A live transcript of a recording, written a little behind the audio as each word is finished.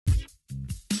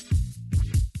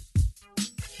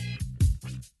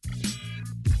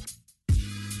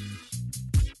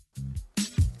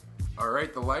All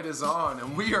right, the light is on,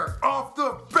 and we are off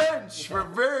the bench for a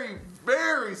very,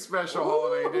 very special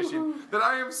holiday edition that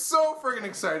I am so friggin'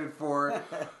 excited for.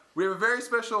 We have a very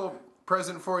special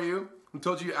present for you. We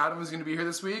told you Adam was going to be here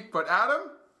this week, but Adam?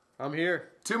 I'm here.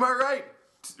 To my right.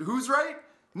 Who's right?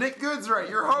 Nick Good's right,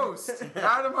 your host.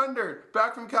 Adam Hunder,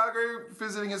 back from Calgary,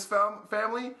 visiting his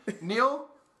family. Neil?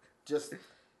 Just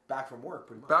back from work,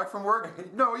 pretty much. Back from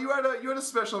work? No, you had a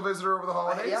special visitor over the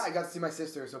holidays. Yeah, I got to see my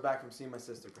sister, so back from seeing my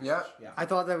sister. Yeah. Yeah. I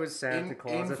thought that was Santa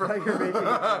Claus. I thought you were making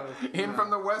a joke. From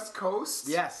the West Coast.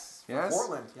 Yes. From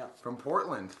Portland. Yeah. From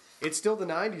Portland. It's still the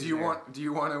 90s. Do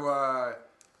you want to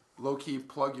low key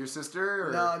plug your sister?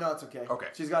 Or? No, it's okay. Okay.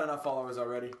 She's got enough followers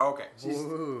already. Okay.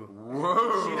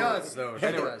 Whoa. She does though. She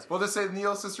Anyway, does. well, just say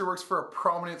Neil's sister works for a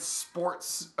prominent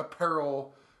sports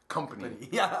apparel company.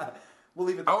 Yeah. We'll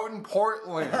leave it there. Out in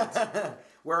Portland.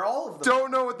 Where all of them.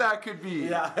 Don't know what that could be.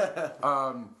 Yeah.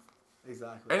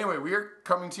 Exactly. Anyway, we are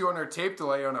coming to you on our tape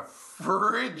delay on a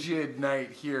frigid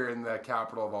night here in the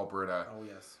capital of Alberta. Oh,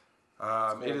 yes.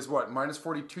 It is what, minus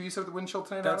 42 you said the wind chill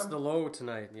tonight, That's Adam? the low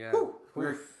tonight, yeah. Woo.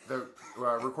 We're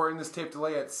recording this tape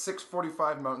delay at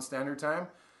 6:45 Mountain Standard Time.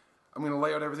 I'm going to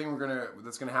lay out everything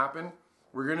that's going to happen.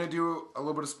 We're going to do a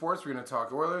little bit of sports. We're going to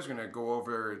talk Oilers. We're going to go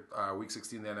over Week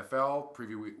 16 of the NFL,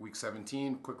 preview Week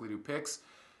 17, quickly do picks.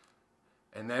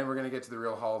 And then we're going to get to the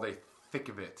real holiday thick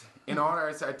of it. In honor,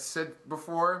 I said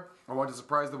before, I wanted to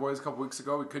surprise the boys a couple weeks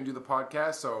ago. We couldn't do the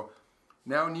podcast, so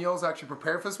now Neil's actually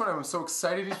prepared for this one. I'm so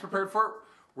excited he's prepared for it.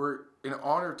 We're in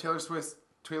honor of Taylor Swift's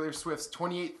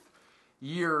 28th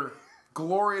year,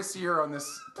 glorious year on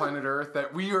this planet Earth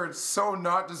that we are so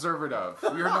not deserving of.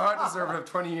 We are not deserving of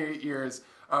 28 years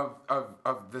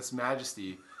of this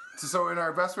majesty. So in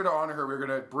our best way to honor her, we're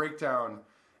going to break down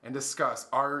and discuss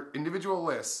our individual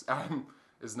lists. Adam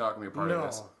is not going to be a part of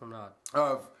this. No, I'm not.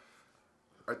 Of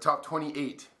our top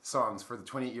 28 songs for the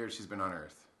 28 years she's been on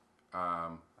Earth.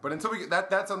 But until we get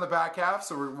that's on the back half,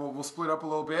 so we'll split up a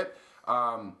little bit.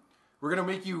 We're gonna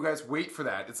make you guys wait for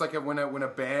that. It's like when a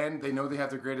band, they know they have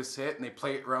their greatest hit and they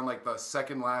play it around like the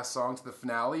second last song to the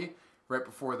finale, right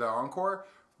before the encore.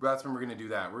 That's when we're gonna do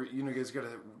that. You guys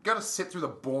gotta sit through the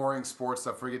boring sports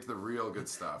stuff before we get to the real good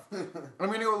stuff.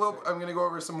 I'm gonna go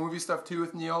over some movie stuff too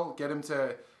with Neil. Get him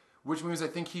to which movies I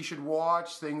think he should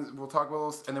watch. Things we'll talk about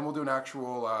those, and then we'll do an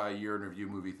actual year in review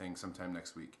movie thing sometime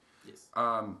next week. Yes.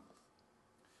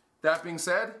 That being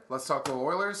said, let's talk the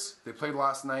Oilers. They played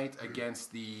last night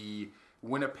against the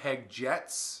Winnipeg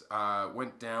Jets.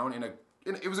 Went down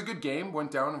it was a good game. Went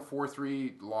down in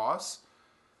 4-3 loss.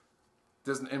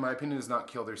 In my opinion, does not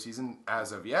kill their season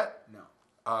as of yet. No.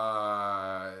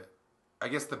 I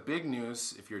guess the big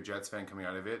news, if you're a Jets fan coming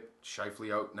out of it,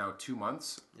 Scheifele out now 2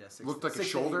 months. Yeah, looked like a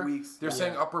 6 to 8 shoulder. weeks. They're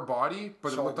saying upper body,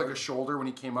 but it looked like a shoulder when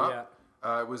he came up.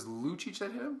 Yeah. It was Lucic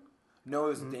that hit him? No, it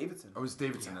was Davidson. Oh, it was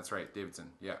Davidson. That's right,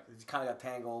 Davidson. Yeah. It kind of got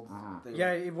tangled.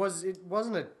 Yeah, it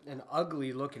wasn't an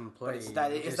ugly looking play.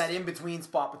 But it's that in between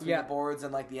spot between the boards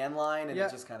and like the end line, and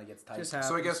it just kind of gets tight.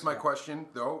 So I guess my question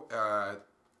though,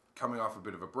 coming off a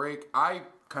bit of a break, I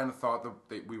kind of thought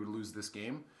that we would lose this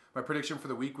game. My prediction for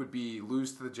the week would be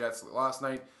lose to the Jets last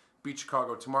night, beat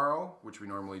Chicago tomorrow, which we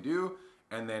normally do,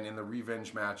 and then in the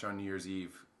revenge match on New Year's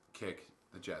Eve, kick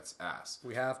the Jets' ass.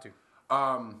 We have to.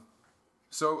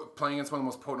 So, playing against one of the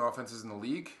most potent offenses in the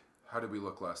league, how did we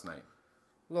look last night?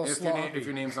 A little sloppy. If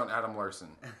your name's not Adam Larson.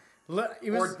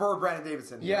 Or Brandon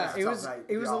Davidson. Yeah, it was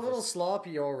a little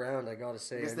sloppy all around, I gotta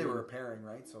say. I guess they were a pairing,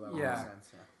 right? So that would make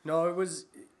sense. Yeah. No,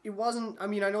 it wasn't. I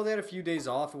mean, I know they had a few days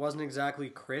off. It wasn't exactly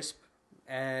crisp,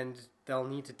 and they'll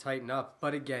need to tighten up.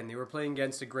 But again, they were playing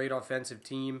against a great offensive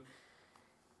team.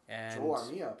 And Joel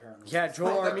Armia, apparently. Yeah,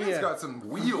 Joel Armia. He's got some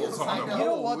wheels on him. You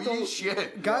know what, Holy though?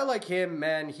 shit. Guy like him,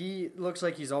 man, he looks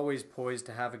like he's always poised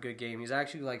to have a good game. He's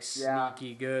actually like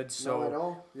sneaky good. So no, I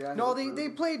know. Yeah, no, they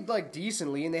played like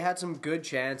decently, and they had some good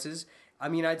chances. I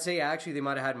mean, I'd say actually they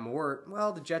might have had more.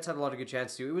 Well, the Jets had a lot of good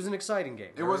chances too. It was an exciting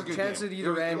game. It was a good chance game. At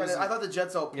either end. I thought the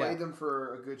Jets outplayed them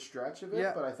for a good stretch of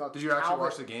it, but I thought. Did you actually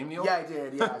watch the game, Neil? Yeah, I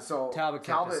did. Yeah, so Talbot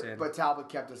kept us in. But Talbot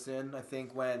kept us in. I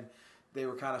think when they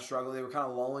were kind of struggling, they were kind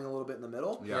of lulling a little bit in the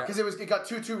middle. Yeah, because it got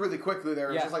 2-2 really quickly there.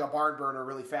 It was just like a barn burner,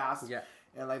 really fast. Yeah.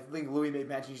 And I think Louis made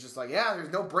mention, he's just like, yeah, there's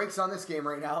no breaks on this game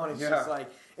right now. And it's just like,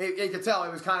 you could tell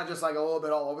it was kind of just like a little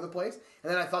bit all over the place.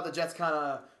 And then I thought the Jets kind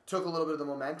of took a little bit of the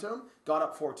momentum, got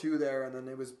up 4-2 there, and then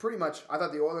it was pretty much, I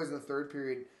thought the Oilers in the third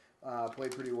period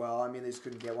played pretty well. I mean, they just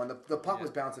couldn't get one. The puck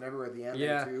was bouncing everywhere at the end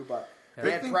there too, but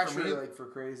they had pressure for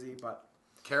crazy. But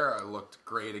Kara looked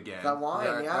great again. That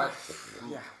line,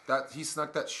 That he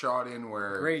snuck that shot in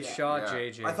where Great shot,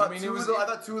 JJ. I thought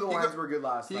two of the lines were good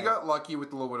last night. He got lucky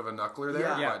with a little bit of a knuckler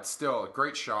there, but still,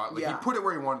 great shot. Like he put it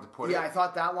where he wanted to put it. Yeah, I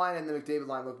thought that line and the McDavid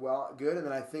line looked good, and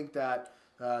then I think that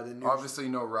the Nuge... Obviously,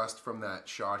 no rust from that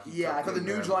shot. I thought the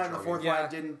Nuge line and the fourth line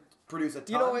didn't produce a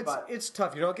ton. You know, it's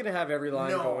tough. You're not going to have every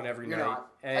line going every night. Not.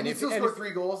 And you still score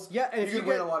 3 goals. Yeah, and if you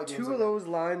win a lot of get games 2 of those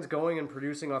lines going and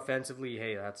producing offensively,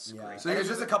 hey, that's great. So there's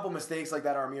just a couple mistakes like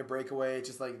that Armia breakaway. It's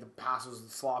just like the pass was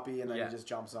sloppy, and then he just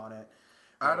jumps on it.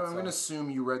 Adam, I'm going to assume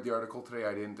you read the article today.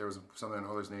 I didn't. There was something on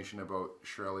Oilers Nation about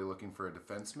Shirley looking for a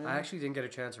defenseman. I actually didn't get a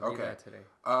chance to read that today.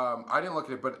 I didn't look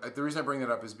at it, but the reason I bring that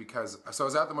up is because I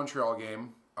was at the Montreal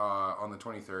game on the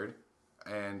 23rd,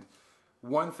 and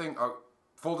one thing,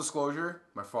 full disclosure,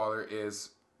 my father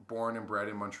is born and bred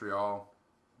in Montreal,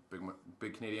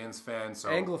 big Canadiens fan. So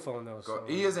Anglophone though. So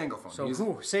he is Anglophone.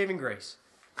 So saving grace.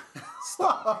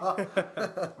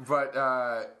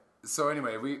 But so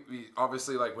anyway, we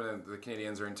obviously, like, when the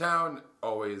Canadiens are in town,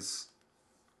 always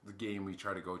the game we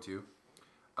try to go to.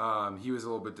 He was a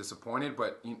little bit disappointed,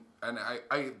 but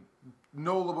I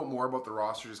know a little bit more about the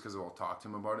roster just because I'll talk to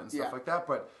him about it and stuff like that.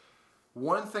 But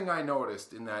one thing I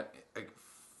noticed in that, like,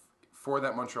 for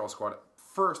that Montreal squad,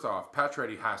 first off,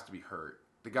 Pacioretty has to be hurt.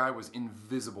 The guy was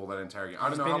invisible that entire game.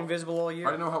 He's been invisible all year.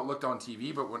 I don't know how it looked on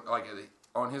TV, but when, like,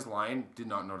 on his line, did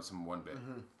not notice him one bit.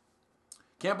 Mm-hmm.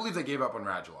 Can't believe they gave up on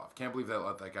Radulov. Can't believe they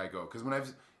let that guy go. Because when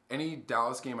any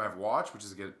Dallas game I've watched, which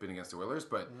has been against the Oilers,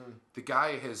 but the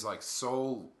guy has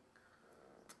the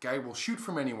guy will shoot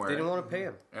from anywhere. They didn't want to pay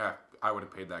him. Yeah, I would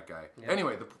have paid that guy. Yeah.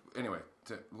 Anyway,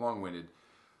 long-winded.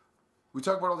 We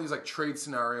talk about all these, like, trade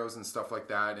scenarios and stuff like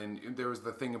that, and there was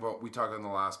the thing about, we talked on the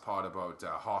last pod about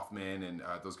Hoffman and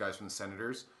those guys from the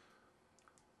Senators.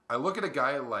 I look at a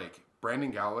guy like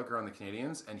Brandon Gallagher on the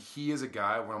Canadiens, and he is a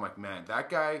guy where I'm like, man, that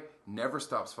guy never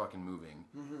stops fucking moving.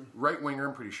 Mm-hmm. Right winger,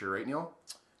 I'm pretty sure, right, Neil?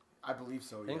 I believe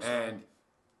so, yeah. And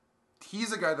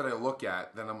he's a guy that I look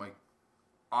at, then I'm like,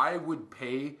 I would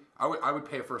pay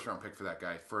a first-round pick for that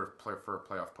guy for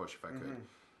a playoff push if I could.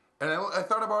 And I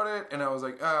thought about it, and I was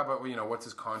like, but what's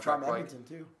his contract like? From Edmonton,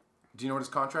 too. Do you know what his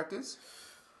contract is?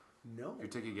 No. You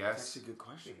take a guess. That's a good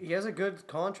question. He has a good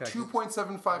contract.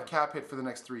 2.75 cap hit for the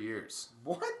next 3 years.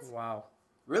 What? Wow.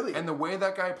 Really? And the way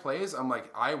that guy plays, I'm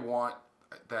like, I want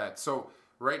that. So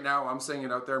right now, I'm saying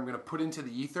it out there. I'm going to put into the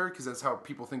ether because that's how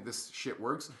people think this shit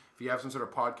works. If you have some sort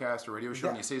of podcast or radio show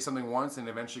and you say something once and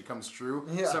it eventually comes true,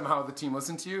 somehow the team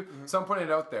listens to you. So I'm putting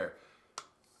it out there.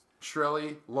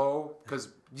 Shirley, Lowe, because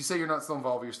you say you're not still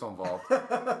involved, but you're still involved.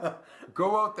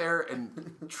 Go out there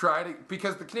and try to,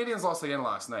 because the Canadiens lost again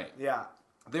last night. Yeah.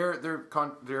 Their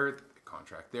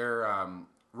contract, their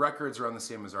records are on the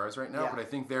same as ours right now, but I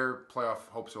think their playoff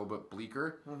hopes are a little bit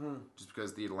bleaker, just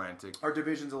because the Atlantic. Our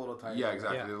division's a little tighter. Yeah,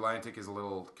 exactly. Yeah. The Atlantic is a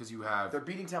little, because you have. They're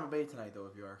beating Tampa Bay tonight, though,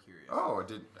 if you are curious. Oh,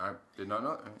 I did not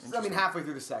know. I mean, halfway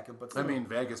through the second, but. I mean,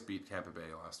 Vegas beat Tampa Bay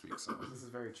last week, so. This is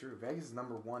very true. Vegas is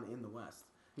number 1 in the West.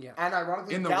 Yeah. And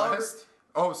ironically, in the West?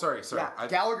 Oh, sorry. Yeah,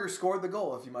 Gallagher scored the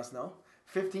goal, if you must know.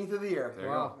 15th of the year. There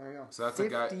you go. So that's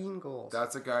 15 goals.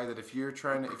 That's a guy that if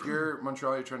you're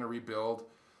Montreal, you're trying to rebuild,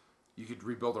 you could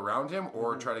rebuild around him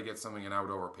or try to get something, and I would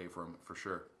overpay for him for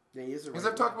sure. Yeah, he is a because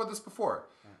I've talked about this before.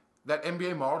 Yeah. That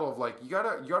NBA model of, like, you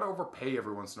gotta overpay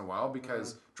every once in a while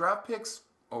because draft picks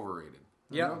overrated.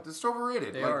 Yeah, it's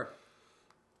overrated. They are.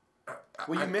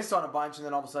 Well, you miss on a bunch, and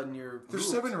then all of a sudden there's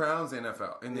 7 rounds in the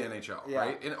NHL,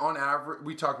 right? And on average,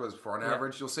 we talked about this before. On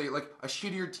average, you'll say, like, a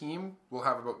shittier team will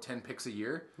have about 10 picks a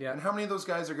year. Yeah. And how many of those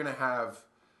guys are going to have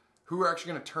who are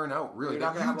actually going to turn out? Really, you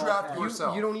draft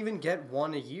yourself. You don't even get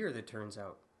one a year that turns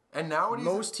out. And nowadays,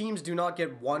 most teams do not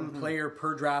get one player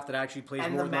per draft that actually plays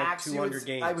more than like 200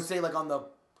 games. I would say, like, on the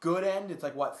good end, it's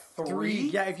like, what, 3?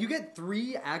 Yeah, if you get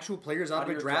 3 actual players out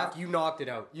of a draft, you knocked it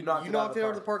out. You knocked it out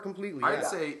of the park completely. I'd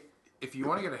say, if you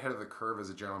want to get ahead of the curve as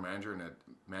a general manager and a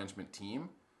management team,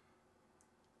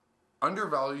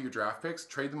 undervalue your draft picks,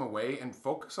 trade them away, and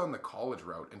focus on the college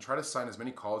route and try to sign as many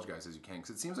college guys as you can.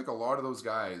 Because it seems like a lot of those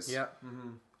guys... Yeah.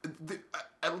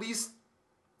 At least,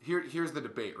 here's the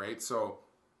debate, right? So,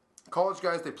 college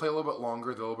guys, they play a little bit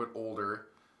longer, they're a little bit older,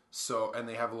 and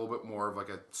they have a little bit more of, like,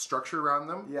 a structure around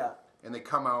them. Yeah. And they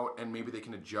come out, and maybe they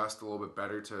can adjust a little bit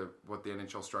better to what the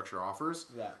NHL structure offers.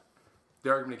 Yeah. The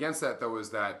argument against that, though,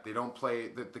 is that they don't play...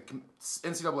 that the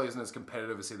NCAA isn't as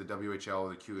competitive as, say, the WHL or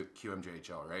the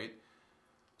QMJHL, right?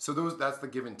 So that's the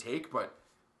give and take, but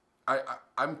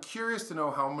I'm curious to know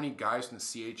how many guys from the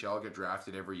CHL get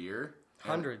drafted every year.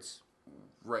 Hundreds.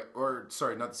 Right. Or,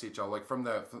 sorry, not the CHL, like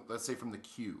let's say from the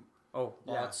Q. Oh,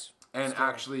 lots. And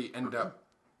actually end up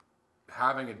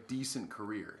having a decent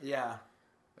career. Yeah.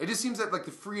 It just seems that like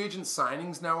the free agent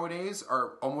signings nowadays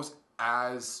are almost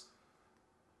as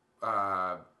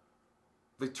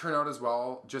they turn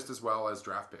out just as well as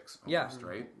draft picks. Almost,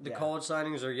 right? The college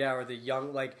signings or the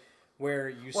young, like where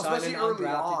you sign especially an early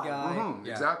undrafted on. guy. Mm-hmm,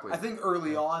 exactly. I think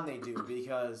early on they do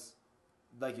because,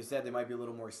 like you said, they might be a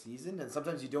little more seasoned, and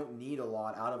sometimes you don't need a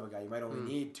lot out of a guy. You might only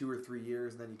need 2 or 3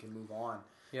 years, and then you can move on.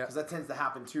 Yeah, because that tends to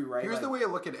happen too, right? Here's the way I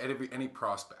look at any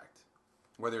prospect,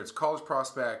 whether it's college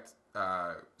prospect,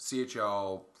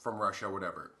 CHL from Russia,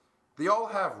 whatever. They all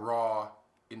have raw,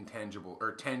 intangible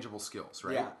or tangible skills,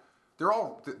 right? Yeah. They're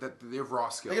all they have raw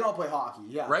skills. They can all play hockey,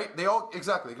 yeah. Right? They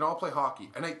can all play hockey.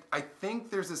 And I think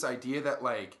there's this idea that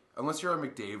like unless you're a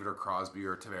McDavid or Crosby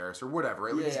or Tavares or whatever,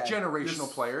 right? Like these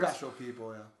generational players. Special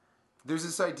people, yeah. There's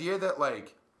this idea that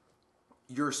like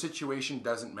your situation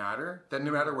doesn't matter. That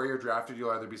no matter where you're drafted,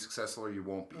 you'll either be successful or you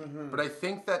won't be. Mm-hmm. But I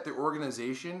think that the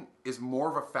organization is more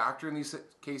of a factor in these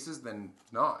cases than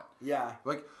not. Yeah.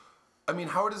 Like, I mean,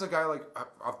 how does a guy like,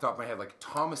 off the top of my head, like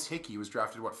Thomas Hickey was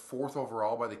drafted, 4th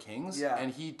overall by the Kings? Yeah.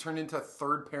 And he turned into a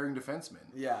 3rd pairing defenseman.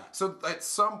 Yeah. So at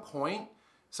some point,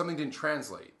 something didn't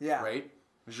translate. Yeah. Right?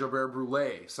 Gilbert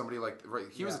Brulé, somebody like, right,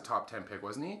 he was a top 10 pick,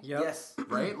 wasn't he? Yep. Yes.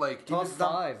 Right? Like, top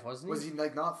 5, wasn't he? Was he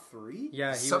like not 3?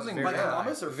 Yeah, he something was very like high.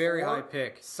 Thomas or very 4? high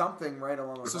pick. Something right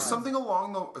along those So lines. something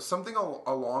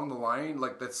along the line,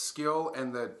 like that skill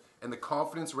and the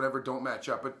confidence or whatever don't match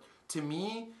up. But to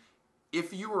me,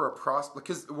 if you were a prospect,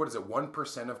 because what is it,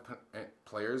 1% of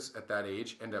players at that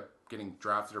age end up getting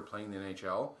drafted or playing in the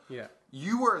NHL. Yeah.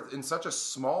 You are in such a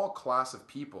small class of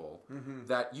people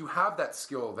that you have that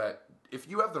skill that if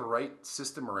you have the right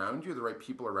system around you, the right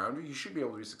people around you, you should be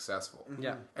able to be successful.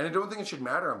 Yeah. And I don't think it should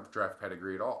matter on draft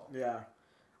pedigree at all. Yeah.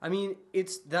 I mean,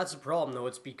 that's a problem though.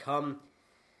 It's become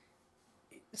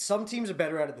some teams are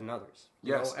better at it than others.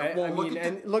 Yes.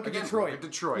 Look at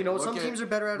Detroit. You know, some Look teams at- are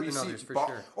better at it we than see others for Bo-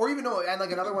 sure. Or even though, and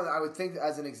like another one that I would think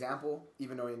as an example,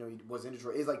 even though he was in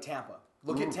Detroit, is like Tampa.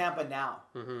 Look at Tampa now,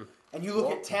 and you look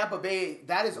at Tampa Bay.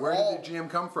 That is Where all. did the GM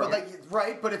come from?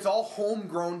 But but it's all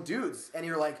homegrown dudes, and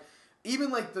you're like, even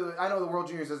like I know the World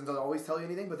Juniors doesn't always tell you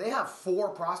anything, but they have 4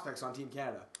 prospects on Team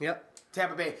Canada. Yep.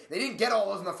 Tampa Bay. They didn't get all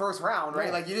those in the first round, right?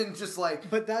 Yeah. Like you didn't just like.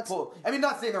 But that's- pull. I mean,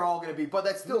 not saying they're all going to be, but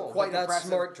that's still quite that's impressive.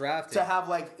 smart drafting. To have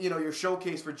your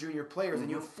showcase for junior players, and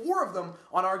you have 4 of them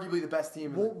on arguably the best team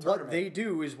in the tournament. What they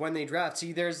do is when they draft,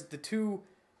 see, there's the 2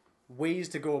 ways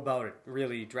to go about it,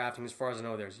 really, drafting as far as I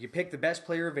know. You pick the best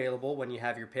player available when you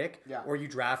have your pick, or you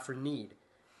draft for need.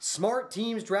 Smart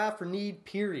teams draft for need,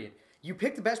 period. You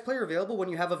pick the best player available when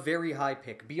you have a very high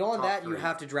pick. Beyond Top that, 3. you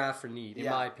have to draft for need, in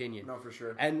my opinion. No, for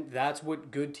sure. And that's what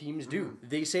good teams do.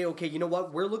 They say, okay, you know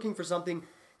what? We're looking for something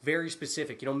very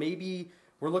specific. You know, maybe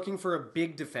we're looking for a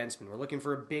big defenseman. We're looking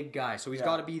for a big guy. So he's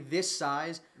got to be this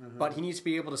size, but he needs to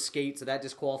be able to skate, so that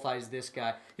disqualifies this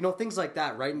guy. You know, things like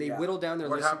that, right? And they whittle down their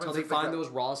list until they find those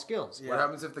raw skills. What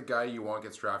happens if the guy you want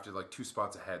gets drafted 2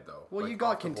 spots ahead, though? Well, you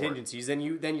got contingencies. Then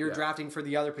you're drafting for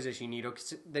the other position you need.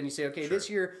 Then you say, okay, this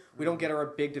year we don't get our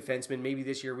big defenseman. Maybe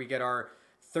this year we get our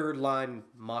 3rd line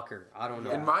mucker. I don't know.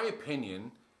 In my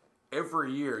opinion,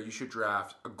 every year you should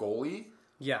draft a goalie,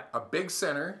 a big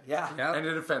center, Yeah. and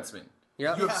a defenseman.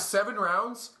 Yeah. You have 7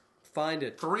 rounds. Find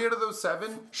it. 3 out of those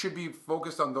 7 should be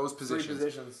focused on those 3 positions.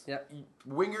 positions. Yeah.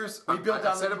 Wingers, You build I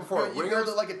down said it before. You build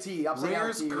it like a T, upside down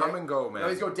wingers T, come right? and go, man. You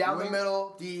always go down the Wing-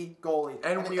 middle, D, goalie,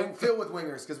 and then you fill with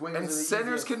wingers because wingers And are the centers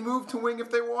easiest. can move to wing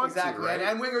if they want Exactly, to, right?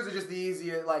 and wingers are just the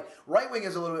easiest. Like right wing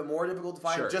is a little bit more difficult to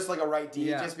find, Sure. just like a right D,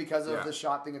 Yeah. just because of Yeah. the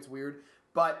shot thing. It's weird,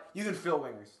 but you can fill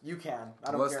wingers. You can. I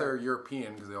don't Unless care. they're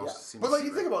European, because they also Yeah. seem But to like see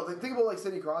you think about like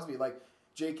Sidney Crosby, like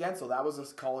Jake Gensel, that was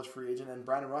a college free agent, and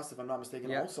Brandon Rust, if I'm not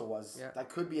mistaken, also was. Yeah. That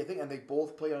could be a thing, and they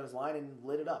both played on his line and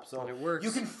lit it up. So And it works.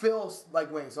 you can fill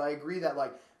like wings. So I agree that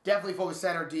like definitely focus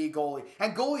center, D, goalie,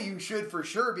 and goalie you should for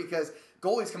sure because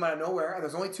goalies come out of nowhere, and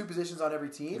there's only 2 positions on every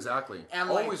team. Exactly. And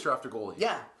Always draft a goalie.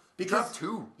 Yeah. Draft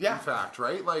 2, Yeah. in fact,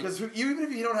 right? Like, Because even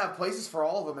if you don't have places for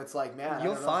all of them, it's like, man,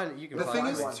 You'll I don't find know. it. You can the find thing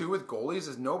it. is, one. too, with goalies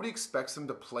is nobody expects them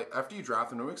to play after you draft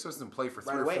them. Nobody expects them to play for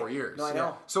 3 Right or away. 4 years. No, I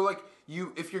know. So,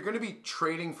 if you're going to be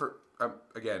trading for,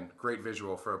 again, great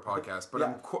visual for a podcast, but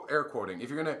I'm air quoting. If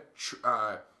you're going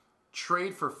to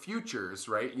trade for futures,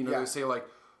 right? You know, they say they're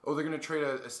going to trade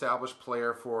an established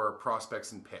player for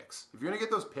prospects and picks. If you're going to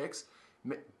get those picks,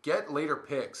 get later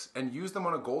picks and use them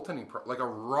on a goaltending like a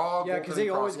raw. Yeah, because they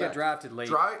always get prospect. drafted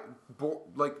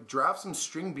late. Draft some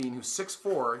string bean who's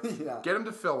 6'4", get him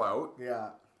to fill out. Yeah.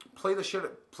 Play the shit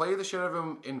of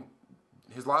him in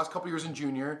his last couple years in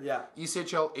junior. Yeah.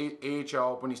 ECHL,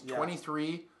 AHL. When he's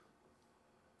 23,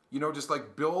 just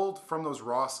build from those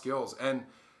raw skills. And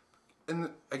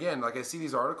again, like I see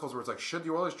these articles where it's like, should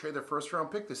the Oilers trade their first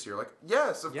round pick this year? Like,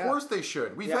 yes, of course they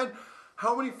should. We've had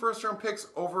how many first round picks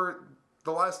over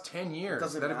the last 10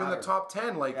 years that have been the top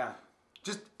 10? Like,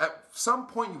 just at some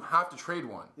point you have to trade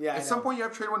one. Yeah, at some point you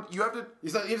have to trade one. You have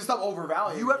to stop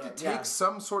overvaluing. You have to take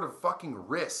some sort of fucking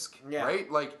risk,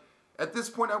 right? Like, at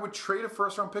this point, I would trade a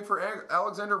first round pick for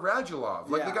Alexander Radulov.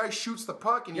 Like, the guy shoots the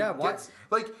puck and he gets,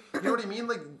 like, you know what I mean?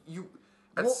 Like,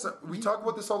 we talk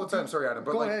about this all the time. Sorry, Adam,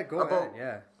 but go ahead.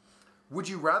 Yeah. Would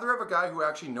you rather have a guy who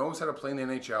actually knows how to play in the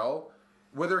NHL,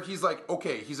 whether he's like,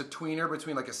 okay, he's a tweener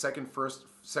between like a second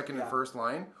and first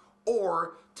line,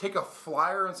 or take a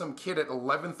flyer on some kid at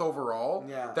 11th overall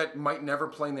that might never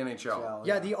play in the NHL?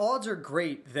 Yeah, the odds are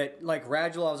great that, like,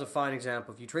 Radulov's a fine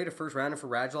example. If you trade a first rounder for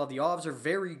Radulov, the odds are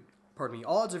very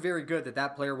good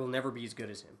that player will never be as good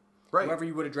as him. Right. Whoever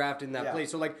you would have drafted in that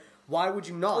place. So, like, why would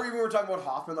you not? Or even we were talking about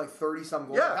Hoffman, like 30-some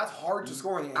goals. Yeah. Like, that's hard to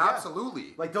score in the NBA.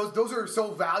 Absolutely. Like, those are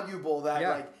so valuable that,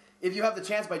 like, if you have the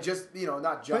chance by just,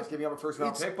 not just giving up a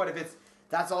first-round pick, but if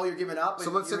that's all you're giving up, so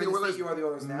let's say the Oilers you are the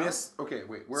Oilers now. Okay,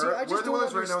 wait. Where are the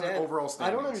Oilers right now in the overall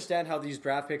standings? I don't understand how these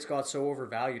draft picks got so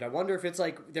overvalued. I wonder if it's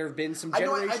like there have been some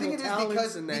generational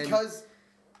talents. Because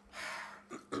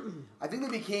I think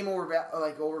they became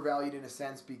overvalued in a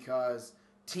sense because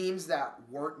teams that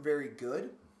weren't very good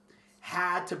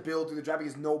had to build through the draft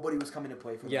because nobody was coming to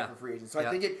play for them for free agents. So I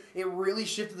think it really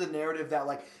shifted the narrative that,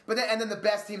 like, and then the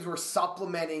best teams were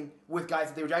supplementing with guys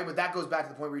that they were drafting. But that goes back to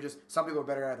the point where some people are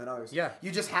better at it than others. Yeah. You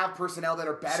just have personnel that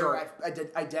are better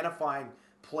at identifying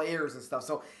players and stuff.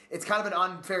 So it's kind of an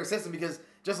unfair system because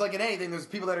just like in anything, there's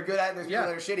people that are good at it and there's people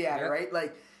that are shitty at it, right?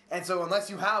 Like, and so unless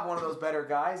you have one of those better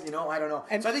guys, I don't know.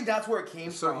 And so I think that's where it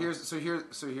came from.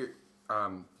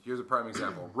 Here's a prime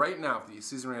example. Right now, if the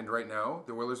season ended right now,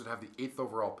 the Oilers would have the 8th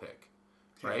overall pick.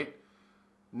 Right?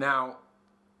 Now...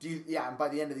 and by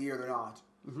the end of the year, they're not.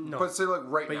 No. But say, like,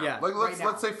 right now. Like,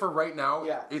 let's say for right now,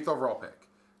 8th overall pick.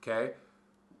 Okay?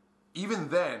 Even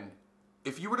then,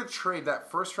 if you were to trade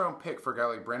that first-round pick for a guy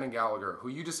like Brendan Gallagher, who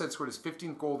you just said scored his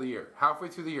 15th goal of the year, halfway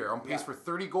through the year, on pace for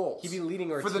 30 goals. He'd be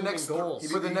leading our team in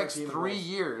goals. For the next 3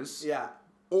 years. Yeah.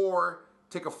 Or...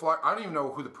 take a flyer. I don't even know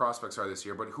who the prospects are this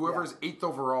year, but whoever is 8th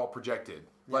overall projected,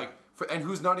 and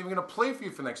who's not even going to play for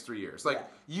you for the next 3 years. Like,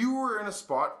 you are in a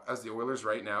spot as the Oilers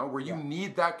right now where you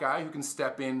need that guy who can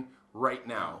step in right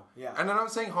now. Yeah. And I'm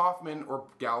not saying Hoffman or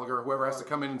Gallagher or whoever has to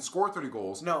come in and score 30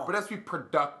 goals, but it has to be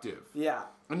productive. Yeah.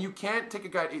 And you can't take a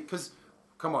guy because...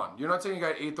 Come on, you're not taking a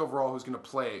guy at 8th overall who's going to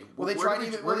play. Well, they tried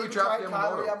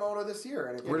Yamamoto this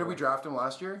year. Where did we draft him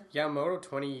last year? Yamamoto,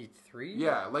 23?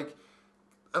 Yeah, like...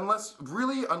 Unless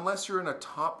you're in a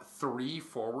top 3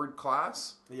 forward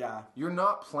class, you're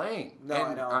not playing. No,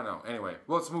 I know. Anyway,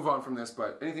 let's move on from this.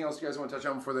 But anything else you guys want to touch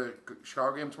on before the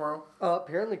Chicago game tomorrow?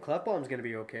 Apparently, Klefbom's going to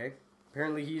be okay.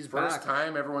 Apparently, he's back. First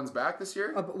time everyone's back this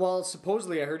year? Well,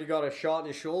 supposedly, I heard he got a shot in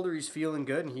his shoulder. He's feeling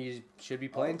good, and he should be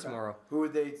playing tomorrow. Who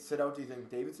would they sit out, do you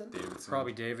think? Davidson?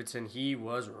 Probably Davidson. He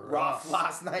was rough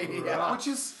last night. Yeah. Which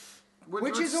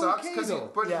is sucks,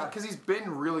 okay, because he's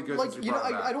been really good. Like,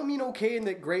 I don't mean okay in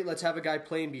that great. Let's have a guy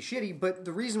play and be shitty. But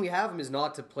the reason we have him is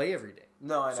not to play every day.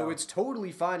 No, I know. So it's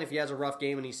totally fine if he has a rough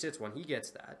game and he sits one. He gets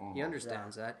that. He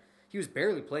understands that. He was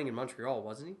barely playing in Montreal,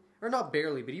 wasn't he? Or not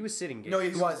barely, but he was sitting games. No, he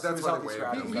was. That's why they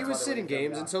waited. He was sitting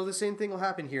games, and so the same thing will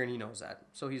happen here, and he knows that.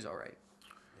 So he's all right.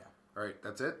 Yeah. All right,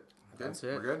 that's it. Okay, that's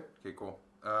it. We're good. Okay, cool.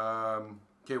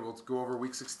 Okay, we'll go over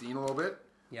Week 16 a little bit.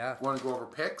 Yeah. Want to go over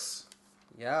picks?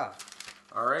 Yeah.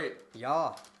 All right.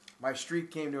 Yeah. My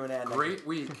streak came to an end. Great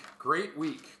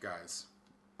week, guys.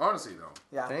 Honestly, though.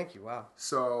 Yeah. Thank you. Wow.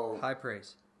 So high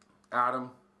praise.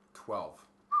 Adam, 12.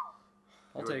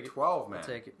 I'll take it. 12, man. I'll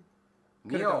take it.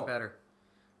 Neil, done better.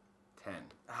 10.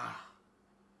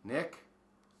 Nick,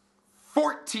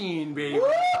 14, baby.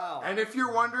 Wow. And if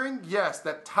you're wondering, yes,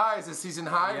 that ties a season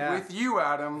high with you,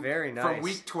 Adam. Very nice. For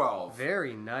Week 12.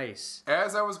 Very nice.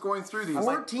 As I was going through these,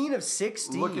 14 of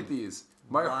 16. Look at these.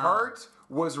 My heart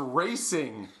was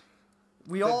racing.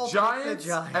 We all picked the Giants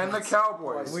and the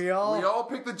Cowboys. We all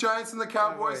picked the Giants and the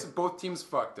Cowboys. Both teams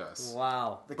fucked us.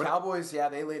 Wow. The Cowboys,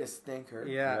 they laid a stinker.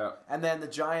 Yeah. And then the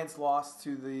Giants lost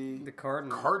to the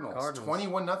Cardinals.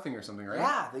 21-0 or something, right?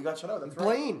 Yeah, they got shut out. That's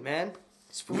Blaine, right. man.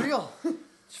 It's for real.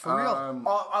 It's for real.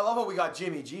 I love how we got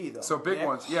Jimmy G, though. So big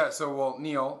ones. Yeah, so,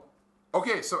 Neil.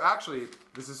 Okay, so actually,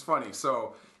 this is funny.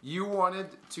 So you wanted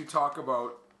to talk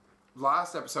about...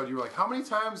 Last episode, you were like, how many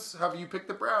times have you picked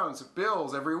the Browns,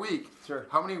 Bills every week? Sure.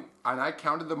 How many? And I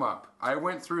counted them up. I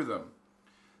went through them.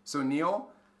 So, Neil,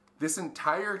 this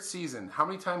entire season, how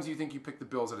many times do you think you picked the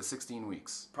Bills out of 16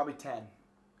 weeks? Probably 10.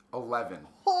 11.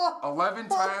 11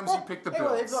 times you picked the Hey,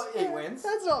 well, they've Bills. got 8 wins.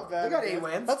 That's not bad. They got 8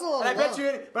 wins. That's a lot. And I of bet love.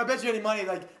 you, but I bet you any money,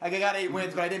 like I got 8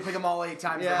 wins, but I didn't pick them all 8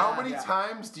 times. Yeah. How many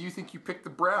times do you think you picked the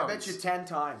Browns? I bet you 10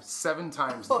 times. 7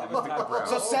 times you picked the Browns.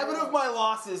 So 7 of my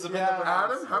losses have been the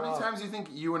Browns. Adam, how many times do you think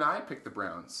you and I picked the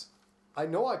Browns? I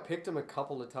know I picked him a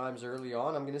couple of times early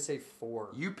on. I'm gonna say 4.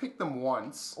 You picked them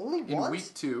once. Only in once?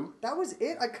 week 2. That was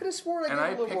it. I could have sworn I And gave I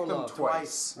him a little picked more them love.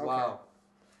 twice. Wow.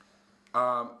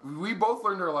 We both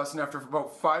learned our lesson after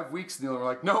about 5 weeks. Neil, we're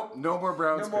like, nope, no more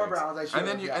Browns. No more picks. Browns, I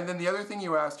should've, And then the other thing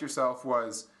you asked yourself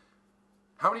was,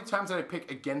 how many times did I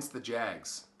pick against the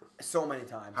Jags? So many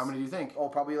times. How many do you think? Oh,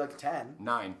 probably like 10.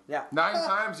 9. Yeah. 9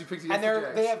 times you picked against And the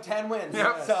Jags. they have 10 wins.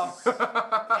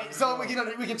 Yep. So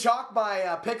we can chalk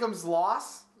my Pickham's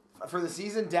loss for the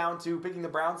season down to picking the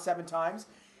Browns 7 times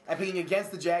and picking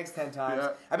against the Jags 10 times. Yeah.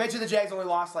 I bet you the Jags only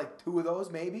lost like 2 of those,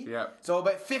 maybe. Yeah. So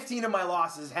about 15 of my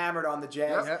losses hammered on the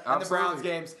Jags Yeah, and the Browns absolutely.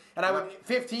 games, and I would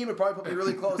 15 would probably put me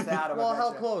really close to Adam. I Well, bet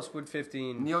how you. close would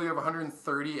 15? Neil, you have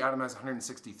 130. Adam has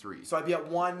 163. So I'd be at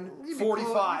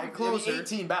 145. You'd be closer.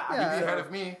 18 back. Yeah. You'd be ahead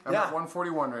of me. I'm Yeah. at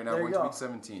 141 right now. There you Went to go. week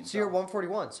 17. So you're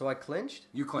 141. So I clinched.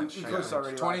 You clinched. You clinched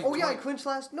already last. Oh yeah, I clinched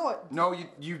last. No. No,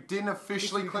 you didn't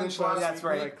officially You clinch clinched last That's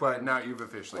right. week, but now you've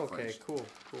officially Okay. clinched. Cool.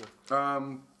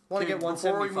 Okay, Want to get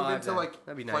before we move 175 into then. like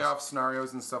That'd be nice. playoff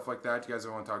scenarios and stuff like that, do you guys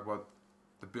want to talk about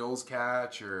the Bills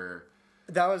catch or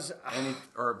That was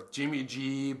or Jimmy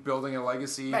G building a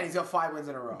legacy? Man, he's got 5 wins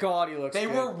in a row. God. He looks. They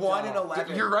good. were 1 and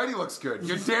 11. You're right, he looks good.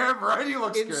 You're damn right, he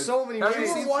looks In good. so many Have ways.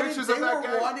 you They seen were pictures of that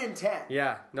guy? 1 in 10.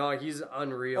 Yeah. No, he's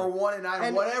unreal. Or 1 and 9,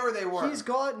 And whatever they were. He's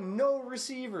got no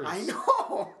receivers. I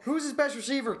know. Who's his best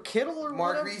receiver? Kittle or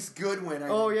whatever? Marquise Goodwin.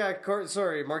 Oh yeah,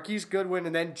 sorry, Marquise Goodwin,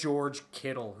 and then George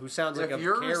Kittle, who sounds like If a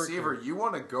you're a character. receiver, you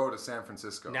want to go to San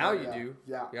Francisco. Now you yeah. do.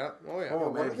 Yeah. Yeah. Oh yeah. Oh,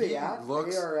 What man, are they he at?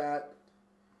 looks-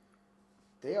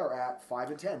 They are at 5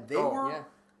 and 10. They Oh, were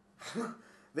Yeah.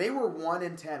 they were 1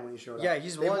 and 10 when you showed up. Yeah,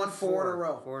 he's they won 4 in a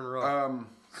row. 4 in a row.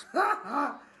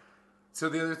 So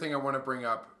the other thing I want to bring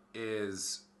up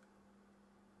is,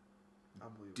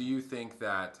 Unbelievable. do you think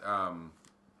that?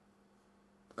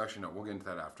 Actually, no. We'll get into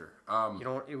that after. You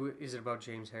know, is it about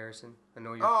James Harrison? I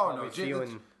know you're Oh probably no,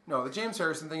 feeling. the James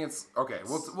Harrison thing. It's okay.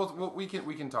 We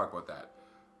can talk about that.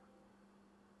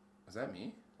 Is that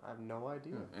me? I have no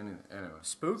idea. Anyway,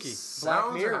 Spooky. Sounds Black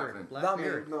are Mirror. happening. Black Not me.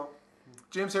 Mirror. No.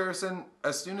 James Harrison.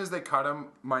 As soon as they cut him,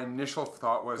 my initial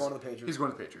thought was Going to the Patriots. he's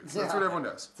going to the Patriots. That's Yeah. what everyone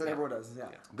does. That's what everyone does. Yeah.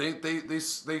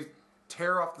 They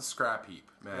tear off the scrap heap,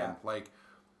 man. Yeah. Like,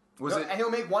 was And he'll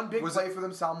make one big was play for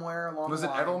them somewhere along Was the it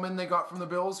line. Edelman they got from the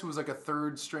Bills, who was like a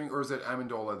third string, or is it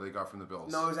Amendola they got from the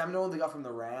Bills? No, it was Amendola they got from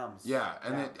the Rams. Yeah,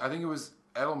 and I think it was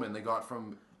Edelman they got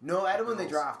from. No, Edelman they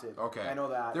Bills. drafted. Okay, I know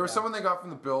that. There was yeah. someone they got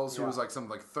from the Bills who Yeah. was like some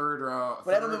like third round.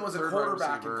 But Edelman was a third wide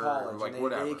quarterback in receiver, college, like and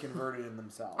whatever. they converted him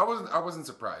themselves. I wasn't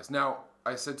surprised. Now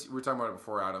I said we were talking about it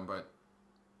before, Adam, but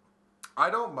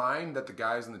I don't mind that the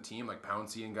guys on the team like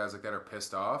Pouncey and guys like that are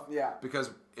pissed off. Yeah.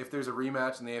 Because if there's a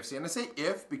rematch in the AFC, and I say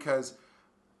if because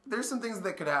there's some things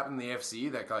that could happen in the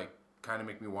AFC that like kind of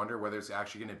make me wonder whether it's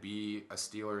actually going to be a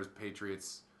Steelers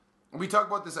Patriots. We talk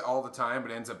about this all the time, but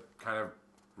it ends up kind of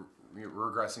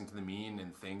regressing to the mean,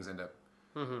 and things end up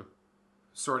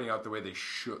sorting out the way they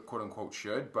should, quote unquote,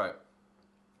 should. But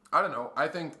I don't know. I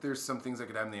think there's some things that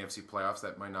could happen in the AFC playoffs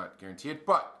that might not guarantee it.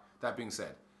 But that being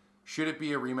said, should it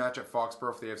be a rematch at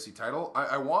Foxborough for the AFC title?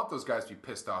 I want those guys to be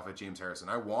pissed off at James Harrison.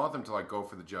 I want them to like go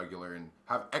for the jugular and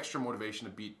have extra motivation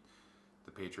to beat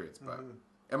the Patriots. But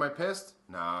am I pissed?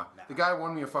 Nah. The guy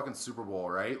won me a fucking Super Bowl,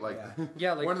 right? Like,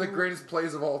 Yeah, like one of the who- greatest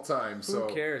plays of all time. Who So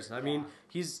cares? I mean,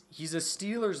 he's a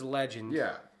Steelers legend.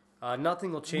 yeah,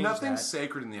 Nothing will change nothing's that.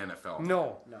 sacred in the NFL.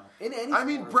 No. No. In any I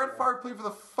mean, sport, Brett yeah. Favre played for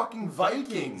the fucking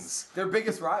Vikings. Their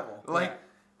biggest rival. Like,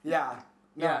 Yeah.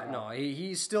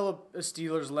 He's still a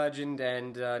Steelers legend,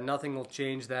 and nothing will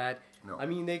change that. No. I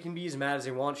mean, they can be as mad as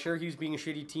they want. Sure, he was being a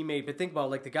shitty teammate, but think about it,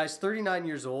 like the guy's 39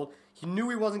 years old. He knew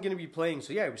he wasn't going to be playing,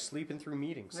 so yeah, he was sleeping through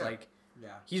meetings. Yeah. Like, Yeah.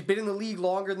 he's been in the league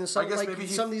longer than some. I guess Like maybe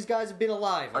he- some of these guys have been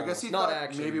alive. I guess he not thought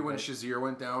actually. maybe when but- Shazier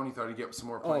went down, he thought he'd get some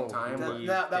more playing Oh, time. that- But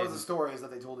That was didn't. the story, is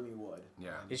that they told him he would.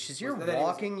 yeah, Is Shazier Then he was-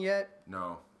 walking yet?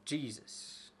 no,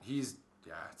 Jesus. he's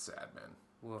it's sad, man.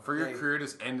 Well, For your Hey. career to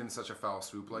just end in such a foul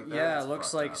swoop like that. Yeah, it's it looks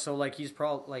fucked like up. so. Like he's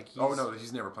probably like. He's, Oh no,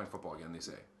 he's never playing football again. They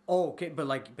say. Oh, okay, but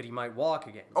he might walk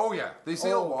again. Oh yeah, they say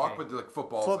he'll walk, okay. but like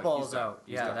football's Football's like, out.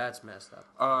 He's Yeah, done. that's messed up.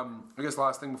 I guess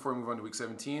last thing before we move on to week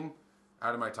 17,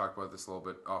 Adam and I talked about this a little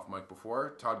bit off mic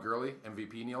before. Todd Gurley,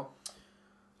 MVP, Neil.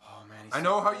 Oh man, he's I so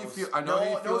know how close. you feel. I know how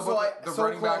you feel about the so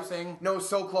running back close. thing. No,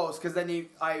 so close because then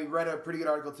I read a pretty good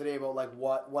article today about like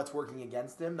what's working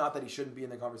against him. Not that he shouldn't be in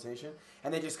the conversation,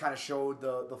 and they just kind of showed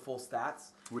the full stats.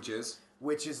 Which is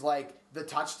which is like the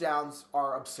touchdowns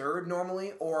are absurd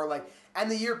normally, or like,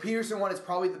 and the year Peterson won is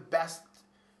probably the best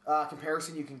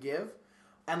comparison you can give.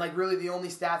 And like really the only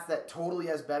stats that totally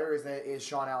has better is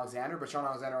Sean Alexander, but Sean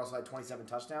Alexander also had 27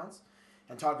 touchdowns.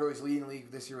 And Todd Gurley's leading the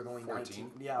league this year with only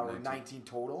 19. Yeah, or 19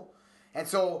 total. And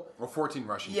so... Or 14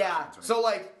 rushing. Yeah, so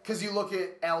like, because you look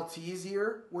at LT's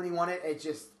year when he won it, it's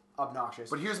just obnoxious.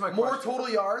 But here's my More question. total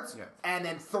yards, and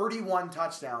then 31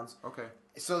 touchdowns. Okay.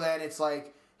 So then it's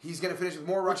like, he's going to finish with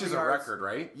more rushing yards. Which is a record,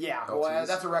 right? Yeah, well,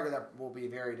 that's a record that will be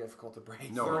very difficult to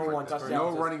break. No, 31 touchdowns. No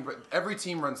running, but every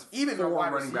team runs even 4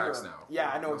 wide running receiver. backs now. Yeah,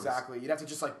 I know exactly. You'd have to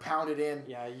just like pound it in.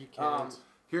 Yeah, you can't.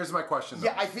 Here's my question, though.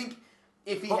 Yeah, I think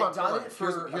if he had done it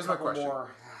for here's a my couple question.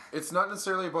 more... It's not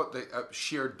necessarily about the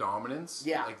sheer dominance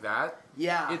like that.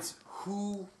 Yeah. It's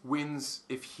who wins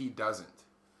if he doesn't.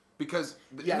 Because,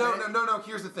 Yeah, no,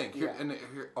 here's the thing. Here,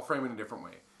 I'll frame it in a different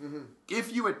way. Mm-hmm.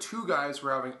 If you had 2 guys who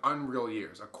are having unreal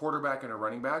years, a quarterback and a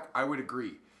running back, I would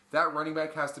agree. That running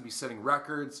back has to be setting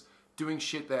records, doing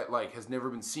shit that like has never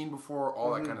been seen before,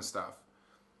 all that kind of stuff.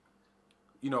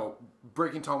 You know,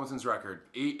 breaking Tomlinson's record,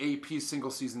 AP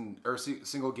single season or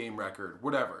single game record,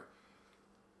 whatever.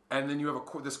 And then you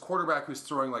have this quarterback who's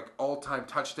throwing like all-time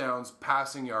touchdowns,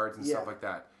 passing yards, and stuff like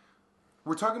that.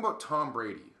 We're talking about Tom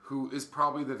Brady, who is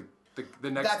probably the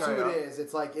next That's guy who up. it is.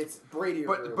 It's like it's Brady.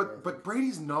 But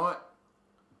Brady's not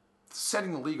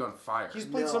setting the league on fire. He's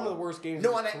played some of the worst games.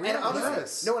 No, of his and career.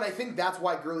 honestly, and I think that's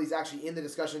why Gurley's actually in the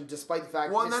discussion, despite the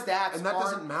fact that his stats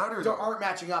doesn't matter. Though. Aren't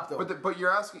matching up though. But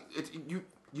you're asking you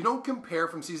don't compare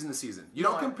from season to season. You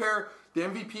don't compare the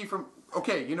MVP from.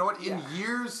 Okay, you know what? In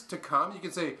years to come, you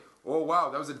can say, "Oh wow,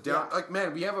 that was a down." Yeah. Like,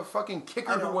 man, we have a fucking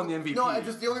kicker who won the MVP. No,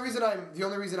 the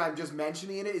only reason I'm just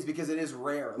mentioning it is because it is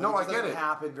rare. Like, no, I get it. Doesn't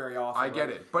happen very often. I get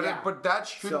it, but that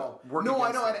should work. No,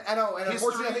 I know, them. I know, and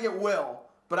unfortunately, I think it will.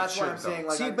 But that's what I'm saying.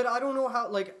 Like, but I don't know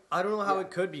how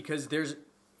it could, because there's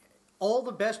all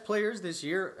the best players this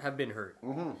year have been hurt.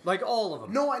 Mm-hmm. Like all of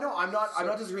them. No, I know. I'm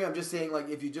not disagreeing. I'm just saying, like,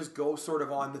 if you just go sort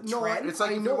of on the trend. It's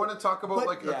like if you want to talk about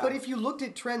but if you looked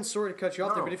at trends, sorry to cut you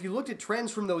off there, but if you looked at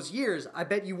trends from those years, I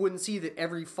bet you wouldn't see that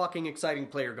every fucking exciting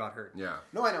player got hurt. Yeah.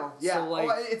 No, I know. Yeah. So, like,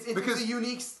 it's a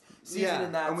unique season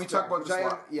in that. And we talked about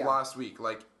this last week.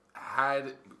 Like,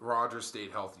 had Rodgers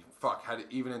stayed healthy. Had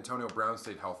even Antonio Brown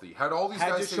stayed healthy. Had all these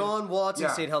guys Deshaun Watson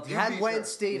stayed healthy. Had Wentz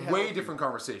stayed healthy. Way different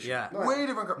conversation. Yeah. Way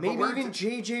different. Maybe even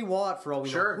J.J. Watt for all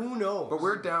we know. Who knows? But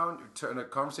we're down to a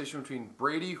conversation between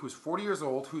Brady, who's 40 years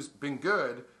old, who's been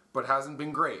good, but hasn't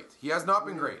been great. He has not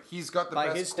been great. He's got the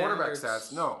best quarterback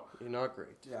stats. No. You're not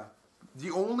great. Yeah.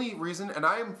 The only reason, and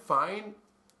I am fine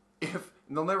if,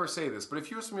 and they'll never say this, but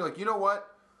if you were to be like, you know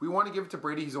what? We want to give it to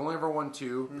Brady. He's only ever won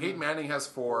 2. Mm-hmm. Peyton Manning has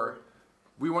 4.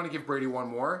 We want to give Brady 1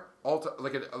 more,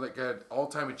 like an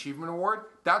all-time achievement award.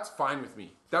 That's fine with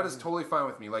me. That is totally fine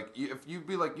with me. Like, if you'd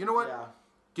be like, you know what,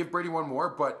 give Brady 1 more.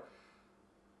 But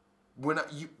when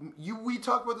we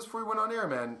talked about this before we went on air,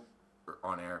 man,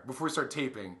 before we started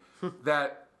taping,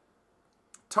 that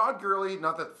Todd Gurley,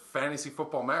 not that fantasy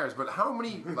football matters, but how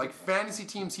many like fantasy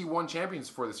teams he won champions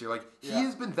for this year? Like he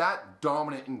has been that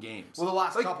dominant in games. Well, the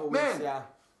last couple weeks,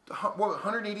 What,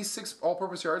 186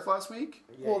 all-purpose yards last week?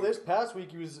 Yeah, well, this past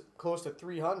week he was close to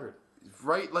 300.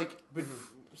 Right, like...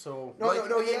 So no,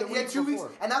 he had 2 weeks,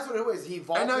 and that's what it was. He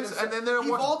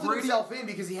vaulted himself in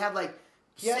because he had like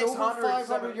 600,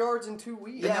 500 yards in 2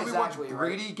 weeks. Yeah, and then we watched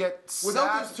Brady get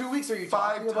without those 2 weeks. Are you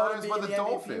talking about him being by the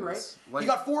Dolphins? MVP, right? Like, he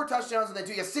got 4 touchdowns and then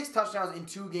he got 6 touchdowns in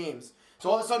 2 games. So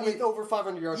all of a sudden, with over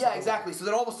 500 yards. Yeah, exactly. So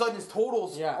then all of a sudden, his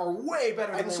totals are way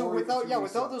better. And so without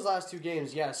those last 2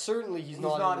 games, certainly he's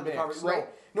not in the mix. Right.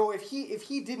 No, if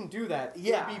he didn't do that,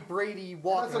 it'd be Brady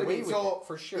walking away with it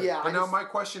for sure. Yeah. But now my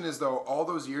question is though, all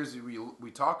those years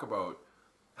we talk about,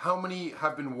 how many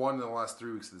have been won in the last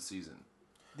 3 weeks of the season?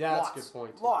 Yeah, that's a good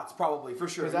point. Lots, probably, for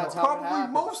sure. That's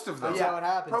probably most of them. That's how it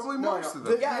happens. Probably most of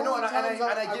them. And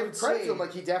I give credit to him.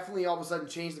 Like, he definitely all of a sudden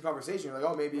changed the conversation. You're like,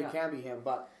 oh, maybe it can be him.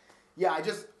 But, yeah,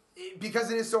 because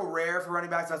it is so rare for running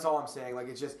backs, that's all I'm saying. Like,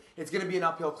 it's going to be an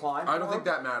uphill climb. I don't think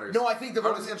that matters. No, I think the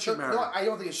vote should matter. No, I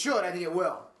don't think it should. I think it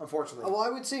will, unfortunately. Well, I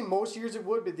would say most years it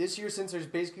would, but this year, since there's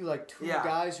basically like 2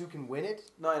 guys who can win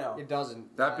it, no, I know it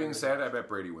doesn't. That being said, I bet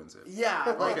Brady wins it.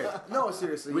 Yeah, like no,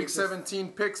 seriously. Week 17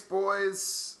 picks,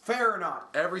 boys. Fair or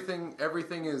not? Everything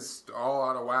is all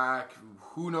out of whack.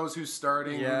 Who knows who's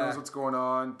starting? Who knows what's going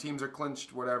on? Teams are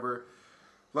clinched, whatever.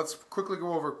 Let's quickly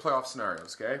go over playoff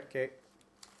scenarios, okay? Okay.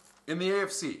 In the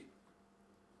AFC,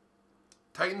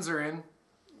 Titans are in,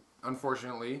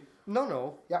 unfortunately.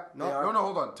 No. Yeah. No,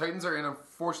 hold on. Titans are in,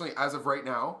 unfortunately, as of right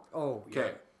now. Oh, yeah.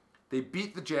 Okay. They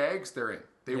beat the Jags, they're in.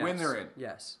 They win, they're in.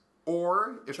 Yes.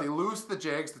 Or, if they lose to the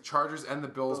Jags, the Chargers and the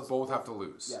Bills both have to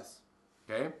lose. Yes.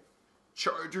 Okay?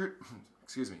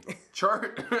 Excuse me.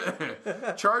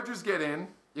 Chargers get in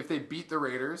if they beat the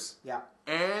Raiders. Yeah.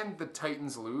 And the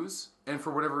Titans lose, and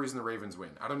for whatever reason the Ravens win.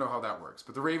 I don't know how that works,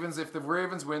 but if the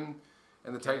Ravens win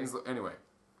and the Titans, anyway,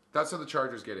 that's how the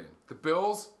Chargers get in. The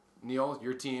Bills, Neil,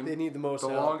 your team, They need the most the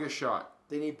help. longest shot.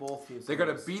 They need both teams. They got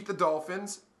to beat the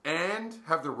Dolphins and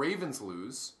have the Ravens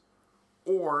lose,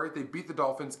 or they beat the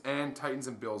Dolphins and Titans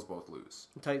and Bills both lose.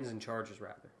 Titans and Chargers,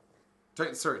 rather.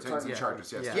 Titans and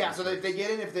Chargers. Yes. Yeah, so they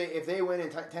get in if they win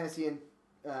and Tennessee and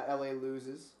LA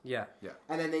loses. Yeah.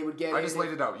 And then they would get in. I just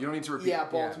laid it out. You don't need to repeat. Yeah,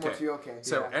 Baltimore too. Okay.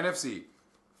 So NFC,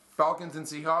 Falcons and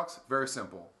Seahawks, very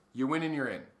simple. You win and you're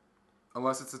in.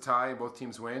 Unless it's a tie and both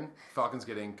teams win, Falcons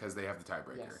get in because they have the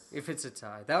tiebreaker. Yes. If it's a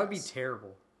tie, that would be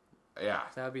terrible. Yeah.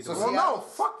 That would be the So worst. Well, no,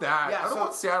 fuck that. Yeah, I don't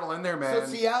want Seattle in there, man.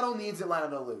 So Seattle needs Atlanta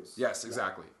to lose. Yes,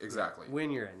 exactly. Win,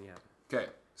 you're in, yeah. Okay,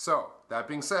 so that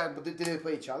being said, But did they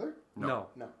play each other? No.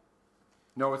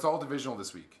 no, it's all divisional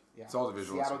this week. Yeah. It's all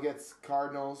divisional. Seattle gets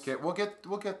Cardinals. Okay, we'll get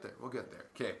there.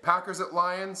 Okay, Packers at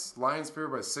Lions. Lions favored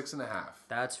by 6.5.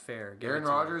 That's fair. Give Aaron it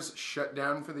to him. Rodgers shut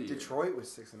down for the year. Detroit was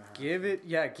 6.5.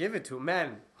 Give it to him.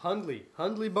 Man, Hundley,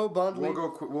 Bo Bundley. We'll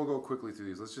go quickly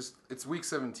through these. It's week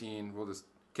 17.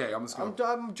 Okay, I'm just going.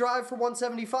 I'm drive for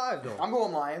 175 though. I'm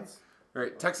going Lions. All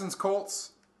right, Texans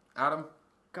Colts. Adam.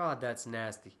 God, that's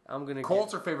nasty. I'm gonna.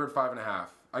 Colts are favored 5.5.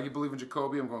 I can believe in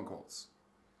Jacoby. I'm going Colts.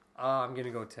 I'm gonna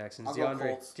go Texans. I'll go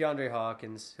Colts. DeAndre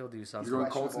Hawkins, he'll do something. You're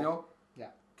going Colts, Neil? Yeah.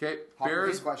 Okay, Hawkins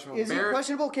Bears. is questionable. Is he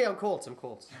questionable? Okay, I'm Colts.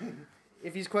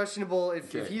 If he's questionable,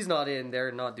 if Okay. he's not in,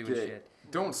 they're not doing Okay, shit.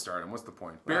 don't start him. What's the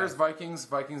point? Bears, Vikings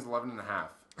 11.5.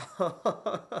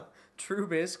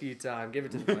 Trubisky time. Give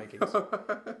it to the Vikings.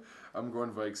 I'm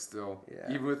going Vikes still.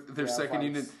 Yeah. Even with their second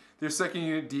Vikes.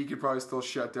 unit, D could probably still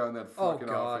shut down that Oh fucking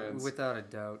God, offense. without a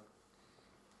doubt.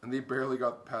 And they barely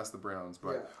got past the Browns,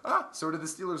 but Yeah. so did the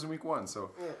Steelers in week 1.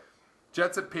 So Yeah.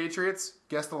 Jets at Patriots.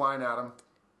 Guess the line, Adam.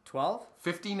 12?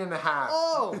 15.5.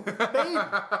 Oh, baby.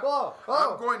 Whoa.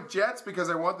 I'm going Jets because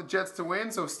I want the Jets to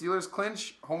win. So Steelers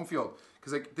clinch home field.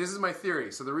 Because this is my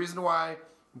theory. So the reason why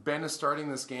Ben is starting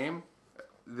this game,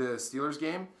 the Steelers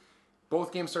game,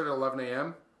 both games start at 11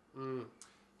 a.m.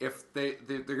 If they're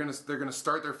gonna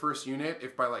start their first unit,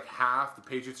 if by like half the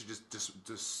Patriots are just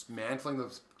dismantling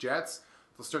the Jets,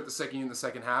 they'll start the second unit in the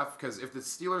second half. Because if the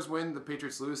Steelers win, the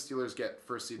Patriots lose, Steelers get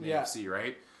first seed in the AFC,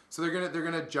 right? So they're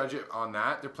gonna judge it on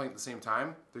that. They're playing at the same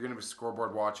time. They're gonna be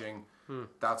scoreboard watching.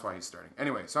 That's why he's starting.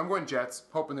 Anyway, so I'm going Jets,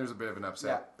 hoping there's a bit of an Yeah,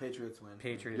 upset. Patriots win.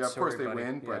 Patriots. Yeah, of course sorry, they buddy.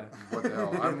 win, but Yeah. what the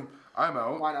hell? I'm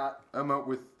out. Why not? I'm out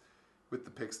with the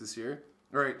picks this year.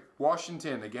 All right,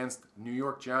 Washington against New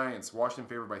York Giants. Washington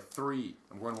favored by 3.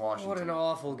 I'm going Washington. What an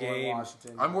awful I'm going game.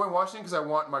 Washington. I'm going Washington because I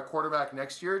want my quarterback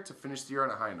next year to finish the year on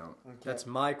a high note. That's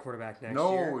my quarterback next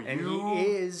No, year. And you- he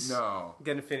is no.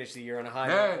 going to finish the year on a high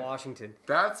Man. note. Washington.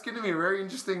 That's going to be a very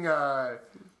interesting.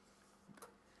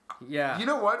 Yeah. You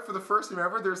know what? For the first time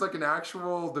ever, there's like an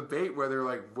actual debate whether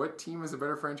like what team is a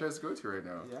better franchise to go to right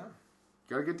now. Yeah.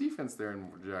 Got a good defense there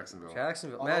in Jacksonville.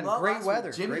 Jacksonville. Although Man, not great last weather.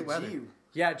 week, Jimmy Great weather. G.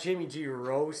 Yeah, Jimmy G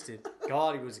roasted.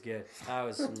 God, he was good. That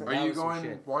was some, Are that you was some going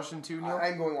shit. Washington too, Neil?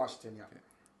 I'm going Washington,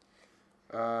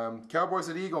 yeah. Cowboys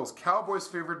at Eagles. Cowboys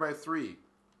favored by 3.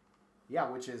 Yeah,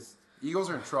 which is... Eagles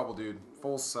are in trouble, dude.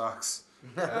 Foles sucks.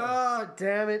 Oh,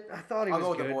 damn it. I thought he I'll was go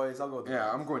with good. the boys. I'll go with the Yeah,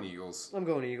 boys. I'm going Eagles. I'm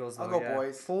going Eagles, though. I'll go yeah.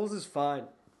 boys. Foles is fine.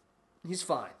 He's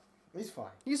fine. He's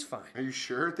fine. He's fine. Are you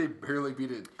sure? They barely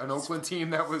beat an Oakland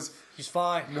team that was He's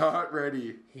fine. not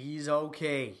ready. He's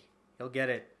okay. He'll get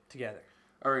it together.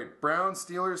 All right, Browns,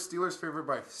 Steelers. Steelers favored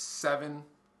by 7.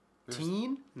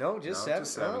 Teen? No, just No, 7.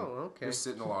 just 7. Oh, okay. They're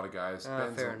sitting a lot of guys.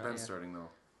 Ben's fair enough, yeah. starting, though.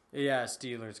 Yeah,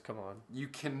 Steelers, come on. You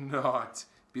cannot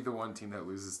be the one team that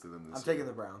loses to them this I'm year. taking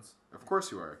the Browns. Of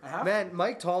course you are. I have Man,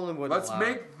 Mike Tomlin wouldn't Let's allow it.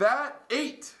 make that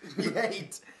 8. to.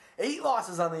 8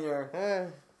 losses on the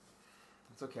year.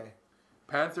 It's okay.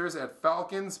 Panthers at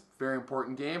Falcons. Very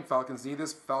important game. Falcons need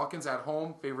this. Falcons at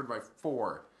home, favored by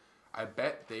 4. I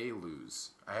bet they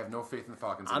lose. I have no faith in the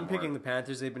Falcons I'm anymore. picking the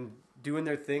Panthers. They've been doing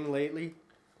their thing lately.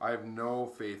 I have no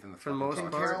faith in the For the fucking most Can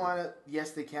Falcons. part. Carolina...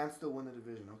 Yes, they can still win the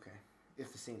division. Okay.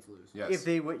 If the Saints lose. Yes. If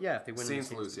they win, yeah, if they win. Saints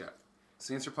the lose, yeah.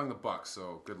 Saints are playing the Bucks,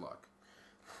 so good luck.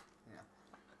 Yeah.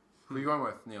 Who are you going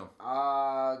with, Neil?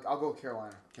 I'll go with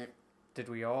Carolina. Okay. Did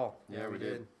we all? Yeah, we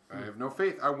did. I have no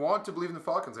faith. I want to believe in the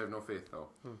Falcons. I have no faith, though.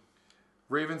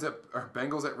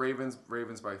 Bengals at Ravens.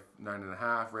 Ravens by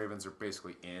 9.5. Ravens are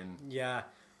basically in. Yeah,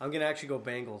 I'm gonna actually go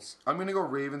Bengals. I'm going to go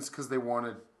Ravens because they want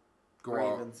to go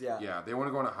Ravens, out. yeah. Yeah, they want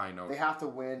to go on a high note. They have to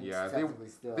win. Yeah, technically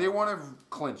still. they want to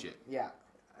clinch it. Yeah.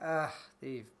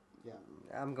 They've. Yeah.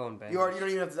 I'm going Bengals. You don't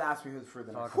even have to ask me who's for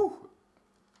the next. Fuck. one.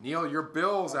 Neil, your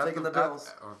Bills I'm taking the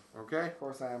Bills. Okay. Of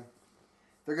course I am.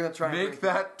 They're going to try and Make break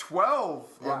that 12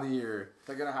 Yeah. on the year.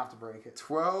 They're going to have to break it.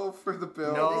 12 for the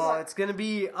Bills. No, it's going to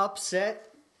be upset.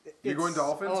 You going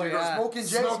Dolphins? Oh, You're yeah. Smoking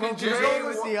Jay. Smoking Jay Jay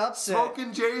with the upset.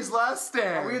 Smoking Jay's last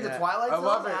stand. Are we in the Yeah. Twilight I Zone?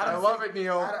 love it. I Adam's love it,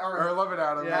 Neil. Adam- I love it,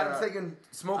 Adam. Yeah. Adam's thinking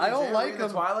Smoking I Jay. don't Are we like in the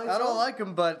him. Twilight I don't Zone? like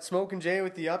him, but Smoking Jay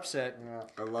with the upset. Yeah.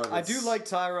 I love it. I do like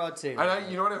Tyrod Taylor.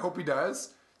 And you know what I hope he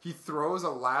does? He throws a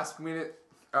last-minute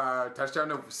touchdown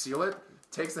to seal it,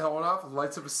 takes the helmet off,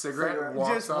 lights up a cigarette, and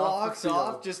walks just off walks the field.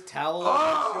 off, just towel on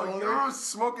his Oh, shoulder. you're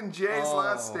Smoking Jay's Oh.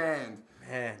 last stand.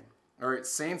 Man. All right,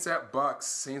 Saints at Bucks.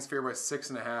 Saints favored by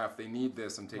 6.5. They need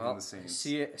this. I'm taking Well, the Saints.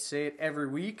 say it every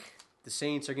week. The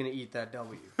Saints are going to eat that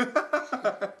W.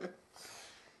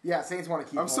 Yeah, Saints want to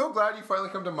keep I'm home. so glad you finally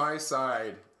come to my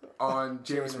side on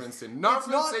James Winston. Not It's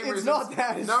for not- the same it's reasons. not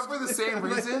that, it's- Not for the same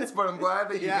reasons, but I'm glad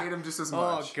that you Yeah. hate him just as Oh,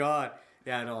 much. God.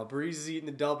 Yeah, no, Breeze is eating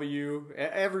the W.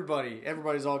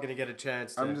 Everybody's all going to get a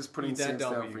chance to I'm just putting eat that Saints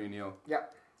W. down for you, Neil. Yeah.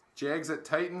 Jags at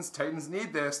Titans. Titans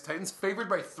need this. Titans favored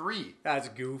by 3. That's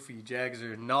goofy. Jags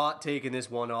are not taking this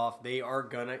one off. They are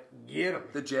going to get them.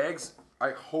 The Jags,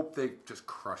 I hope they just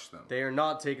crush them. They are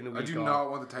not taking the week I do off. not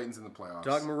want the Titans in the playoffs.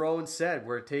 Doug Marrone said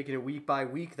we're taking it week by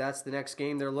week. That's the next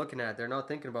game they're looking at. They're not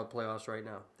thinking about playoffs right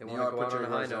now. They want Neil, to I go out put on a your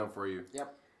high horse down note. for you.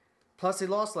 Yep. Plus, they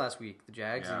lost last week, the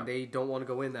Jags, Yeah. and they don't want to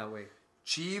go in that way.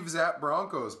 Chiefs at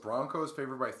Broncos. Broncos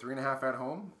favored by 3.5 at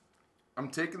home. I'm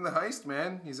taking the heist,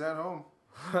 man. He's at home.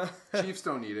 Chiefs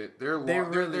don't need it. They're They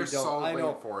really they're don't. solidly I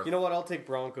know. in fourth. You know what? I'll take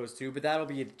Broncos too, but that'll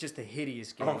be just a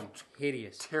hideous game. Oh.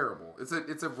 Hideous. Terrible. It's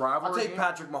a rivalry. I'll take game.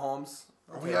 Patrick Mahomes.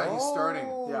 Oh yeah, he's starting.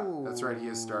 Yeah. That's right. He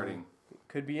is starting.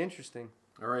 Could be interesting.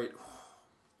 All right.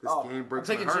 This Oh, game breaks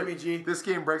I'm taking my heart. Jimmy G. This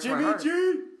game breaks my Jimmy heart.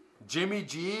 G. Jimmy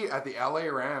G at the LA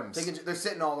Rams. They're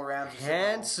sitting all the Rams.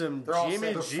 Handsome They're all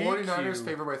Jimmy The set. G. 49ers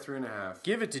favored by 3.5.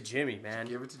 Give it to Jimmy, man.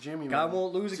 Give it to Jimmy, Guy man.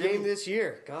 won't lose a Jimmy. game this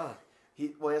year. God.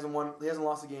 He hasn't won. He hasn't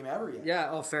lost a game ever yet. Yeah.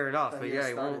 Oh, fair enough. That But he yeah, has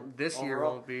he started won't. This year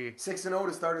overall. won't be. 6-0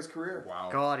 to start his career. Wow.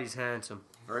 God, he's handsome.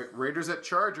 All right, Raiders at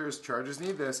Chargers. Chargers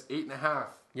need this. 8.5.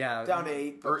 Yeah. Down to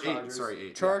 8. Or but 8. Chargers. Sorry,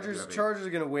 8. Chargers. Yeah, I do have 8. Chargers are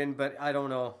gonna win, but I don't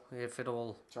know if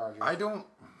it'll. Chargers. I don't.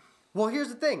 Well, here's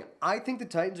the thing. I think the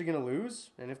Titans are going to lose,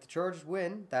 and if the Chargers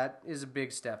win, that is a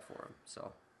big step for them.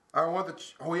 So, I want the.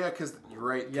 Oh yeah, because you're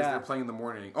right. Because Yeah. they're playing in the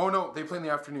morning. Oh no, they play in the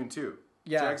afternoon too.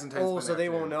 yeah. Jags and Titans play Oh, in so the they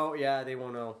won't afternoon. know. Yeah, they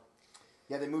won't know.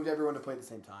 Yeah, they moved everyone to play at the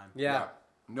same time. Yeah.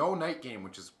 No night game,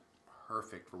 which is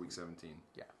perfect for Week 17.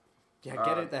 Yeah. Yeah,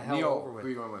 get it the hell Neil, over who are with.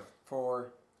 you going with?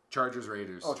 For Chargers,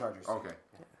 Raiders. Oh, Chargers. Okay.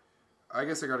 I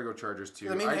guess I got to go Chargers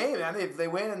too. I mean, hey man, if they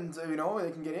win and they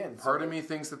can get in. Part So of me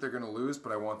thinks that they're going to lose,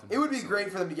 but I want them. It to would be succeed.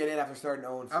 great for them to get in after starting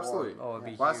 0-4. Absolutely. Oh, it'd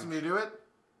be Last huge. time they do it,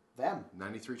 Them.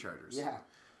 93 Chargers. Yeah.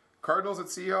 Cardinals at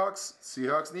Seahawks.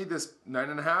 Seahawks need this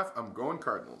 9.5. I'm going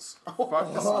Cardinals. Fuck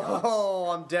the Seahawks. Oh,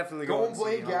 I'm definitely Go going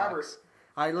Blaine Seahawks.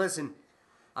 Gabbert.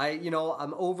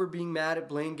 I'm over being mad at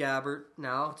Blaine Gabbert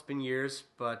now. It's been years,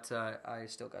 but I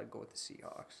still got to go with the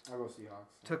Seahawks. I'll go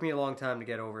Seahawks. Took me a long time to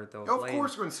get over it, though. Of Blaine,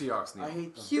 course, we're going Seahawks. Neil. I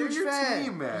hate them. huge They're your fan.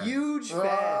 team, man. Huge fan.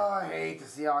 I hate the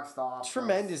Seahawks stop.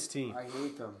 Tremendous team. I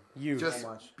hate them. Huge. Just so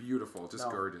much. beautiful, just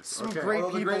No. gorgeous. Some okay. great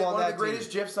Although people on one that of the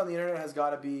greatest GIFs on the internet has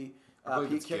got to be I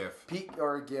believe it's GIF.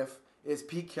 GIF is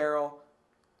Pete Carroll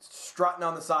strutting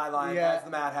on the sideline Yeah. as the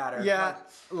Mad Hatter. Yeah, Like,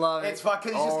 love it. it's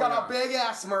fucking. He's just Oh, got yeah. a big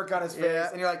ass smirk on his face, Yeah.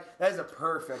 and you're like, "That is a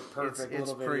perfect It's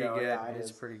little pretty video." good. Yeah, it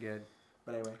It's is. pretty good.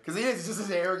 But anyway, because he is he's just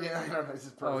as arrogant. I don't know. He's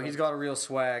just perfect. Oh, he's got a real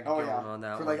swag Oh going yeah, on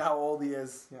that for one. like how old he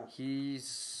is. Yeah.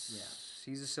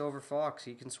 He's a silver fox.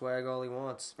 He can swag all he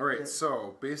wants. All right,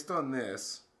 so based on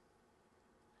this,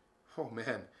 oh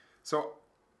man, so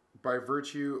by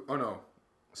virtue,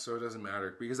 so it doesn't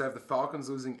matter because I have the Falcons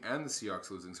losing and the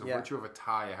Seahawks losing. So Yeah. virtue of a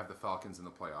tie, I have the Falcons in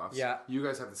the playoffs. Yeah. you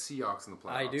guys have the Seahawks in the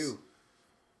playoffs. I do.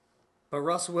 But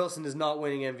Russell Wilson is not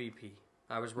winning MVP.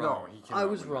 I was wrong. No, he cannot I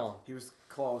was win wrong. He was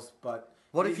close, but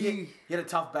What if he had a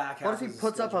tough back half? What if he of his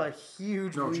puts up schedule. a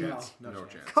huge No lead? chance. No No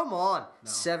chance. chance. Come on,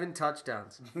 7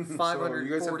 touchdowns, So you guys have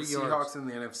 540 the yards. Seahawks in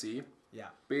the NFC. Yeah,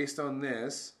 Based on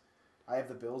this, I have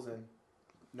the Bills in.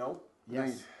 Nope. no,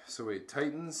 Yes. so wait,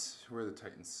 Titans. Where are the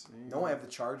Titans? No, I have the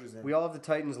Chargers in. We all have the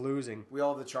Titans losing. We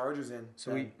all have the Chargers in.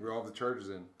 So we- We all have the Chargers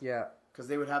in. Yeah. because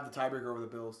they would have the tiebreaker over the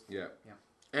Bills. Yeah. Yeah.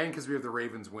 And because we have the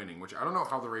Ravens winning, which I don't know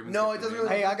how the Ravens. No, get it the doesn't win.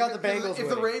 really. Hey, I got the because Bengals If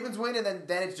the winning. Ravens win, and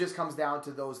then it just comes down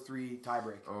to those 3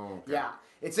 tiebreak. Oh, okay. Yeah,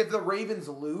 it's if the Ravens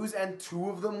lose and 2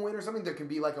 of them win or something, there can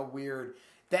be like a weird.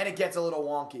 Then it gets a little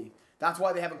wonky. That's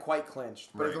why they haven't quite clinched.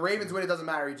 But if the Right. Ravens win, it doesn't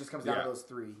matter. It just comes down Yeah. to those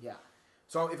 3. Yeah.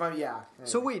 So if I'm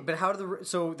So wait, but how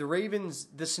do the Ravens?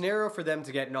 The scenario for them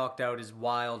to get knocked out is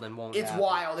wild and won't. It's happen.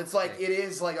 wild. It's like it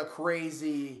is like a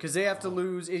crazy because they have to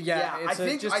lose. Yeah,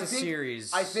 it's just a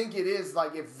series. I think it is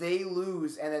like if they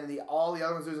lose and then all the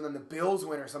other ones lose and then the Bills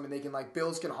win or something, they can like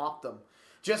Bills can hop them.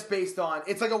 Just based on,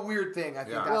 it's like a weird thing. I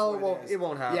think that's what it is. It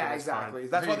won't happen. Yeah, exactly.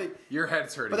 That's why your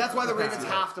head's hurting. But that's why the Ravens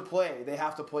have to play. They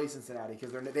have to play Cincinnati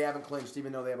because they haven't clinched,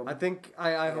 even though they have a. I think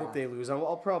I hope they lose.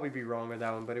 I'll probably be wrong with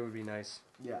that one, but it would be nice.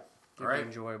 Yeah, it'd be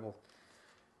enjoyable.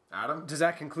 Adam, does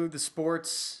that conclude the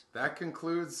sports? That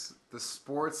concludes the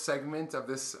sports segment of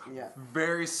this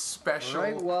very special. All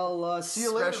right. Well, see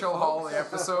you later. Special holiday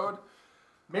episode.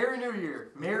 Merry New Year.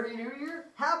 Merry New Year.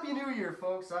 Happy New Year,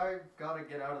 folks. I gotta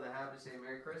get out of the habit of saying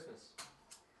Merry Christmas.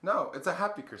 No, it's a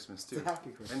happy Christmas, too. It's a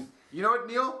happy Christmas. And you know what,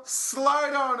 Neil?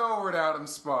 Slide on over to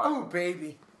Adam's spot. Oh,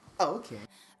 baby. Oh, okay.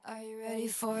 Are you ready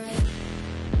for it?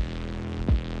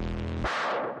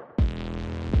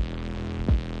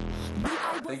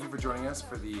 Thank you for joining us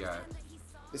for the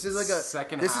This is like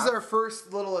second half. This is our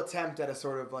first little attempt at a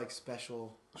sort of like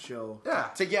special show. Yeah.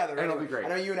 Together. And it'll be great. I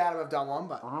know you and Adam have done one,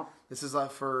 but this is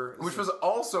which was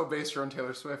also based around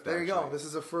Taylor Swift, There you go. This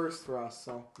is a first for us,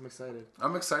 so I'm excited.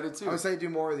 I'm excited, too. I'm excited to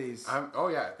do more of these.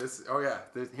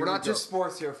 We're not just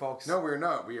sports here, folks. No, we're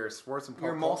not. We are sports and pop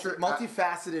We're culture.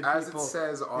 multifaceted as people. As it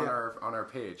says on our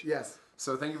page. Yes.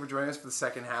 So thank you for joining us for the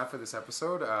second half of this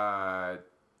episode.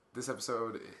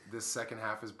 This second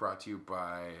half is brought to you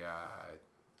by...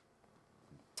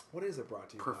 what is it brought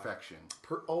to you Perfection.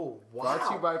 by? Oh, wow. Brought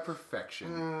to you by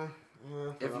Perfection.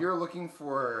 If you're looking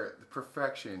for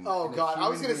perfection... Oh, God. I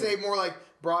was going to say more like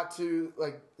brought to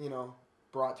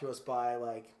us by,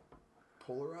 like,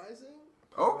 polarizing?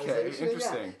 Okay,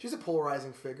 interesting. Yeah. She's a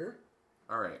polarizing figure.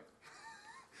 All right.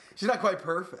 She's not quite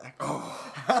perfect.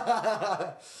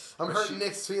 Oh. I'm hurting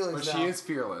Nick's feelings now. But she is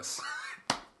fearless.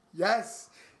 Yes.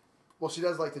 Well, she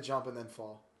does like to jump and then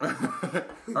fall.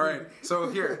 All right.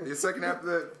 So here, the second half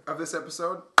of this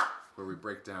episode, where we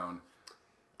break down.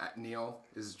 Neil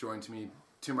is joined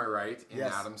to my right in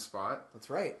Adam's spot. That's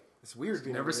right. It's weird.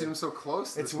 You've never seen him so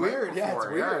close. It's weird. Yeah, it's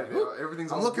weird. Yeah,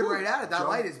 everything's. I'm looking right at it. That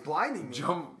light is blinding me.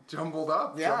 Jumbled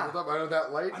up. Yeah. Jumbled up. I know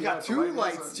that light. I got two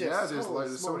lights.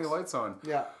 There's so many lights on.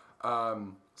 Yeah.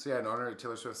 In honor of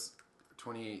Taylor Swift's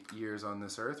 28 years on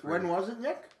this earth. When was it,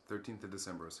 Nick? 13th of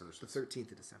December was Taylor Swift's. The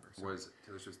 13th of December. Sorry. Was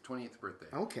Taylor Swift's 28th birthday.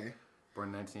 Okay. Born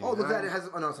in 1989. Oh, that has.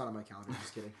 Oh no, it's not on my calendar.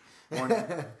 Just kidding. Born in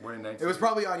 1989. It was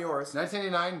probably on yours.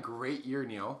 1989, great year,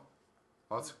 Neil.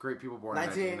 Lots of great people born in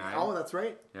 1989. Oh, that's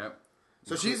right. Yep.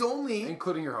 So she's only,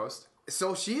 including your host.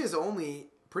 So she is only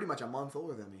pretty much a month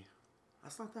older than me.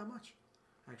 That's not that much,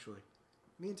 actually.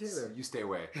 Me and Taylor. You stay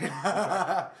away.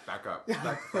 Back up.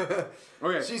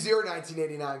 Okay. She's your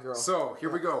 1989 girl. So here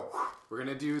we go. We're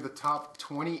gonna do the top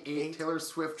 28 Taylor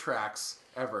Swift tracks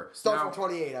ever. Start from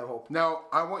 28, I hope. Now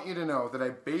I want you to know that I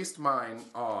based mine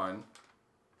on.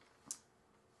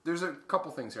 There's a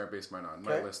couple things here I based mine on.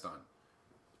 My list on.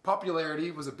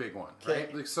 Popularity was a big one,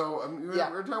 right? Like, so we're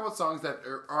talking about songs that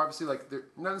are obviously like they're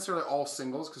not necessarily all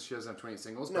singles because she doesn't have 28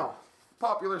 singles. No.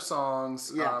 Popular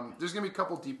songs. Yeah. There's gonna be a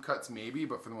couple deep cuts maybe,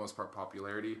 but for the most part,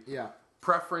 popularity. Yeah.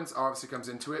 Preference obviously comes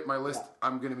into it. My list,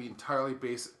 I'm gonna be entirely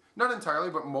not entirely,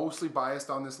 but mostly biased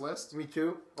on this list. Me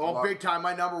too. Oh, big time.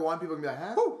 My number one. People can be like,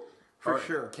 huh? Woo! For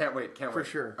sure. Can't wait. For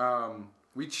sure.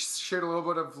 We shared a little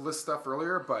bit of list stuff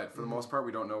earlier, but for the most part,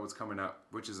 we don't know what's coming up,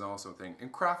 which is also a thing.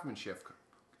 And craftsmanship,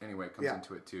 anyway, comes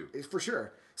into it too. It's for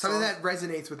sure. Something that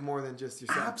resonates with more than just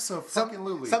yourself.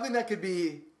 Absolutely. Something that could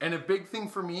be... And a big thing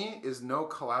for me is no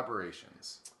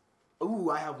collaborations. Ooh,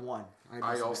 I have one.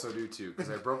 I also do too,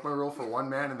 because I broke my rule for one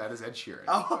man, and that is Ed Sheeran.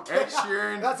 Oh, okay. Ed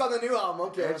Sheeran. That's on the new album.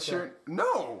 Okay. Ed Sheeran.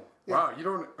 No. Yeah. Wow, you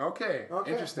don't. Okay.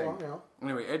 Interesting. Well,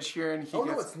 Anyway, Ed Sheeran.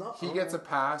 He gets a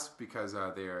pass because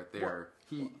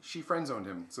she friend zoned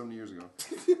him so many years ago.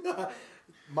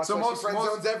 Much so like most friend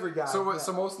zones every guy. So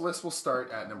most lists will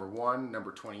start at number 1,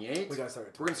 number 28. We gotta start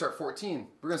at 20. We're gonna start 14.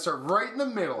 We're gonna start right in the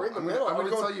middle. Right in the middle. I'm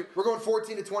gonna tell you. We're going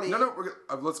 14 to 28. No.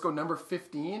 Let's go number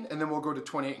 15, and then we'll go to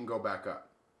 28 and go back up.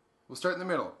 We'll start in the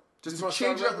middle. Just to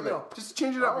change it up a bit. Just to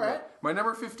change it up a bit. My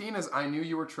number 15 is "I Knew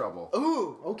You Were Trouble."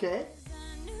 Ooh, okay.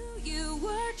 I knew you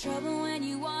were trouble when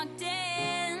you walked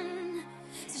in.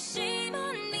 So shame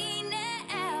on me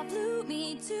now. Flew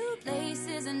me to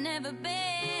places I've never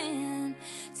been.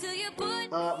 Till you put.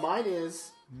 Mine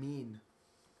is "Mean."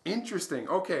 Interesting.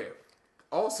 Okay.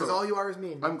 Also, because all you are is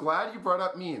mean. I'm glad you brought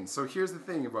up "Mean." So here's the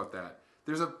thing about that.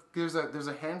 There's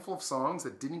a handful of songs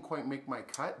that didn't quite make my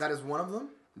cut. That is one of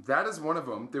them? That is one of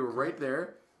them. They were right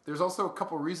there. There's also a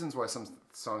couple reasons why some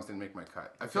songs didn't make my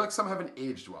cut. I feel like some haven't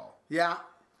aged well. Yeah.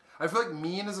 I feel like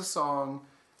 "Mean" is a song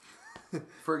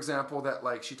for example, that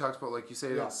like she talks about, like you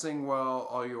say, don't sing well,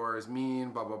 all you are is mean,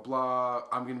 blah blah blah.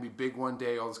 I'm gonna be big one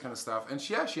day, all this kind of stuff. And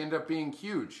she ended up being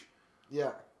huge.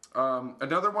 Yeah.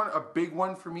 Another one, a big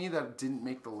one for me that didn't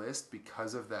make the list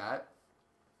because of that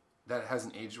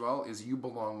hasn't aged well, is "You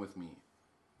Belong With Me."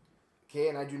 Okay,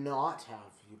 and I do not have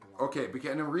 "You Belong." Okay,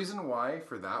 and the reason why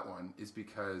for that one is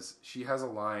because she has a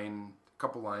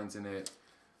couple lines in it.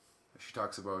 She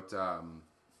talks about, I'm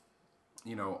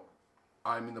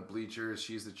in the bleachers,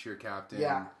 she's the cheer captain.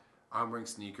 Yeah. I'm wearing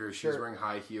sneakers, she's wearing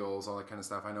high heels, all that kind of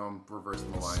stuff. I know I'm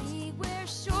reversing the lines. She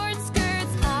wears short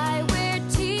skirts, I wear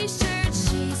t-shirts.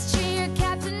 She's cheer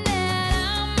captain and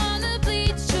I'm on the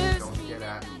bleachers. Don't get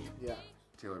at me. Yeah.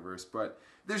 Taylor verse, but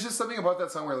there's just something about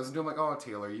that song where I listen to, I'm like, oh,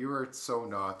 Taylor, you were so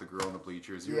not the girl in the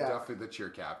bleachers. You were definitely the cheer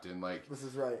captain. Like, This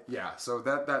is right. yeah. So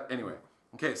that anyway.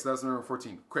 Okay, so that's number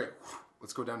 14. Quick,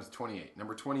 let's go down to 28.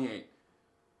 Number 28.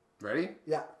 Ready?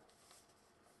 Yeah.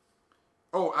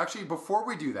 Oh, actually, before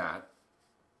we do that,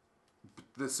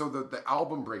 the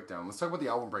album breakdown. Let's talk about the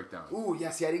album breakdown. Ooh,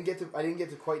 yeah. See, I didn't get to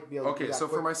quite be able to. Okay, do that so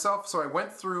quick. for myself, I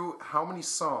went through how many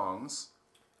songs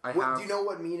I have. Do you know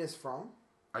what "Mean" is from?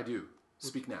 I do.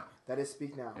 Speak Now. That is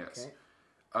 "Speak Now." Yes. Okay.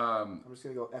 I'm just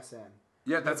gonna go SN.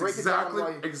 Yeah, that's break it down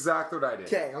while exactly what I did.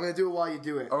 Okay, I'm gonna do it while you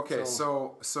do it. Okay,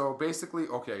 so basically,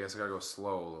 I guess I gotta go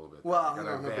slow a little bit. Well, I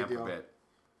gotta no big vamp deal. a bit.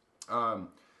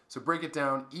 So break it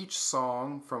down. Each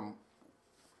song from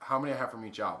how many I have from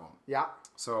each album. Yeah.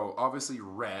 So obviously,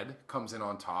 Red comes in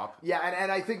on top. Yeah,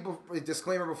 and I think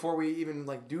disclaimer before we even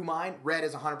do mine, Red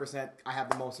is 100%. I have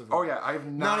the most of them. Oh yeah, I have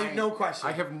 9. No question.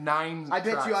 I have 9. I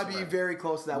bet tracks you I'd from be Red. very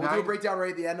close to that. We'll do a breakdown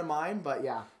right at the end of mine, but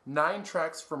yeah. 9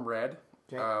 tracks from Red.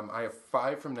 Okay. I have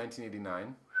 5 from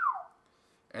 1989.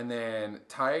 And then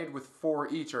tied with 4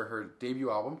 each are her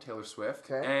debut album, Taylor Swift,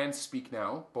 and Speak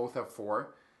Now. Both have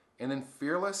 4. And then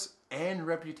Fearless and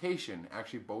Reputation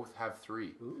actually both have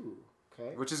 3. Ooh,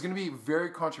 okay. Which is going to be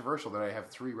very controversial that I have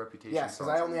 3 Reputation Yes, songs.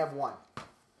 because I only have 1.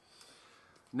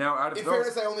 Now, out of In those...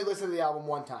 fairness, I only listened to the album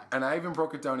 1 time. And I even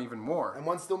broke it down even more. And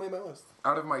 1 still made my list.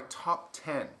 Out of my top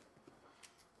 10,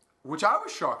 which I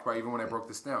was shocked by even when I broke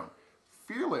this down.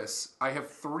 Fearless, I have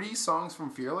 3 songs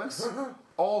from Fearless.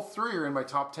 All 3 are in my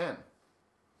top 10.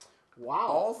 Wow.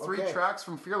 All 3 tracks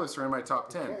from Fearless are in my top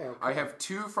 10. Okay. I have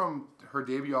 2 from her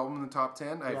debut album in the top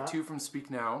 10. I have 2 from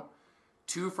Speak Now,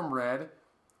 2 from Red,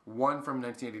 1 from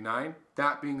 1989.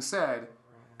 That being said,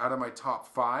 out of my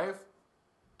top 5,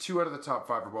 2 out of the top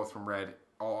 5 are both from Red.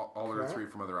 All other 3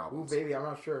 from other Ooh, albums. baby, I'm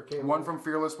not sure. Okay. 1 from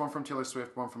Fearless, 1 from Taylor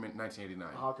Swift, 1 from 1989.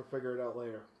 I'll have to figure it out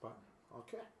later, but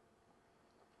okay.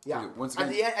 Yeah. Okay, once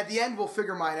again, at the end, we'll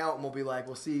figure mine out, and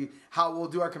we'll see how we'll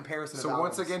do our comparison. So of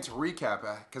once albums. again, to recap,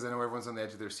 because I know everyone's on the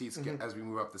edge of their seats as we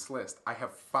move up this list, I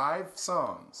have 5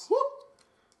 songs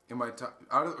in my top.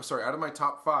 Out of my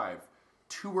top 5,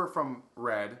 2 were from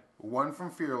Red, 1 from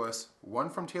Fearless,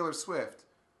 1 from Taylor Swift,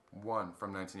 1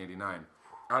 from 1989.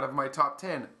 Out of my top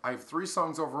 10, I have 3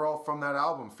 songs overall from that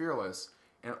album, Fearless,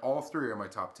 and all 3 are in my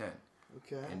top 10.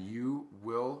 Okay. And you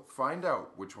will find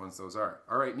out which ones those are.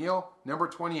 All right, Neil, number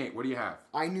 28. What do you have?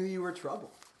 I Knew You Were Trouble.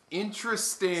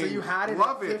 Interesting. So you had it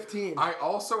Love at it. 15. I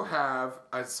also have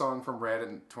a song from Red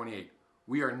at 28.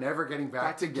 We Are Never Getting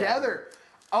Back Together.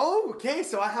 Oh, okay.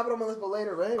 So I have it on my list, but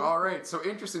later, right? All right. So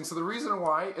interesting. So the reason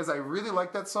why is I really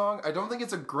like that song. I don't think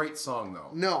it's a great song though.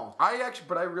 No.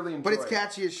 But I really enjoy it. But it's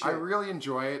catchy as shit. I really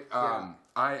enjoy it. I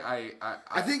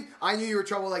think I Knew You Were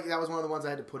Trouble. That was one of the ones I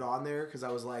had to put on there because I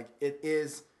was like, it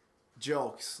is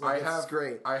jokes. It's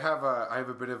great. I have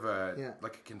a bit of a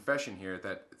like a confession here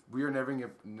that We Are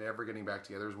Never Getting Back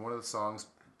Together is one of the songs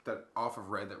that off of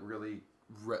Red that really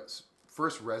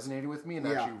first resonated with me and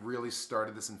actually really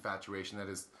started this infatuation that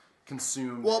is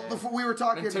consumed. Well, before we were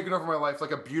talking, and taken over my life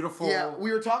like a beautiful. Yeah,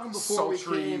 we were talking before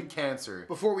sultry cancer.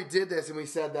 Before we did this, and we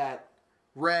said that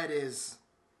Red is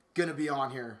gonna be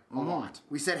on here a lot.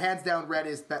 We said hands down, Red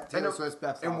is Taylor Swift's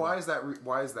best. And album. why is that?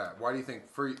 Why is that? Why do you think?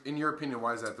 In your opinion,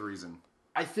 why is that the reason?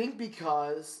 I think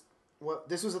because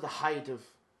this was at the height of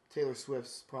Taylor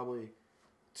Swift's probably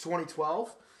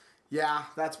 2012. Yeah,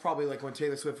 that's probably like when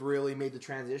Taylor Swift really made the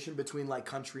transition between like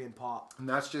country and pop. And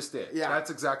that's just it. Yeah. That's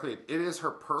exactly it. It is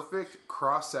her perfect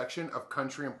cross section of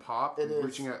country and pop. It is.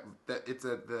 Reaching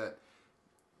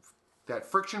that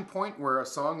friction point where a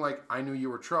song like I Knew You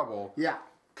Were Trouble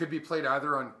could be played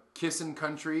either on Kissin'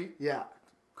 Country,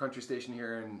 country station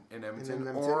here in Edmonton,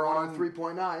 or on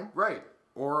 3.9. Right.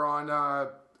 Or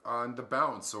on The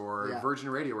Bounce or Virgin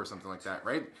Radio or something like that,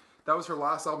 right? That was her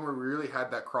last album where we really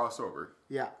had that crossover.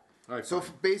 Yeah. Right, so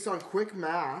based on quick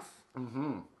math,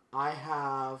 I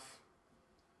have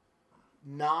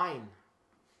 9.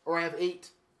 Or I have 8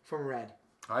 from Red.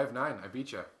 I have 9. I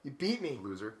beat you. You beat me.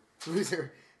 Loser.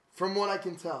 Loser. From what I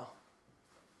can tell.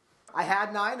 I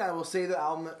had 9. I will say the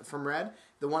album from Red.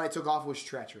 The one I took off was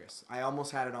Treacherous. I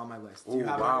almost had it on my list. Do you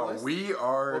have it on your list? We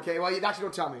are... Okay, well, you actually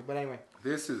don't tell me, but anyway.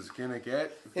 This is gonna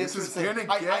get...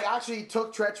 I actually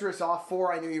took Treacherous off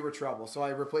for I Knew You Were Trouble, so I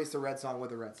replaced the Red song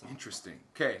with a Red song. Interesting.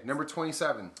 Okay, number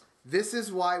 27. This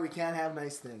Is Why We Can't Have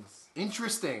Nice Things.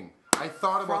 Interesting. I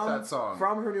thought about that song.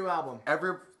 From her new album.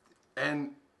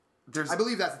 And there's... I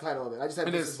believe that's the title of it. I just said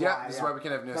It This is, Is yeah. Why. This is why we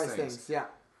can't have nice things. Yeah.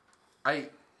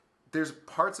 There's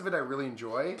parts of it I really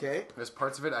enjoy. Okay. There's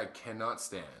parts of it I cannot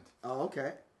stand. Oh,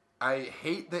 okay. I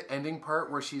hate the ending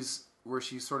part where she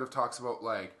sort of talks about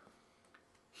like,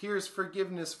 here's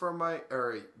forgiveness for my,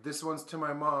 or this one's to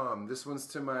my mom, this one's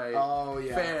to my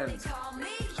fans. They call me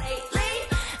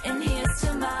lately, and here's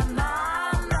to my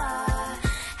mama.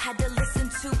 Had to listen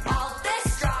to all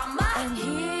this drama, and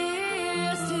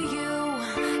here's to you,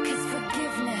 'cause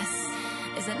forgiveness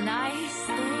is a nice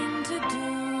thing to do.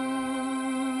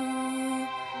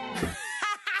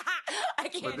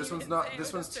 But this one's not.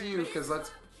 This one's to you because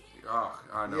let's. Oh,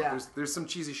 I know. Yeah. There's some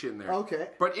cheesy shit in there. Okay.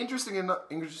 But interestingly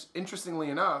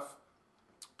enough,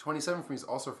 27 for me is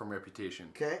also from Reputation.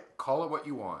 Okay. Call It What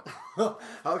You Want.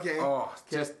 Okay. Oh,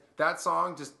 just that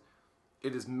song. Just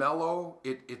it is mellow.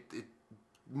 It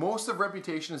most of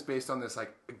Reputation is based on this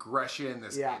like aggression,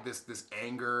 this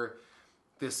anger,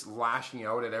 this lashing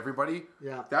out at everybody.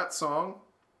 Yeah. That song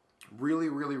really,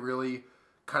 really, really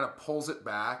kind of pulls it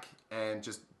back and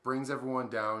just brings everyone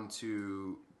down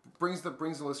to brings the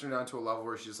listener down to a level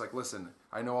where she's just like, listen,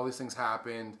 I know all these things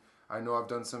happened. I know I've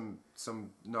done some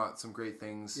not some great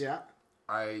things. Yeah.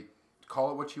 I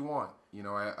call it what you want. You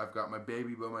know, I've got my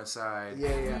baby by my side.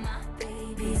 Yeah. My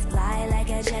babies fly like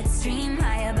a jet stream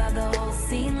high above the whole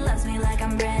scene. Loves me like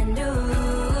I'm brand new.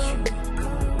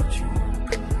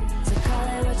 So call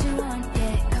it what you want,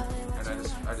 yeah. Call it what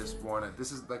And I just want to.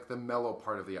 This is like the mellow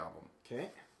part of the album. Okay.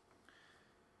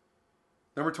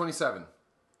 Number 27.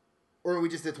 Or we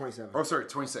just did 27. Oh, sorry,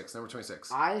 26. Number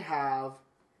 26. I have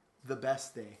The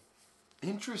Best Day.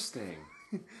 Interesting.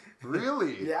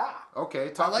 Really? Yeah. Okay,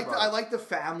 talk about it. I like the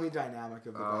family dynamic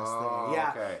of The Best Day.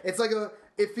 Yeah. Okay. It's like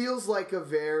it feels like a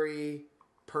very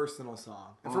personal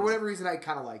song. And for whatever reason, I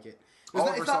kind of like it. All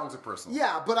of her songs are personal.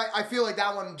 Yeah, but I feel like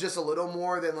that one just a little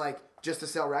more than like just to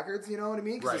sell records, you know what I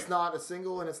mean? Because it's not a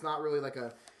single and it's not really like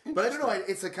a... But I don't know,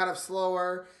 it's a kind of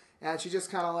slower, and she just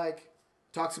kind of like...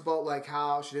 Talks about like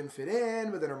how she didn't fit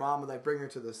in, but then her mom would like bring her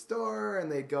to the store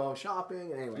and they'd go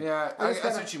shopping. And anyway, Yeah, I see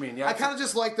what you mean. Yeah, I kind of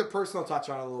just like the personal touch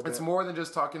on it a little bit. It's more than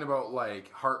just talking about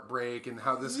like heartbreak and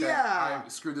how this guy I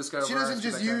screwed this guy over. She doesn't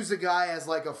just use the guy as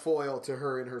like a foil to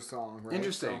her in her song. Right?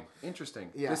 Interesting.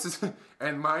 Yeah. This is,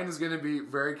 and mine is going to be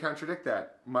very contradict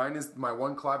that. Mine is my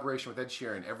one collaboration with Ed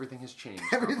Sheeran. Everything has changed.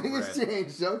 Everything has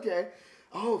changed. Okay.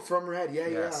 Oh, from Red. Yeah.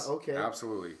 Yes, Yeah. Okay.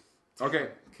 Absolutely. Okay.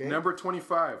 Number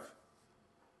 25.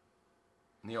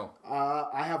 Neil.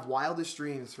 I have Wildest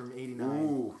Dreams from '89.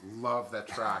 Ooh, love that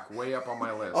track. Way up on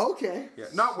my list. Okay. Yeah,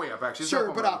 not way up actually. It's Sure,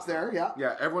 up but on my up list. there, yeah.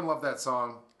 Yeah, everyone loved that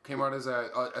song. Came out as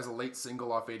a late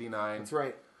single off '89. That's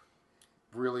right.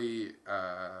 Really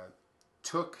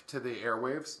took to the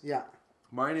airwaves. Yeah.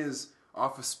 Mine is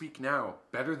off of Speak Now.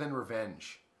 Better Than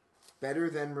Revenge. Better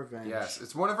Than Revenge. Yes,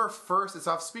 it's one of her first. It's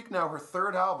off Speak Now, her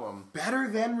third album. Better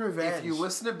Than Revenge. If you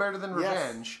listen to Better Than Yes.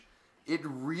 Revenge, it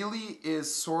really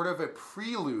is sort of a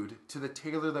prelude to the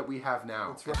Taylor that we have now.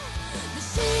 That's right.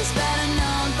 she's better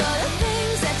known for the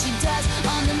things that she does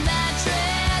on the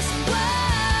mattress. Whoa.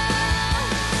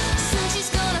 Soon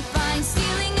she's gonna find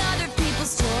stealing other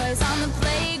people's toys on the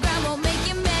playground won't make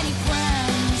you many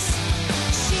friends.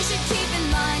 She should keep in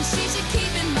mind,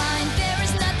 there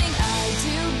is nothing I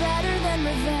do better than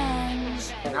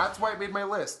revenge. And that's why it made my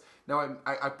list. Now,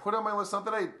 I put on my list, not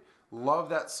that I love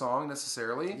that song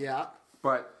necessarily. Yeah.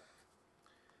 But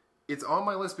it's on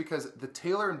my list because the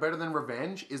Taylor in Better Than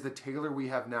Revenge is the Taylor we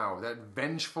have now. That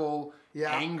vengeful,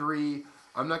 angry,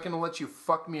 I'm not going to let you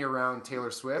fuck me around Taylor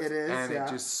Swift. It is, and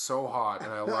it's just so hot,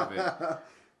 and I love it.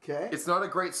 Okay. It's not a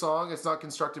great song. It's not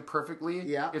constructed perfectly.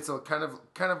 Yeah. It's a kind of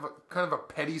a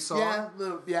petty song.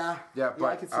 Yeah, but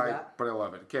I can see that. But I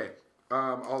love it. Okay.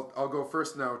 I'll go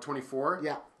first now. 24.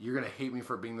 Yeah. You're gonna hate me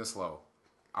for being this low.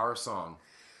 Our song.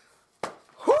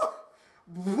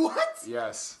 What?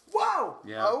 Yes. Wow.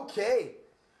 Yeah. Okay.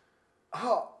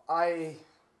 Oh,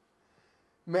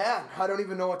 Man, I don't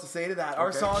even know what to say to that.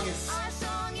 Our song is...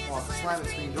 Oh, slam the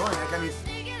screen door. Like, I mean...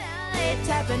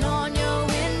 Tapping on your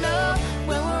window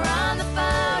when we're on the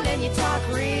phone and you talk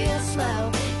real slow,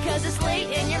 'cause it's late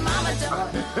and your mama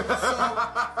don't.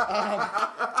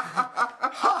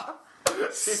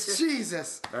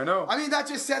 Jesus. I know. I mean, that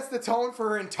just sets the tone for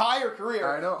her entire career.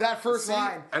 I know. That first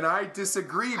line. And I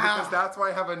disagree because that's why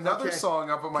I have another song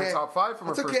up on my top 5 from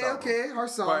her first album. Okay, our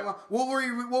song. But,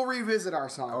 we'll revisit our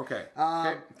song. Okay.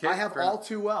 I have All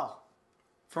Too Well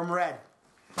from Red.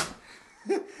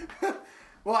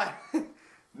 What?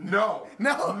 No.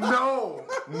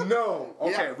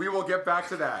 Okay, Yeah. we will get back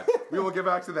to that.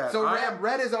 So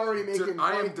Red is already making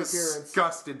I am quite the appearance.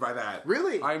 disgusted by that.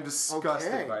 Really? I am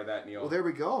disgusted by that, Neil. Well, there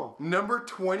we go. Number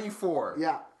 24.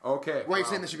 Yeah. Okay. Why are you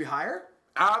saying this should be higher?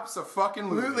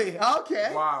 Abso-fucking-lutely.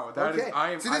 Okay. Wow.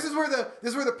 This is where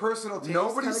the personal taste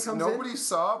kind of comes in. Nobody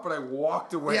saw it, but I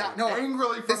walked away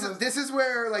angrily from this is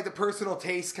where like the personal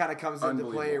taste kind of comes into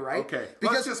play, right? Okay.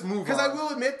 Let's just move on. Because I will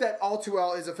admit that All Too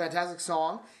Well is a fantastic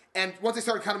song. And once I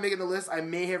started kind of making the list, I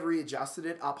may have readjusted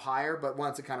it up higher. But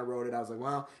once I kind of wrote it, I was like,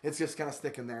 well, it's just kind of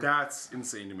sticking there. That's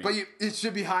insane to me. But it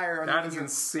should be higher. That is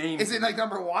insane. Is it like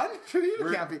number 1? It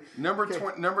can't be. Number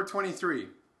 23.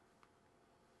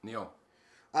 Neil.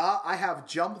 I have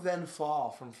Jump Then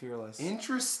Fall from Fearless.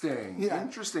 Interesting. Yeah.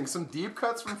 Interesting. Some deep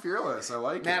cuts from Fearless. I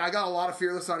like it. Man, I got a lot of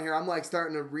Fearless on here. I'm like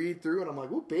starting to read through and I'm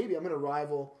like, ooh, baby, I'm going to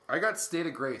rival. I got State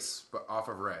of Grace but off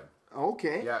of Red.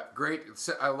 Okay. Yeah, great.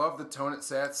 I love the tone it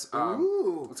sets.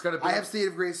 Ooh. It's got a bit I have State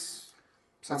of Grace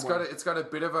somewhere. It's got a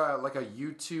bit of a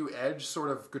U2 edge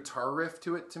sort of guitar riff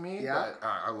to it to me. Yeah.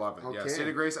 I love it. Okay. Yeah, State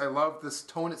of Grace. I love this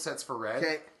tone it sets for Red.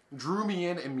 Okay. Drew me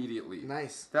in immediately.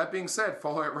 Nice. That being said,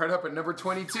 follow it right up at number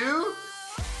 22. I don't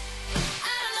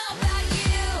know about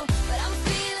you, but I'm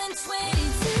feeling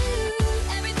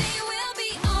 22. Everything will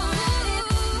be alright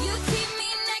if you keep me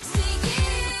next to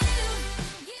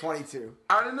you. 22.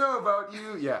 I don't know about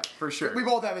you. Yeah, for sure. We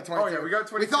both have it 22. Oh yeah, we got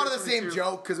 22. We thought of the 22. same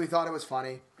joke because we thought it was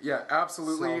funny. Yeah,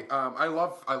 absolutely. So. I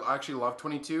actually love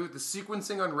 22. The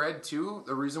sequencing on Red too.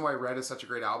 The reason why Red is such a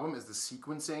great album is the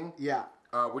sequencing. Yeah.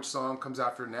 Which song comes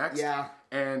after next? Yeah.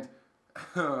 And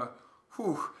the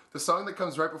song that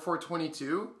comes right before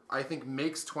 22, I think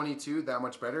makes 22 that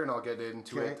much better, and I'll get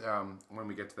into it when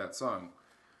we get to that song.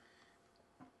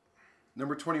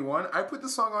 Number 21, I put the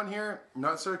song on here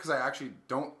not necessarily because I actually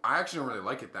don't really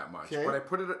like it that much, but I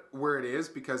put it where it is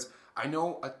because I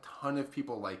know a ton of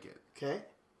people like it. Okay.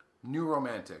 New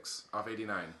Romantics off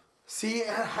 89. See,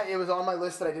 it was on my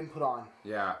list that I didn't put on.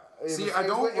 Yeah. It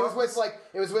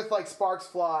was with like Sparks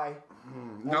Fly.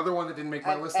 Another one that didn't make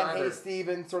my list and either. Hey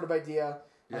Steven sort of idea.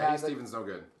 Yeah, Hey Steven's no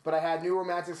good. But I had New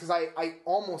Romantics because I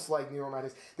almost like New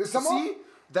Romantics. There's some. See,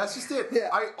 that's just it. Yeah.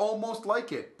 I almost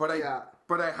like it, but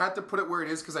I had to put it where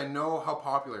it is because I know how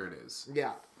popular it is.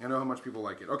 Yeah. I know how much people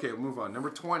like it. Okay, we'll move on. Number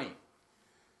 20.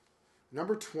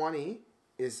 Number 20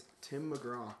 is Tim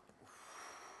McGraw.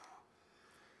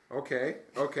 Okay.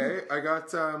 I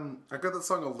got that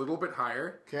song a little bit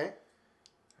higher. Okay.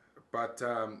 But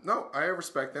no, I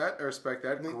respect that.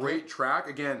 Great track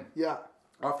again. Yeah.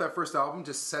 Off that first album,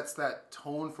 just sets that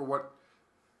tone for what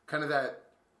kind of that.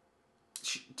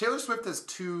 Taylor Swift has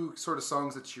 2 sort of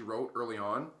songs that she wrote early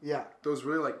on. Yeah. Those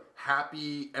really like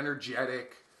happy,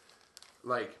 energetic,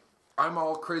 like I'm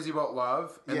all crazy about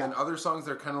love, and then other songs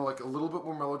that are kind of like a little bit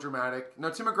more melodramatic. Now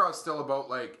Tim McGraw is still about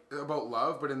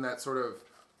love, but in that sort of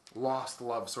lost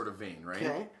love sort of vein, right?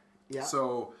 Okay. Yeah.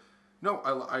 So, no,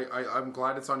 I'm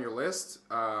glad it's on your list.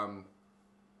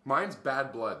 Mine's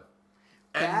Bad Blood,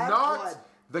 and not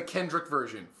the Kendrick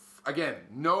version. Again,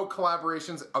 no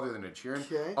collaborations other than Ed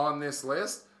Sheeran on this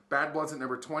list. Bad Blood's at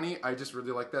number 20. I just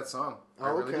really like that song. I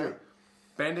really do.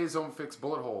 Band-Aids don't fix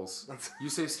bullet holes. You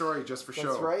say story just for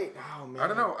show. That's right. Oh man. I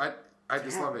don't know. I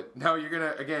just love it. Now you're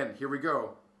gonna again. Here we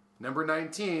go. Number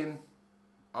 19,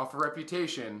 off of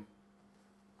Reputation.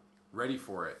 Ready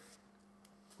for it.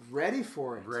 Ready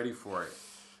for it. Ready for it.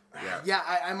 Yeah.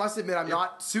 Yeah, I must admit I'm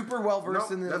not super well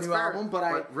versed in the new album,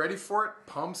 but Ready for it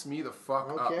pumps me the fuck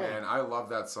up, man. I love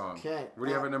that song. Okay. What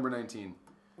do you have at number 19?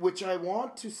 Which I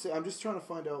want to say, I'm just trying to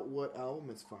find out what album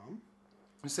it's from.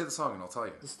 You say the song and I'll tell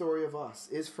you. The Story of Us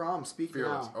is from Speak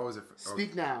Fearless. Now. Oh, is it?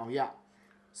 Speak Now, yeah.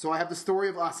 So I have The Story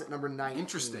of Us at number 19.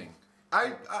 Interesting.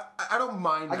 I don't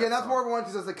mind that Again, that's song. more of one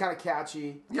because it's like kind of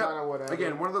catchy, kind of whatever.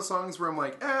 Again, one of those songs where I'm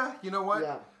like, you know what?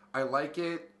 Yeah. I like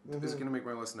it. This is going to make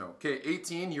my list no. Okay,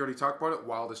 18, you already talked about it.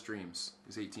 Wildest Dreams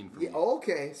is 18 for me. Yeah,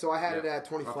 okay, so I had it at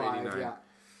 25, Up 89. yeah.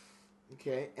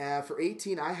 Okay, for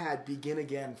 18, I had Begin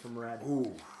Again from Red.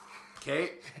 Ooh.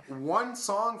 Okay, one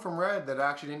song from Red that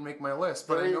actually didn't make my list,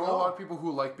 but There I you know go. a lot of people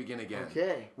who like Begin Again.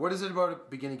 Okay. What is it about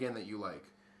Begin Again that you like?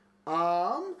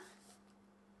 Well,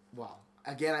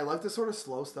 again, I like the sort of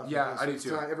slow stuff. Yeah, I do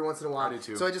too. Every once in a while. I do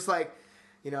too. So I just like,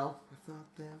 You know, I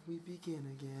thought that we'd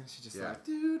begin again. She's just like,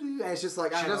 doo-doo. And it's just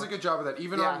like, she does a good job of that.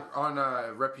 Even Yeah.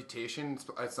 on Reputation,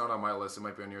 it's not on my list. It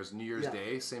might be on yours. New Year's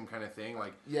Day, same kind of thing.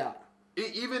 Like, yeah.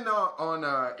 Even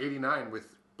on 89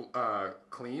 with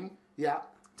Clean, Yeah.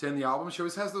 10 the album, she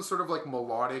always has those sort of like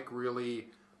melodic, really,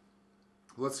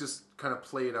 let's just kind of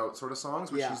play it out sort of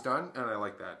songs, which she's done, and I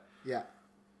like that. Yeah.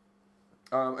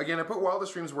 Again, I put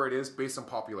Wildest Dreams where it is based on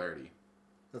popularity.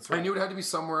 That's right. I knew it had to be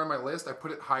somewhere on my list. I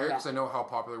put it higher because I know how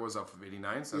popular it was off of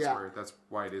 89, so that's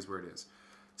why it is where it is.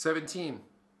 17.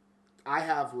 I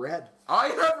have Red. I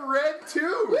have Red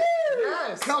too. Woo!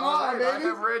 Yes. Come on, baby. I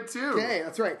have Red too. Okay,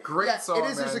 that's right. Great song,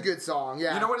 It is just a good song,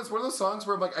 yeah. You know what? It's one of those songs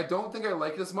where I'm like, I don't think I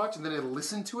like it as much, and then I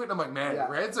listen to it, and I'm like, man,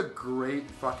 Red's a great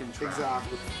fucking track.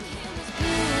 Exactly.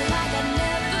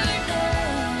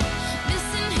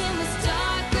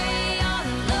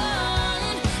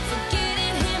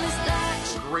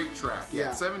 Great track.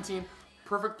 Yeah. 17,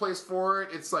 perfect place for it.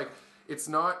 It's like, it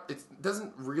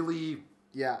doesn't really,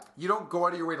 you don't go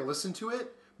out of your way to listen to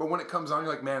it, but when it comes on,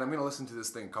 you're like, man, I'm going to listen to this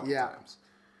thing a couple times.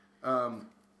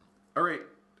 All right,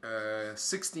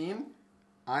 16.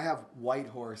 I have White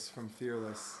Horse from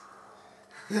Fearless.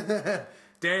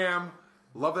 Damn.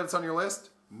 Love that it's on your list.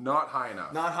 Not high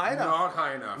enough. Not high enough. Not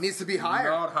high enough. Needs to be higher.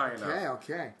 Not high enough.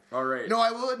 Okay. All right. No,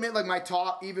 I will admit, like, my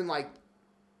top, even, like,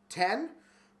 10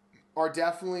 are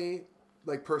definitely,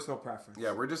 like, personal preference.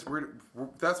 Yeah, we're that's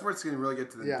where it's going to really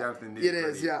get to the down to the nitty-gritty. It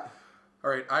is, yeah. All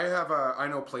right, I have I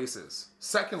Know Places.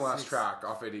 Second last track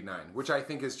off 89, which I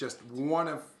think is just one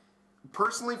of,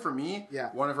 personally for me,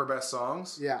 one of her best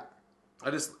songs. Yeah.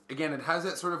 Again, it has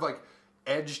that sort of like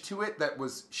edge to it that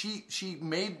was, she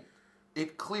made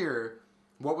it clear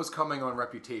what was coming on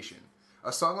Reputation.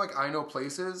 A song like I Know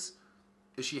Places,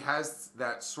 she has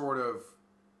that sort of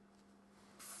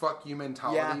fuck you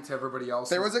mentality to everybody else.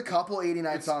 There was a couple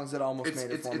 89 songs that almost made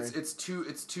it for me. It's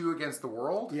two against the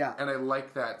world. Yeah. And I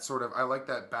like that sort of, I like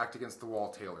that backed against the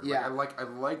wall Taylor. Yeah. Like, I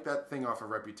like that thing off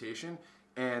of Reputation.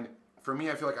 And for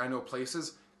me, I feel like I Know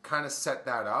Places kind of set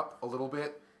that up a little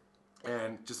bit.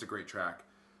 And just a great track.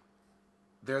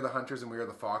 They're the hunters and we are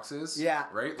the foxes. Yeah.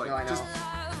 Right? Like, no, I know. just.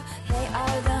 They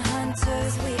are the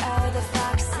hunters, we are the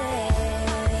foxes.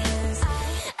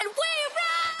 And we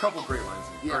run! Couple great lines.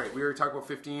 Yeah. All right, we were talking about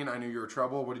 15. I Knew You Were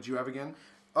Trouble. What did you have again?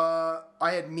 I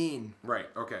had Mean. Right,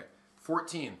 okay.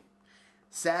 14.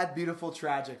 Sad, Beautiful,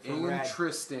 Tragic from Red.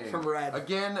 Interesting. From Red.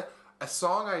 Again, a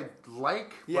song I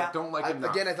like, but don't like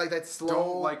enough. Again, it's like that slow.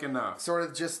 Don't like enough. Sort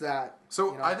of just that.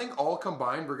 So I think all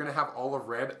combined, we're going to have all of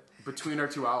Red between our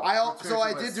two albums.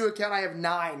 I did do a count. I have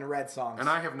 9 Red songs. And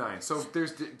I have 9. So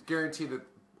there's guaranteed that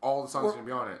all the songs are going to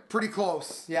be on it. Pretty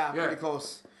close. Yeah, pretty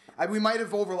close. We might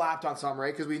have overlapped on some,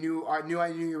 right? Because I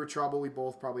knew you were trouble. We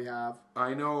both probably have.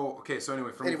 I know. Okay, so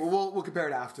anyway, we'll compare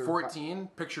it after. 14,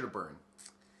 Picture to Burn.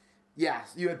 Yeah,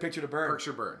 you had Picture to Burn.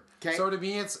 Picture to Burn. Okay. So to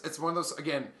me, it's one of those,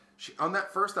 again, on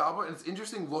that first album, and it's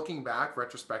interesting looking back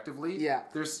retrospectively. Yeah.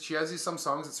 She has some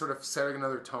songs that sort of set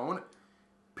another tone.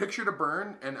 Picture to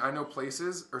Burn and I Know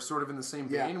Places are sort of in the same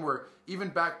vein, where even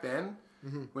back then,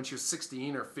 when she was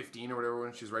 16 or 15 or whatever,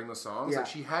 when she was writing those songs, like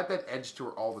she had that edge to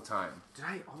her all the time. Did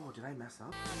I mess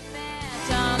up?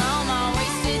 Done all my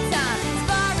wasted time. As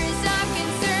far as I'm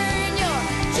concerned,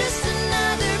 you're just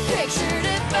another picture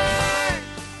to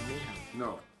burn.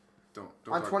 No, don't.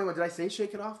 On 21, did I say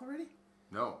Shake It Off already?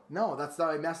 No. No, that's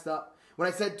not. I messed up. When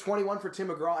I said 21 for Tim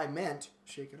McGraw, I meant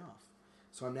Shake It Off.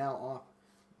 So I'm now off.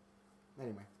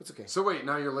 Anyway, it's okay. So wait,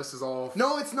 now your list is all...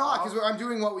 No, it's not, because I'm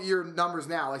doing what your numbers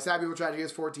now. Like, Sad People Tragic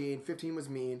is 14, 15 was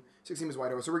Mean, 16 was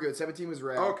White Horse, so we're good. 17 was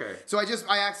Red. Okay. So I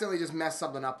accidentally just messed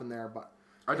something up in there, but...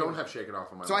 I don't have Shake It Off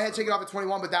on my list. So I had Shake It Off at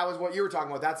 21, but that was what you were talking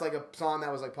about. That's like a song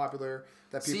that was like popular,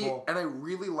 that people... See, and I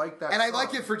really like that And song. I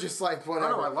like it for just like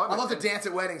whatever. I love it. I love to dance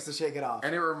at weddings to Shake It Off.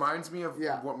 And it reminds me of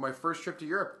my first trip to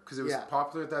Europe, because it was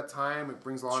popular at that time. It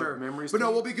brings a lot of memories But to no,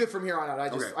 me. we'll be good from here on out.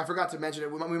 I forgot to mention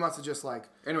it. We must have just like...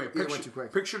 Anyway, went too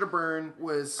quick. Picture to Burn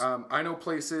was... I Know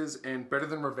Places and Better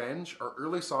Than Revenge are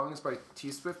early songs by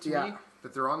TSwift to me,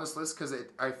 that they're on this list, because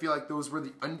I feel like those were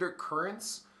the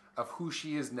undercurrents of who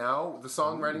she is now, the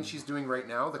songwriting she's doing right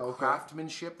now, the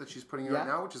craftsmanship that she's putting in right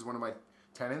now, which is one of my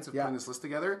tenets of putting this list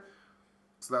together.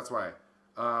 So that's why.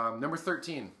 Number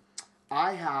 13.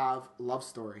 I have Love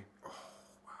Story. Oh,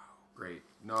 wow. Great.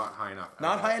 Not high enough.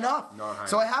 Not high enough. Not high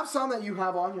so enough. I have some that you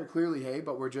have on here clearly, hey,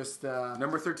 but we're just...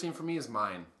 Number 13 for me is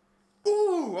Mine.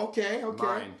 Ooh, okay.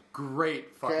 Mine.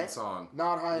 Great fucking song.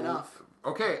 Not high enough.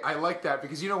 Okay, I like that,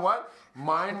 because you know what?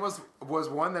 Mine was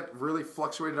one that really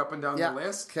fluctuated up and down the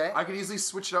list. Okay. I could easily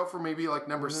switch it out for maybe like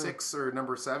number 6 or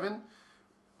number 7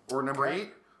 or number 8.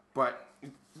 But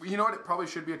you know what? It probably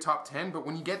should be a top 10. But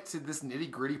when you get to this nitty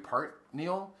gritty part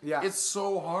Neil. Yeah. It's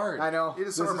so hard. I know. It is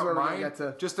This sort is of where a we're gonna mind, get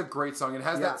to- just a great song. It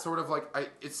has Yeah. that sort of like,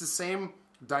 it's the same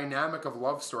dynamic of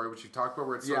Love Story, which you talked about,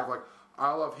 where it's sort Yeah. of like,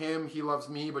 I love him, he loves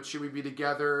me, but should we be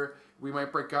together? We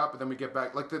might break up, and then we get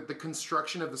back. Like, the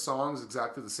construction of the song is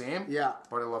exactly the same. Yeah.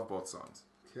 But I love both songs.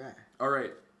 Okay. All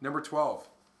right, number 12.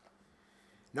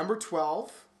 Number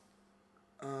 12.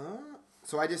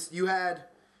 So you had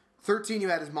 13. You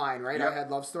had as mine, right? Yep. I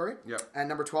had Love Story. Yep. And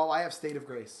number 12, I have State of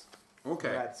Grace.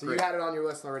 Okay. Yeah, so great. you had it on your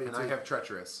list already And too. I have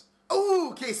Treacherous. Oh,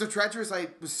 okay. So Treacherous, I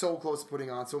was so close to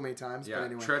putting on so many times. Yeah, But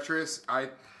anyway. Treacherous.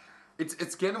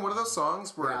 It's again one of those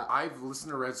songs where Yeah. I've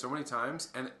listened to Red so many times,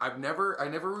 and I never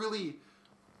really,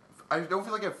 I don't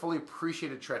feel like I've fully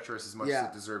appreciated Treacherous as much as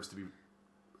it deserves to be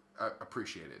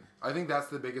appreciated. I think that's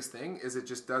the biggest thing. Is it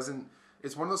just doesn't.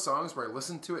 It's one of those songs where I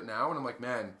listen to it now and I'm like,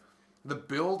 man, the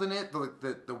build in it,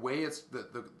 the way it's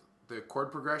the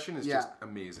chord progression is just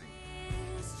amazing.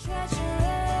 It's treacherous.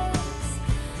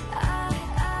 I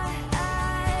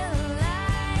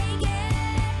like it.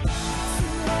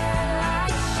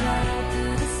 To shadow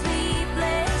through the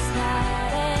sleepless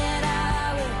night, and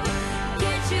I will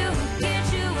get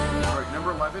you alone. All right,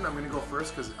 number 11. I'm going to go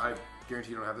first because I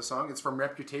guarantee you don't have the song. It's from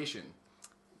Reputation.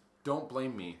 Don't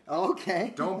Blame Me.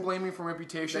 Okay. Don't Blame Me from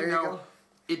Reputation. There you Now, go.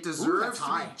 it deserves that's to be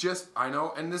high. just, I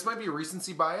know, and this might be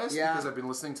recency bias Yeah. because I've been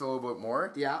listening to a little bit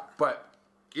more. Yeah. But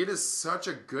it is such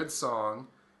a good song.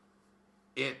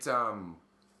 It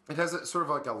has a sort of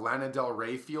like a Lana Del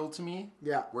Rey feel to me.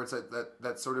 Yeah. Where it's like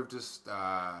that sort of just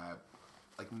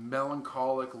like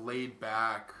melancholic, laid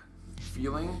back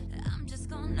feeling. I'm just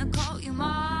gonna call you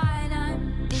mine.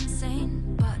 I'm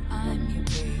insane, but I'm your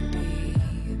baby.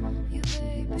 Your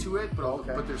baby. To it, but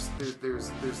Okay. but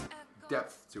there's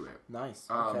depth to it. Nice.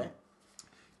 Okay.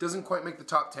 Doesn't quite make the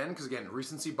top 10 because again,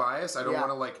 recency bias. I don't Yeah.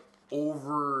 want to like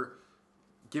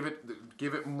give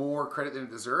it more credit than it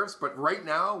deserves. But right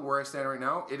now, where I stand right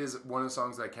now, it is one of the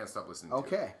songs that I can't stop listening to.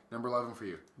 Okay. Number 11 for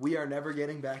you. We are never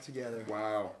getting back together.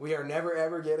 Wow. We are never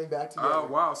ever getting back together. Oh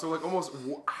wow! So like almost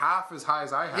half as high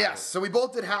as I have. Yes. So we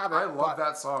both did have it. I love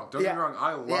that song. Don't get me wrong.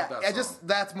 I love that song. I just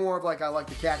that's more of like I like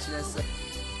the catchiness.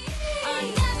 I'm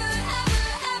never,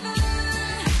 ever,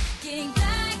 ever getting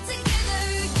back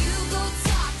together. You go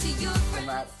talk to your And friends.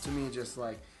 that to me just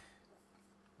like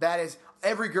that is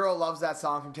every girl loves that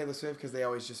song from Taylor Swift because they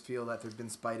always just feel that they've been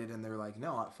spited and they're like,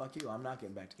 no, fuck you, I'm not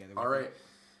getting back together. All right.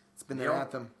 It's been their Neil,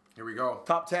 anthem. Here we go.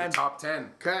 Top 10. The top 10.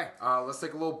 Okay. Let's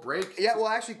take a little break. Yeah. Well,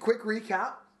 actually, quick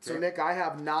recap. So Okay. Nick, I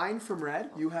have 9 from Red.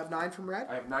 You have 9 from Red.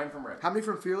 I have 9 from Red. How many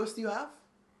from Fearless do you have?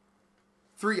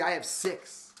 3. I have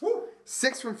 6. Woo!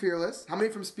 6 from Fearless. How many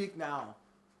from Speak Now?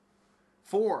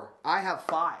 4. I have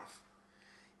 5.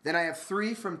 Then I have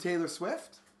 3 from Taylor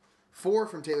Swift. 4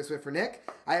 from Taylor Swift for Nick.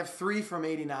 I have 3 from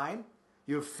 89.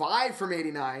 You have 5 from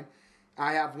 89.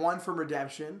 I have 1 from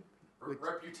Redemption.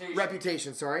 Reputation.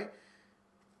 Reputation, sorry.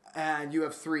 And you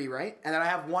have 3, right? And then I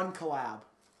have 1 collab.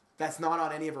 That's not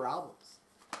on any of her albums.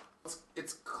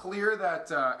 It's clear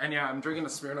that, and yeah, I'm drinking a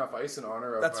Smirnoff Ice in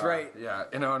honor of. That's right. Yeah,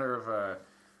 in honor of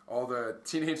all the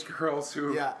teenage girls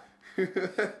who. Yeah.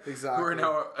 Exactly. Who are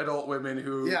now adult women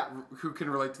who Yeah. who can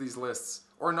relate to these lists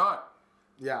or not.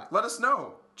 Yeah. Let us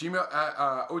know. Gmail at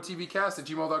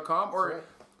otbcast@gmail.com or right.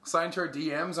 sign to our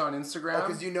DMs on Instagram.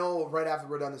 Because you know, right after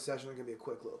we're done the session, there's going to be a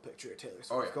quick little picture of Taylor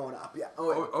Swift Oh, yeah. going up. Yeah.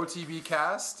 Oh, yeah.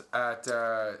 OTBcast at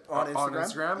On on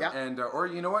Instagram. Instagram, Yeah. and or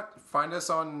you know what, find us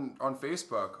on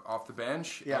Facebook, Off the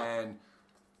Bench, Yeah. and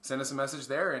send us a message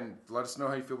there and let us know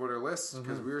how you feel about our lists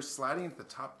because Mm-hmm. we're sliding into the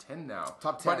top 10 now.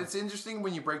 Top 10. But it's interesting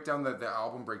when you break down the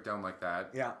album breakdown like that.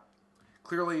 Yeah.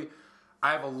 Clearly,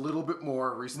 I have a little bit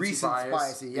more recency bias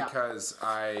biasy, yeah. because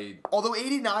I Although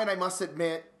 89, I must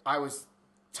admit, I was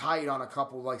tight on a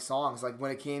couple like songs. Like when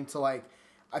it came to like,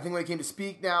 I think when it came to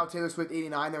Speak Now, Taylor Swift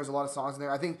 89, there was a lot of songs in there.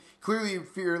 I think clearly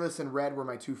Fearless and Red were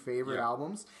my 2 favorite Yeah.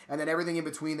 albums, and then everything in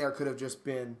between there could have just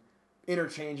been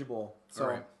interchangeable. So all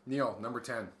right. Neil, number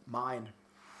 10. mine.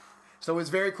 So it was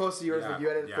very close to yours, Yeah, but you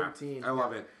had it at yeah. 13. I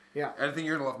love it. Yeah. I think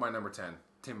you're gonna love my number 10,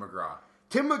 Tim McGraw.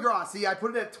 Tim McGraw. See, I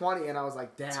put it at 20, and I was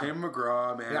like, damn. Tim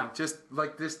McGraw, man, Yeah. just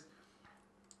like this,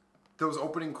 those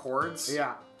opening chords.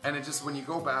 Yeah. And it just when you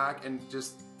go back and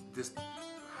just this,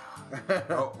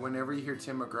 whenever you hear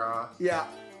Tim McGraw, Yeah.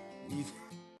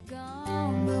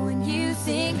 Gone, but when you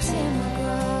think Tim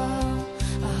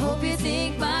McGraw, I hope you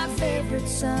think my favorite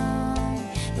song,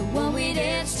 the one we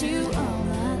dance to all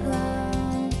night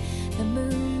long, the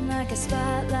moon like a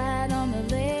spotlight on the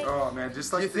lake. oh man,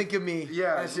 just like You think of me.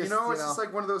 Yeah, It's you just, know, it's just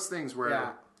like one of those things where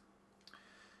Yeah.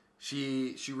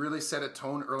 she really set a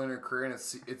tone early in her career, and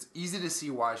it's easy to see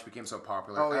why she became so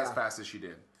popular Oh, as yeah. fast as she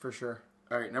did. For sure.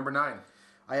 All right, number 9.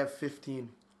 I have 15.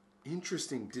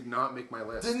 Interesting. Did not make my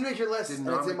list. Didn't make your list. Did And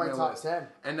not it's in my make top list. 10.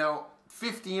 And now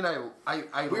 15, I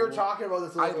We were talking about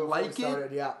this a little bit before we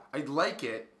started, yeah. I like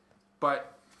it,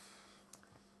 but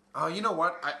you know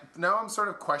what? Now I'm sort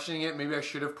of questioning it. Maybe I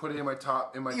should have put it in my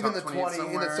top Even top the 20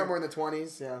 somewhere. somewhere in the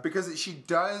 20s, yeah. Because she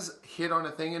does hit on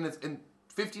a thing, and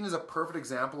 15 is a perfect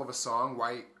example of a song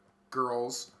why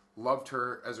girls loved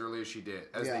her as early as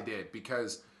they did,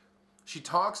 because she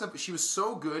was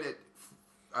so good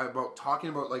about talking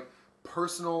about like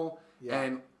personal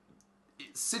and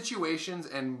situations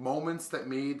and moments that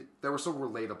were so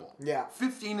relatable. Yeah.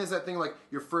 15 is that thing like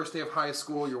your first day of high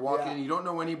school, you're walking in, you don't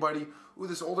know anybody. Ooh,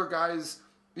 this older guy's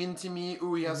into me.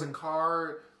 Ooh, he has a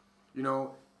car. You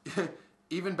know,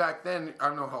 even back then, I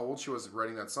don't know how old she was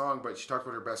writing that song, but she talked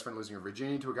about her best friend losing her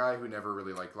virginity to a guy who never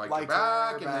really liked her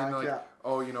back. And then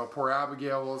oh, you know, poor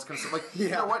Abigail, all this kind of stuff. Like, you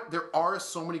know what? There are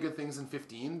so many good things in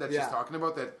 15 that she's talking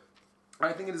about that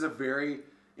I think it is a very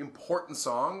important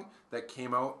song that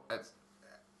came out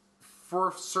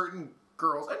for certain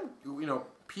girls and, you know,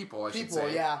 people, I should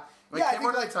say. Like, came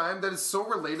out at a time that is so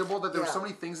relatable that there were so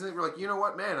many things in it. We're like, you know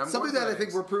what, man? Something that I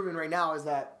think we're proving right now is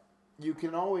that you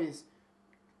can always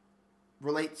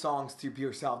relate songs to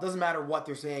yourself. Doesn't matter what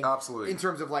they're saying. Absolutely. In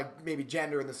terms of like maybe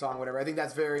gender in the song, whatever. I think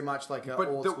that's very much like a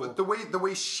old school. the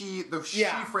way she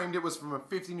framed it was from a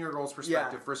 15-year-old's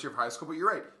perspective, first year of high school. But you're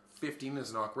right. 15 is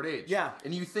an awkward age. Yeah.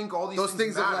 And you think all those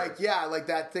things matter. of like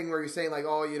that thing where you're saying like,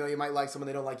 oh, you know, you might like someone,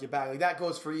 they don't like you back. Like that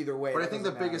goes for either way. But I think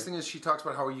the biggest thing is she talks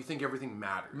about how you think everything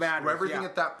matters. Everything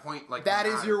at that point, like, that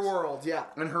matters. is your world, yeah.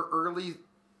 And her early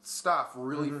stuff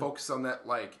really focused on that,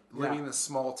 like, living in a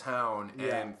small town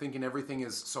and thinking everything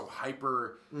is so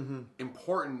hyper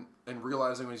important and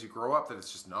realizing as you grow up that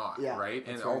it's just not, right?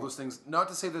 And all those things, not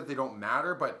to say that they don't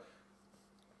matter, but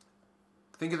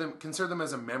think of them, consider them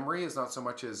as a memory, as not so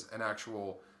much as an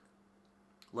actual,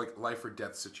 like, life or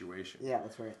death situation. Yeah,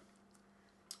 that's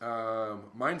right.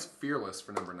 Mine's Fearless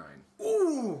for number 9.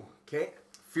 Ooh! Okay.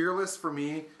 Fearless for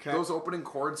me. Okay. Those opening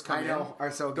chords come in.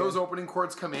 Are so good. Those opening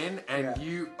chords come in, and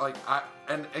you, like,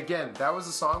 and again, that was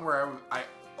a song where I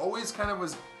always kind of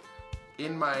was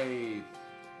in my,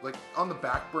 like, on the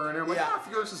back burner. Like,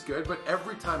 Fearless is good, but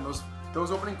every time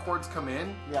those opening chords come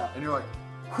in, and you're like,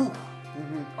 whew,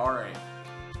 all right.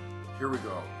 Here we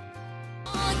go.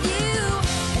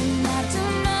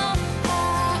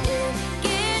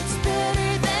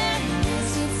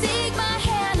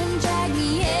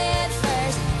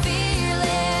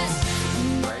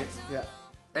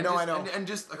 And no, just, I know. And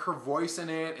just her voice in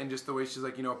it, and just the way she's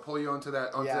like, you know, pull you onto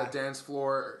that dance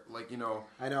floor, like, you know.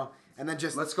 I know. And then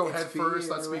just let's go head first.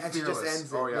 Let's be fearless. She just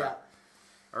ends it. Oh yeah.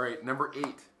 All right, number 8.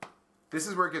 This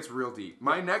is where it gets real deep.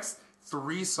 My next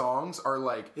 3 songs are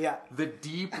like the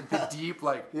deep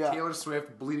like Taylor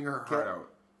Swift bleeding her heart out.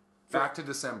 Back to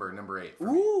December, number 8.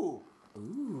 Ooh,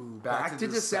 Back to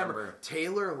December.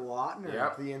 Taylor Lautner.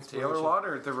 Yep. The inspiration. Taylor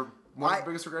Lautner. One of the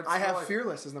biggest regrets. I have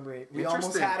Fearless as number 8. We almost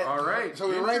Interesting. had it. All right. So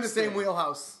we were right in the same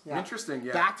wheelhouse. Yeah. Interesting.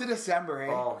 Yeah. Back to December.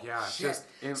 Eh? Oh yeah. Shit.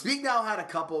 Speak Now had a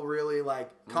couple really like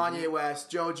Kanye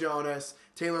West, Joe Jonas,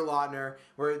 Taylor Lautner.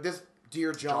 Where this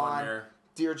Dear John.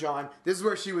 This is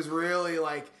where she was really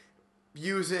like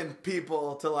using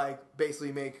people to like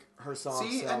basically make her song.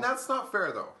 See, and that's not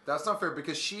fair though. That's not fair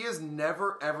because she has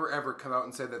never, ever come out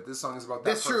and said that this song is about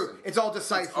that person. That's true. It's all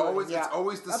deciphered. It's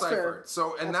always deciphered.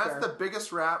 So, and that's fair. the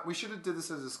biggest rap. We should have did this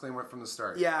as a disclaimer from the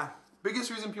start. Yeah. Biggest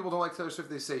reason people don't like Taylor Swift,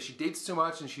 they say she dates too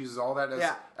much and she uses all that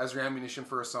as her ammunition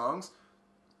for her songs.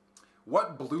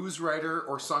 What blues writer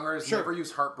or songwriter has never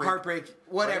used heartbreak?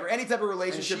 Whatever. Right? Any type of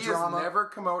relationship and she drama. has never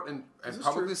come out and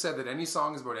publicly said that any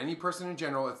song is about any person in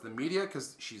general. It's the media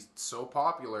because she's so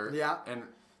popular. Yeah. And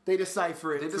they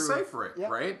decipher it.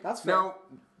 Right? That's fair. Now,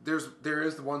 there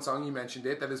is the one song you mentioned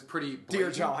that is pretty blatant,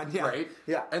 Dear John, right?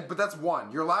 Yeah. But that's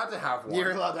one. You're allowed to have one.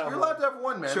 You're allowed to have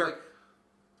one, man. Sure. Like,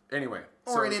 anyway.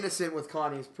 Or an Innocent with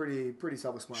Connie's pretty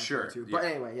self-explanatory too. But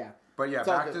anyway, yeah. But yeah,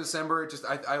 Back to December.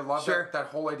 I love that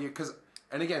whole idea because,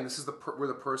 and again, this is where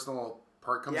the personal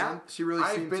part comes in. Yeah, she really.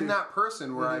 I've been that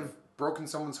person where I've broken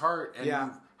someone's heart and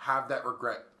you have that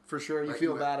regret. For sure, you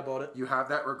feel bad about it. You have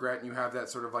that regret, and you have that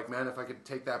sort of like, man, if I could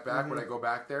take that back, would I go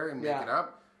back there and make it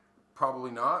up? Probably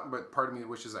not, but part of me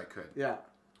wishes I could. Yeah.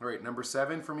 All right, number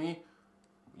 7 for me,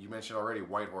 you mentioned already,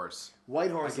 White Horse.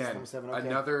 White Horse again, is number 7, okay.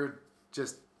 Another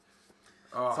just...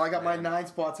 Oh, so I got my 9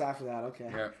 spots after that, okay.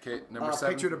 Yeah, okay, number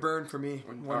 7. Picture to Burn for me.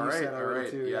 All right,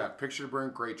 too, yeah. Picture to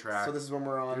Burn, great track. So this is when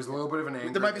we're on. There's a little bit of an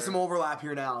angle. There might be some overlap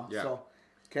here now. Yeah. So.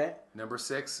 Okay. Number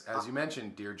 6, as you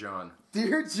mentioned, Dear John.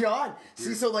 Dear John.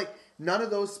 See, so like none of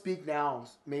those Speak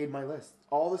Nows made my list.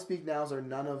 All the Speak Nows are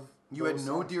none of. You had those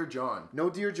no songs. Dear John. No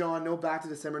Dear John, no Back to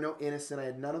December, no Innocent. I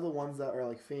had none of the ones that are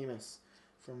like famous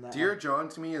from that. Dear John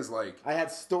to me is like... I had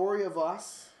Story of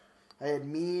Us. I had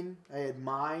Mean. I had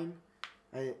Mine.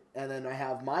 And then I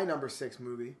have my number 6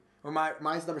 movie. Or my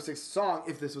number 6 song,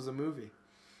 If This Was a Movie.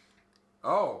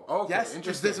 Oh, okay. Yes,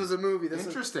 Interesting. If This Was a Movie.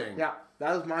 Interesting. Yeah,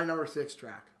 that was my number 6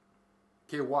 track.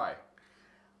 Okay, why?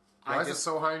 Why is it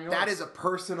so high on your That list? is a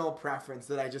personal preference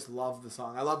that I just love the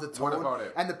song. I love the tone. What about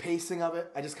it? And the pacing of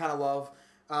it. I just kind of love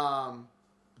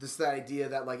just the idea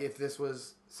that like if this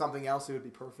was something else, it would be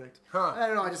perfect. Huh. I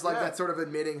don't know. I just like that sort of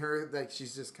admitting her that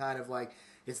she's just kind of like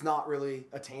it's not really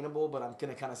attainable, but I'm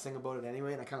gonna kind of sing about it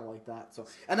anyway, and I kind of like that. So,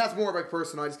 and that's more like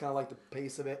personal. I just kind of like the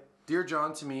pace of it. Dear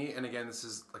John to me, and again, this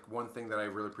is like one thing that I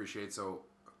really appreciate. So,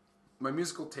 my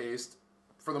musical taste,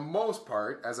 for the most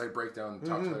part, as I break down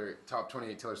top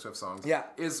 28 Taylor Swift songs,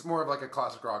 is more of like a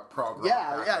classic rock, prog rock.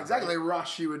 Yeah, exactly. Right?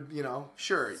 Rush, you would,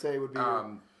 say would be.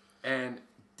 And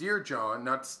Dear John,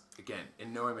 again,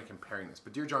 in no way am I comparing this,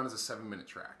 but Dear John is a 7-minute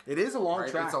track. It is a long right?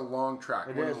 track. It's a long track.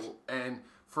 It is. And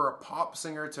for a pop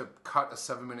singer to cut a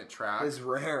 7-minute track is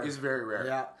rare. Is very rare.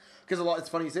 Yeah, because it's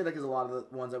funny you say that because a lot of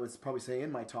the ones I would probably say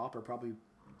in my top are probably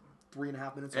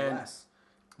 3.5 minutes or less.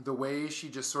 The way she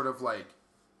just sort of like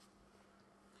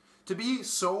to be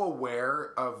so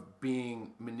aware of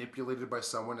being manipulated by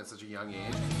someone at such a young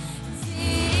age.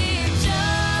 Dear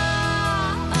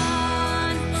John,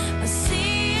 I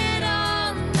see it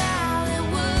all now. It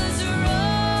was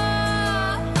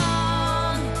wrong.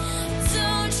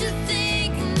 Don't you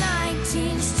think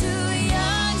 19's too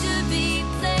young to be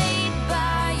played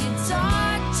by your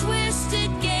dark,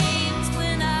 twisted games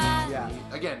when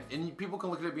Again, and people can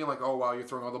look at it being like, oh, wow, you're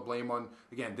throwing all the blame on...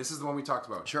 Again, this is the one we talked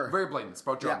about. Sure. Very blatant. It's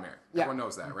about John Mayer. Yeah. Everyone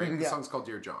knows that, right? The song's called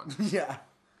Dear John. Yeah.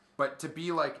 But to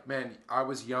be like, man, I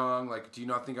was young. Like, do you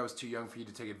not think I was too young for you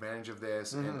to take advantage of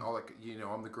this? And all like,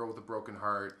 I'm the girl with a broken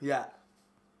heart. Yeah.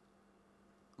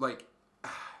 Like,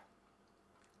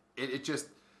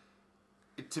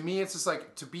 to me, it's just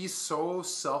like, to be so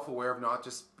self-aware of not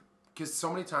just... Because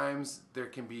so many times there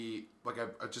can be like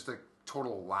just a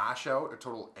total lash out, a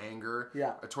total anger,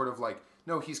 a sort of like,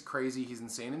 no, he's crazy, he's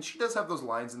insane. And she does have those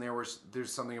lines in there where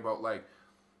there's something about like,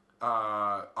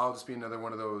 I'll just be another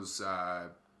one of those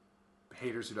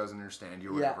haters who doesn't understand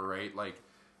you or whatever, right? Like,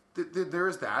 there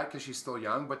is that because she's still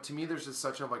young, but to me there's just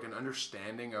such like an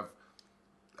understanding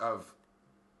of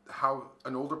how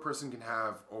an older person can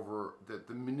have over the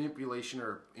manipulation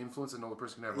or influence an older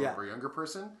person can have over a younger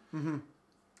person. Mm-hmm.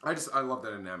 I love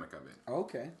that dynamic of it.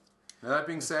 Okay. Now that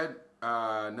being said,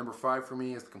 number 5 for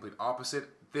me is the complete opposite.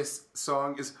 This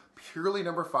song is purely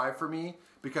number 5 for me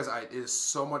because it is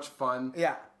so much fun.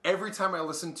 Yeah. Every time I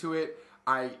listen to it,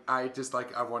 I just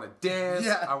like I want to dance.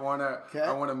 Yeah. I want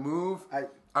to move.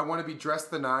 I want to be dressed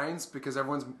the nines because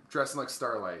everyone's dressing like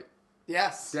Starlight.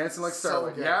 Yes. Dancing like So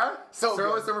Starlight. good. Yeah? So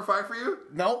Starlight's good. number 5 for you?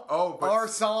 Nope. Oh, but our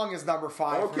song is number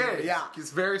 5. Okay. Yeah.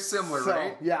 It's very similar,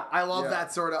 right? Yeah, I love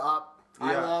that sort of up.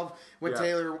 I love when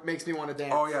Taylor makes me want to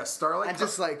dance. Oh yeah, Starlight. And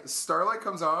just like Starlight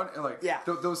comes on and like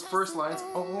those first lines.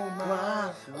 Oh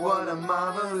my, what a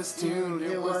marvelous tune!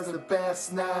 It was the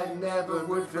best night. Never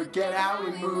would forget how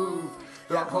we moved.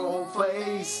 The whole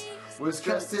place was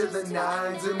dressed to the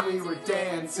nines, and we were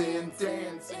dancing.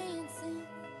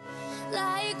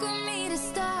 like we meet a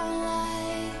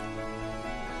starlight,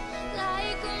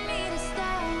 like we meet a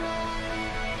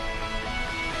starlight,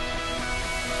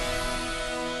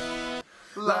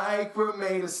 like we're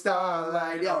made of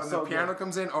starlight. Yeah, and so the piano good.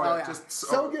 comes in. Just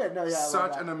so good. No,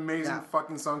 such an amazing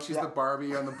fucking song. She's the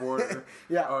Barbie on the board.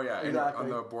 Exactly. On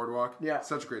the boardwalk. Yeah,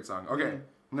 such a great song. Okay,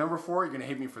 number 4. You're gonna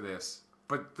hate me for this,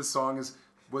 but the song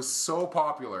was so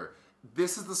popular.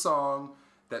 This is the song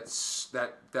that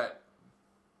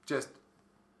just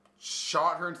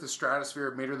shot her into the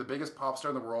stratosphere, made her the biggest pop star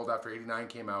in the world after '89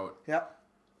 came out. Yep.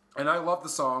 And I love the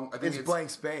song. I think it's Blank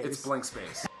Space. It's Blank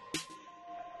Space.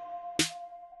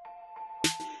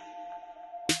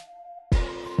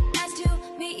 Nice to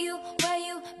meet you, where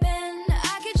you been?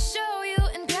 I could show you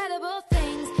incredible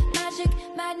things, magic,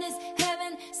 madness,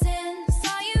 heaven, sin.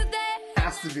 Saw you there.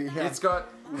 Has to be. Yeah. It's got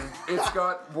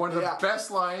one of the best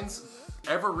lines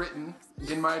ever written,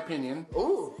 in my opinion.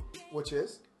 Ooh, which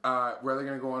is? Where they're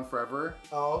gonna go on forever,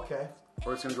 Oh, okay.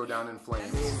 or it's gonna go down in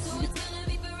flames. So it's gonna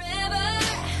be forever,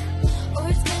 or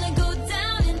it's gonna go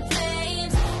down in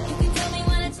flames. You can tell me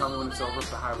when it's Tell me when it's over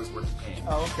if the highway's worth the pain.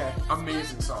 Oh, okay.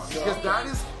 Amazing song. Because that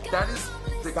is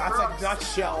the That's crux a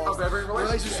nutshell of every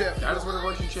relationship. relationship. That is what a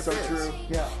relationship So is. true.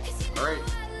 Yeah. All right,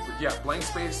 Yeah, Blank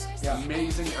Space, Yeah.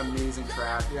 amazing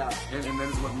track. Yeah. And then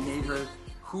is what made her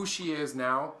who she is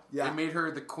now. Yeah. It made her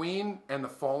the queen and the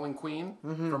fallen queen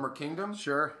from her kingdom.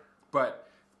 Sure. But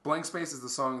Blank Space is the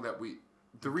song that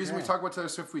the reason we Okay. talk about Taylor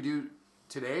Swift we do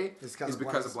today It's is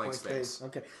because of Blank Space.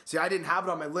 Okay. See, I didn't have it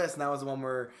on my list, and that was the one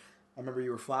where I remember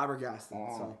you were flabbergasted.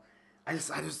 So I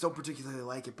just don't particularly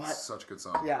like it. But Such a good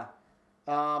song. yeah,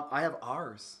 I have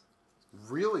ours.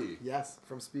 Really? Yes,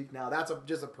 from Speak Now. That's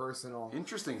just a personal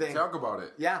Interesting. thing. Talk about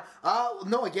it. Yeah.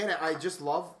 No, again, I just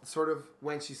love sort of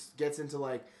when she gets into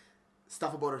like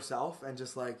stuff about herself and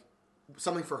just like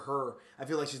something for her. I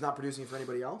feel like she's not producing it for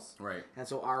anybody else. Right. And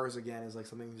so ours again is like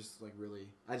something just like really,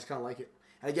 I just kind of like it.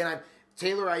 And again,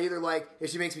 Taylor, I either like if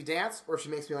she makes me dance or if she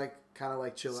makes me like kind of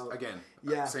like chill out. Again.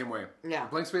 Yeah. Same way. Yeah.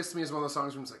 Blank Space to me is one of those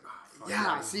songs where it's like, oh, fuck,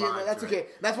 Yeah, I see, vibe that's to okay.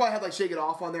 it. That's why I had like Shake It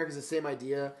Off on there because it's the same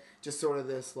idea. Just sort of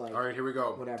this like. All right, here we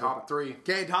go. Whatever. Top 3.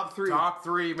 Okay, top 3. Top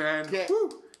 3, man. Okay. Woo.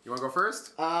 You want to go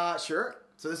first? Sure.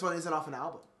 So this one isn't off an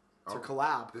album. It's a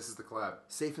collab. This is the collab.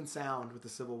 Safe and Sound with the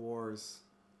Civil Wars.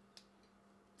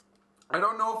 I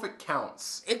don't know if it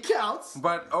counts, It counts.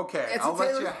 but okay, It's I'll a let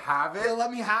Taylor- you have Yeah, it. let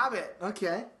me have it.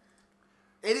 Okay.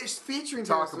 It is featuring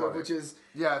Taylor Talk Swift, about it. which is,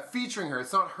 Yeah, featuring her.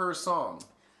 It's not her song.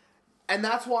 and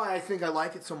that's why I think I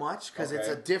like it so much because it's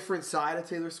Okay. a different side of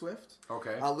Taylor Swift.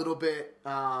 Okay. A little bit,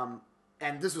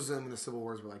 and this was when the Civil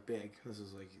Wars were like big. This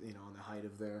was like on the height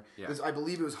of their. Yeah. I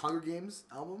believe it was Hunger Games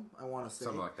album. I want to say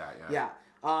Something like that, yeah.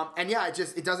 Yeah. And yeah,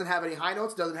 it doesn't have any high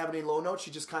notes, doesn't have any low notes. She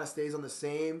just kind of stays on the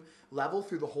same level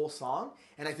through the whole song,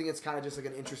 and I think it's kind of just like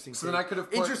an interesting. So take. then I could have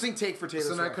put, interesting take for Taylor So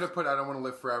Swift. then I could have put "I Don't Want to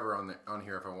Live Forever" on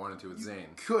here if I wanted to with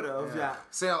Zayn. Could have, yeah.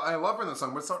 See, I love her in the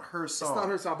song, but it's not her song. It's not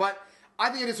her song, but I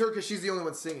think it is her because she's the only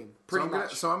one singing. Pretty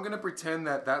much. So I'm gonna pretend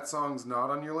that song's not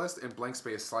on your list, and Blank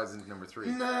Space slides into number 3.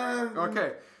 Nah,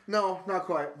 Okay. no, not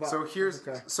quite. But So here's.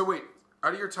 okay. So wait.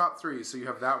 Out of your top 3, so you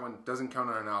have that one doesn't count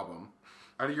on an album.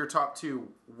 Out of your top 2,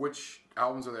 which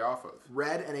albums are they off of?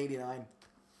 Red and 89.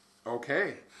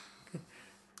 Okay.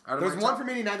 Out of There's my one top- from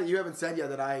 89 that you haven't said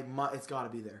yet that it's got to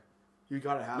be there. You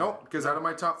got to have Nope, it. because out of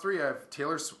my top 3, I have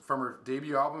Taylor from her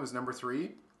debut album is number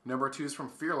 3, number 2 is from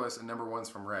Fearless, and number 1's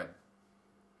from Red.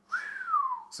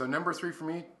 So number 3 for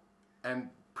me, and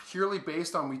purely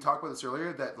based on, we talked about this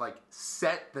earlier, that like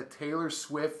set the Taylor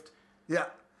Swift Yeah.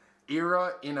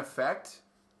 era in effect.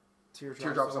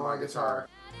 Teardrops on My Guitar.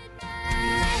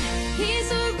 He's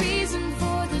the reason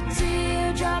for the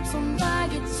teardrops on my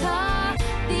guitar.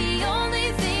 The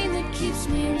only thing that keeps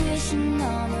me wishing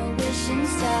on a wishing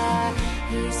star.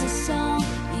 He's a song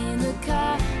in the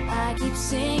car I keep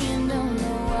singing, don't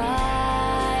know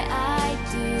why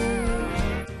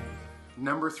I do.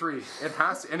 Number 3. It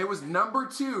has to, and it was number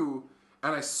 2,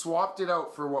 and I swapped it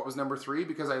out for what was number 3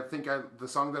 because I think the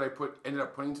song that I ended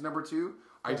up putting to number 2,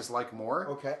 I just like more.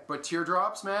 Okay. But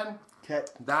Teardrops, man, Okay.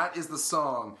 that is the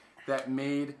song that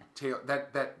made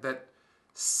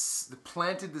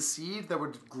planted the seed that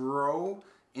would grow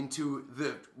into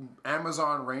the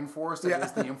Amazon rainforest that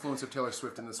is the influence of Taylor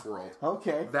Swift in this world.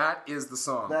 Okay. That is the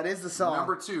song. That is the song.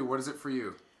 Number 2, what is it for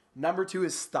you? Number 2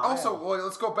 is Style. Also, well,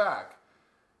 let's go back.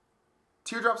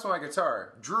 Teardrops on My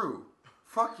Guitar. Drew,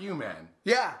 fuck you, man.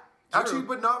 yeah. Actually, true.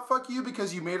 but not fuck you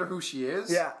because you made her who she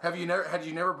is. Yeah. Had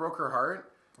you never broke her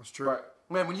heart? That's true. But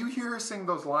man, when you hear her sing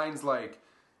those lines like,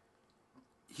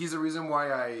 "He's the reason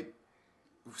why I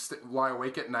lie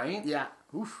awake at night," Yeah.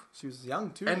 Oof. She was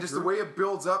young too. and just the way it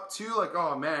builds up too, like,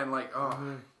 oh man, like,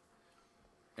 oh.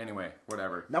 Anyway,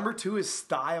 whatever. Number 2 is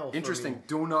Style. For Interesting. me.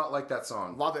 Do not like that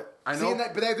song. Love it. I know. See, and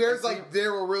but there's like they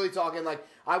were really talking like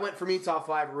I went for me top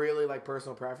 5 really like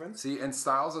personal preference. See, and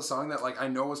Style's a song that like I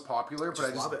know is popular, but I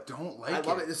just love it. don't like I it.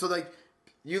 love it. So like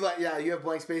you have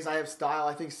Blank Space. I have Style.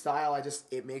 I think Style.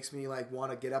 It makes me like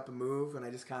want to get up and move, and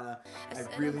I just kind of I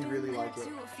really like it.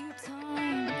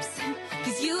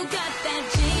 Cause you got that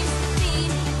James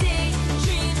Dean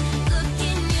daydream look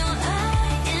in your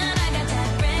eye, and I got that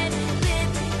red lip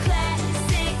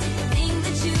classic thing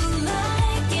that you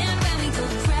like. And when we go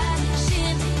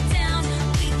crashing down,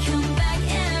 we come back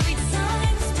every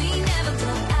time. 'Cause we never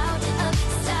go out of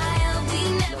style. We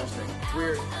never. It's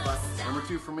weird, but Number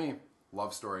 2 for me,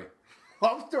 Love Story.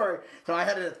 Love Story. So I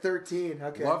had it at 13.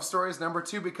 Okay. Love Story is number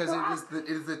 2 because it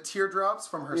is the teardrops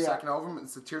from her Yeah. second album.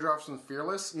 It's the teardrops from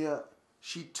Fearless. Yeah.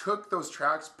 She took those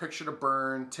tracks, Picture to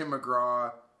Burn, Tim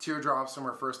McGraw, Teardrops from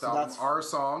her first album, that's- Our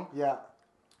Song, Yeah.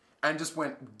 and just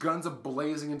went guns a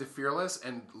blazing into Fearless,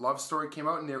 and Love Story came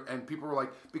out, and people were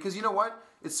like, because you know what?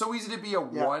 It's so easy to be a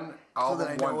one album that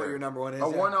I know wonder. what your number one is, A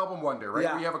yeah. one album wonder, right?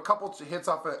 Yeah. Where you have a couple hits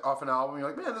off an album, you're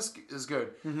like, man, this is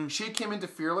good. She came into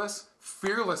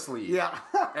fearlessly, Yeah.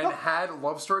 and had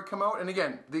Love Story come out, and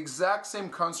again, the exact same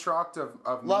construct of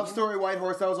Love me, Story, White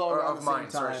Horse, that was all or around of the mine.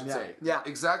 same time. Sorry, I should yeah. say, Yeah.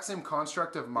 exact same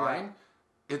construct of mine.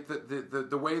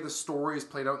 The way the story is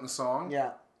played out in the song.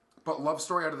 Yeah. But Love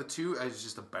Story out of the two is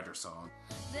just a better song.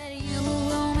 That you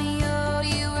were Romeo,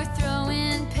 you were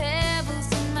throwing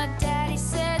pebbles, and my daddy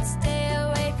said stay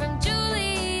away from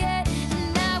Juliet,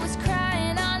 and I was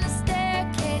crying on the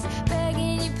staircase,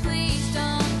 begging you please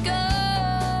don't go.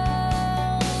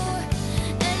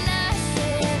 And I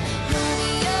said,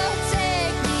 Romeo,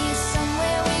 take me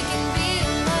somewhere we can be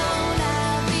alone.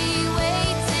 I'll be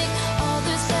waiting. All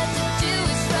there's left to do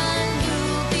is run.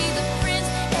 You'll be the prince,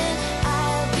 and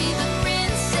I'll be the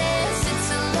princess. It's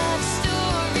a love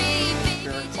story,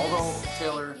 baby. Although,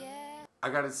 Taylor, I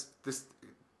gotta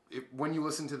when you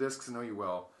listen to this, because I know you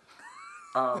will,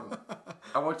 I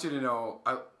want you to know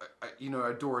I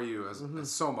adore you as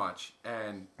so much,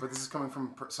 but this is coming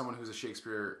from someone who's a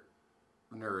Shakespeare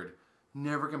nerd.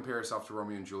 Never compare yourself to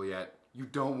Romeo and Juliet. You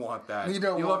don't want that. You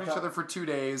don't want loved each that. other for 2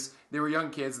 days. They were young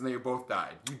kids and they both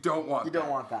died. You don't want that. You don't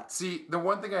want that. See, the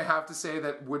one thing I have to say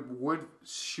that would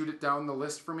shoot it down the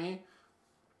list for me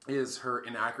is her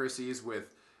inaccuracies with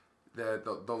the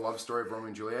love story of Romeo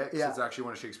and Juliet. 'Cause Yeah. it's actually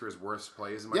one of Shakespeare's worst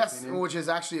plays, in my Yes, opinion. which is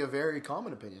actually a very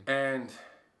common opinion. And,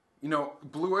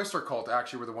 Blue Oyster Cult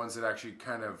actually were the ones that actually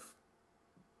kind of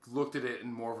looked at it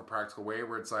in more of a practical way,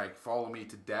 where it's like, follow me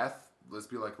to death. Let's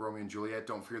be like Romeo and Juliet.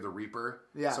 Don't fear the Reaper.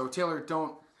 Yeah. So, Taylor, if you're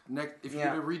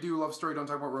going to redo Love Story, don't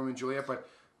talk about Romeo and Juliet, but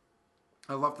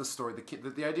I love the story.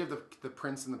 The idea of the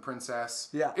prince and the princess.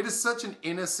 Yeah. It is such an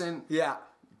innocent, Yeah.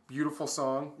 beautiful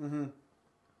song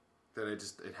that it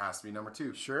has to be number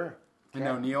 2. Sure. And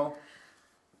now, Neil,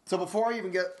 So before I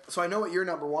even so I know what your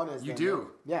number one is. You then, do. right?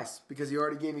 Yes, because you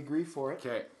already gave me grief for it.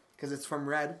 okay. Because it's from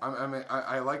Red.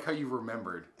 I like how you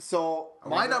remembered. So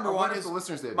my wonder- number I one wonder if is the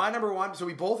listeners did. My number one. So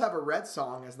we both have a Red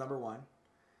song as number one,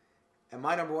 and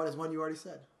my number one is one you already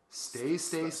said. Stay.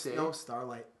 No,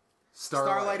 Starlight.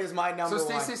 Starlight. Starlight is my number So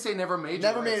one. Stay never made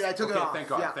Never your made list. it. I took it Okay, off. Thank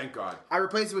God. Yeah. Thank God. I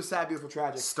replaced it with Sad, Beautiful,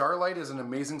 Tragic. Starlight is an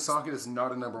amazing song. It is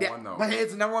not a number Yeah, one though. but hey,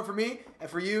 it's a number one for me, and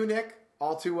for you, Nick,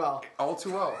 All Too Well. All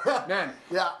too well, man.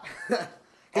 Yeah. 'Cause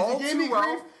All you gave Too me Well-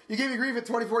 grief. You gave me grief at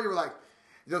 24. You were like,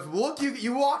 the look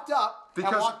you walked up and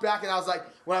Because- walked back, and I was like,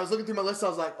 when I was looking through my list, I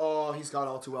was like, oh, he's got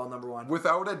All Too Well number one.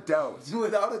 Without a doubt,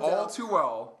 Without a doubt. All Too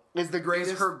Well is the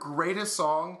greatest. is her greatest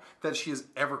song that she has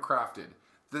ever crafted.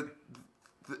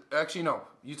 Actually, no.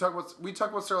 We talk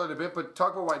about Starlight a bit, but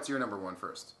talk about why it's your number one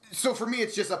first. So for me,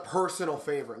 it's just a personal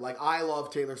favorite. Like, I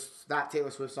love that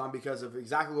Taylor Swift song because of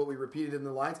exactly what we repeated in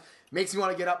the lines. Makes me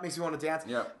want to get up, makes me want to dance.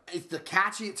 Yeah. It's the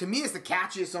it's the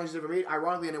catchiest song she's ever made,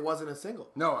 ironically, and it wasn't a single.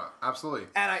 No, absolutely.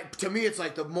 And to me, it's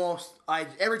like the most,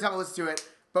 every time I listen to it,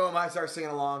 boom, I start singing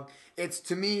along.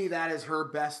 To me, that is her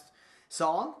best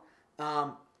song.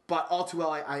 But All Too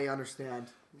Well, I understand.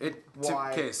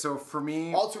 Why? Okay, so for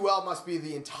me, All Too Well must be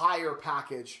the entire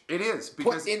package. it is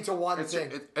because into one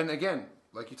thing. And again,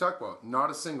 like you talked about, not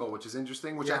a single, which is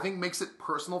interesting, which I Yeah. think makes it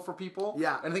personal for people.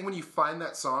 Yeah. And I think when you find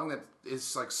that song that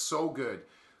is like so good,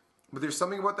 but there's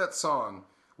something about that song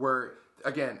where,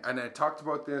 again, and I talked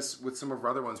about this with some of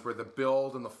our other ones, where the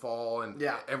build and the fall and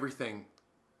Yeah. everything,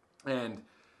 and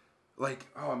like,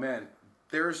 oh man,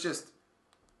 there's just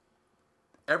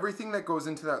everything that goes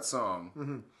into that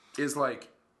song is like.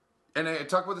 And I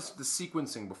talked about the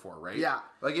sequencing before, right? Yeah.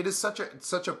 Like it is such a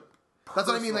That's what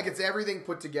I mean. Like, personal- it's everything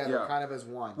put together, Yeah. kind of as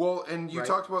one. Well, and you Right.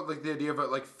 talked about like the idea of it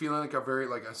like feeling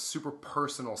like a super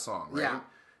personal song, right? Yeah.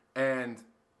 And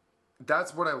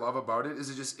that's what I love about it.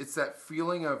 It's that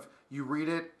feeling of you read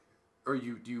it or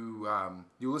you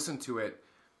listen to it,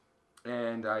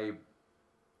 and I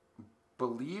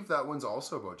believe that one's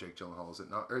also about Jake Gyllenhaal, is it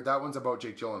not? Or that one's about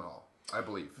Jake Gyllenhaal, I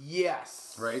believe.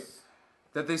 Yes. Right?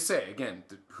 That they say again.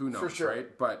 Who knows, For sure.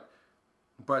 right? But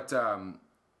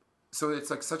so it's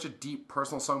like such a deep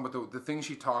personal song. But the things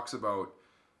she talks about,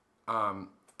 and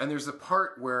there's a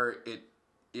part where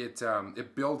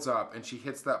it builds up, and she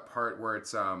hits that part where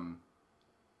it's and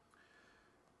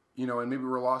maybe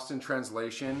we're lost in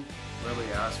translation. Really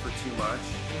asked for too much,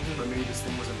 but maybe this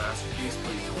thing was a masterpiece,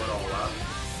 but you tore it all up.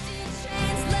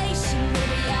 Translation,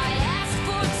 maybe I asked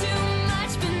for too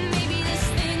much, but maybe this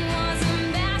thing was a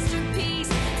masterpiece.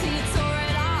 Till you tore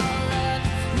it all up,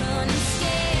 running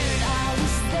scared. I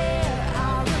was there, I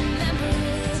remember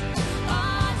it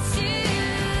all too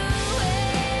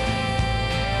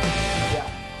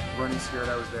well. Running scared, I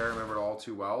I was there. I remember it all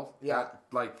too well. Yeah.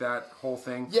 That whole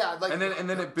thing. Yeah, like and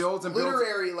then it builds and builds.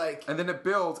 Literary, like. And then it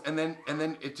builds, and then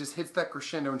it just hits that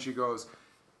crescendo, and she goes.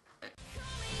 And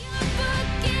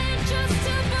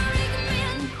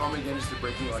you call me again just to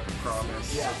break me like a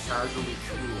promise. Yeah. So casually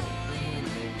cruel. You made me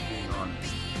being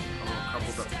honest. A little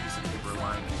crumpled up piece of paper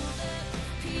lying here.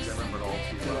 Which I remember it all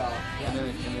too well. Yeah. And then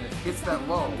it hits that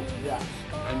low. Yeah.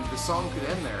 And the song could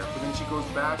end there, but then she goes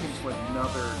back into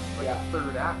another, like a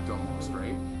third act almost,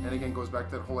 right? And again, goes back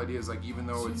to that whole idea is like, even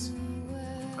though it's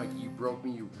like you broke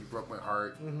me, you broke my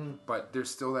heart, but there's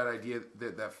still that idea,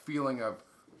 that feeling of,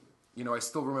 you know, I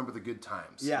still remember the good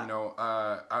times. Yeah. You know,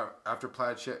 after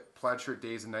plaid shirt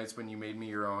days and nights when you made me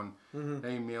your own, now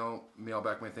you mail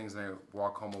back my things and I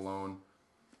walk home alone.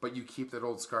 But you keep that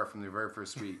old scarf from the very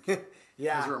first week.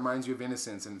 Yeah. Because it reminds you of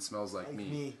innocence and it smells like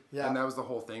me. Yeah. And that was the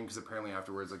whole thing, because apparently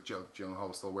afterwards, like, Gyllenhaal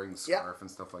was still wearing the scarf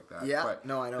and stuff like that. Yeah. But,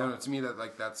 No, I know. No, to me,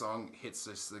 that song hits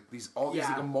just like these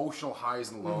like emotional highs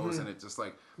and lows, and it just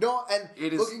like... No, and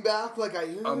it is looking back, like, I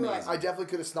definitely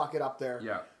could have snuck it up there.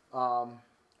 Yeah.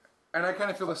 And I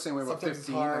kind of feel the same way about Sometimes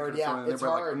 15. it's hard. I could have Yeah, thrown it in there, it's but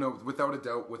hard. like, no, without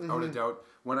a doubt,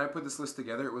 when I put this list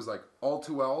together, it was like All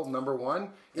Too Well, number 1,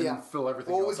 and then fill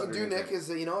everything well, else what we can do, underneath Nick, it. is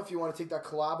you know, if you want to take that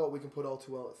collab out, we can put All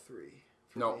Too Well at 3.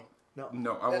 No. Me. No.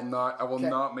 No, I will not. I will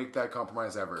not make that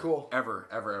compromise ever. Cool. Ever,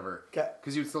 ever, ever. Okay.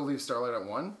 Because you'd still leave Starlight at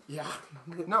 1? Yeah.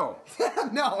 No.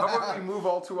 No. How about we move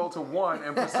All Too Well to 1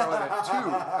 and put Starlight at 2?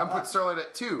 And put Starlight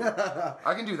at 2.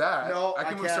 I can do that. No, I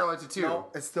can move can't. Starlight to 2. No,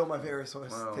 it's still my favorite Taylor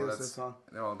Swift song.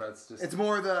 No, that's just... It's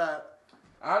more the...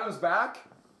 Adam's back?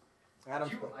 Adam.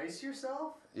 You ice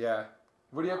yourself? Yeah.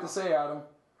 What do you have to say, Adam?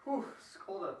 Whew, it's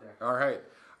cold out there. All right.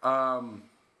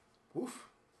 Oof.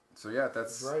 So yeah,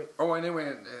 that's right. Oh, and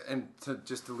anyway, and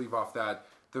just to leave off that,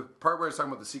 the part where I was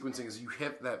talking about the sequencing is you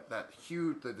hit that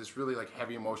huge, this really like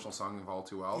heavy emotional song of All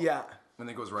Too Well. Yeah. And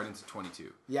then it goes right into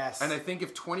 22. Yes. And I think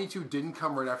if 22 didn't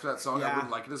come right after that song, I Yeah.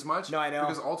 wouldn't like it as much. No, I know.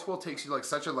 Because All Too Well takes you like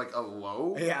such a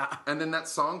low. Yeah. And then that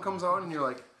song comes on, and you're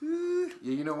like, yeah,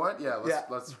 you know what? Yeah,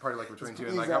 let's party like we're 22.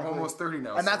 And like I'm Exactly. almost 30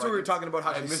 now. And that's so, what we were talking about,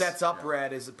 how I she miss- sets up yeah.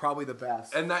 Red is probably the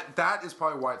best. And that is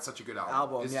probably why it's such a good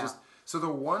album. It's yeah. just so the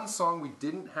one song we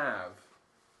didn't have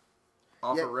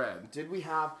off of Red. Did we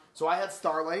have... So I had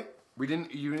Starlight. We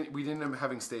didn't end up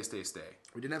having Stay Stay Stay.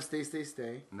 We didn't have Stay, Stay,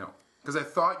 Stay. No. Because I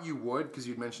thought you would, because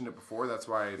you'd mentioned it before. That's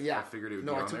why I figured it would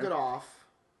be on there. No, I took it off.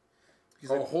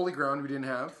 Oh, Holy Ground we didn't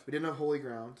have. We didn't have Holy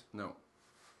Ground. No.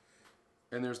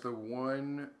 And there's the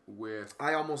one with...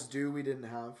 I Almost Do we didn't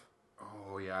have.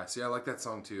 Oh, yeah. See, I like that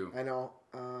song, too. I know.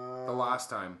 The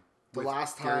Last Time. The with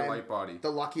Last Gary Time. Lightbody.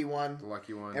 The Lucky One. The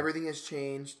Lucky One. Everything Has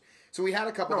Changed. So we had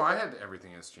a couple... No, I had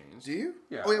Everything Has Changed. Do you?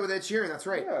 Yeah. Oh, yeah, with Ed Sheeran. That's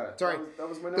right. Yeah. Sorry. That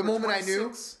was my The number Moment 26. I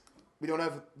Knew. We don't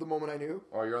have The Moment I Knew.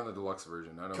 Oh, you're on the deluxe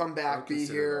version. I don't. Come Back, I don't Be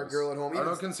consider Here, those. Girl at Home. I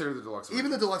don't consider the deluxe version.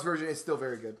 Even the deluxe version is still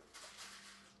very good.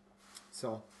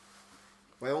 So,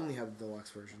 well, I only have the deluxe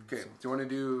version. Okay. so. Do you want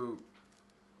to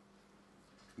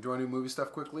do movie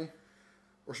stuff quickly?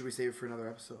 Or should we save it for another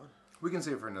episode? We can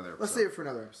save it for another episode. Let's save it for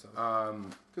another episode.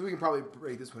 Because we can probably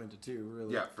break this one into 2,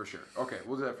 really. Yeah, for sure. Okay,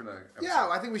 we'll do that for another episode. Yeah,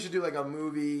 I think we should do like a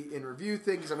movie in review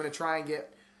thing, because I'm going to try and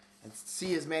get and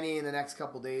see as many in the next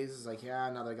couple days as I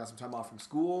can, now that I got some time off from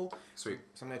school. Sweet.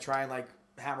 So I'm going to try and like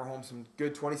hammer home some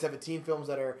good 2017 films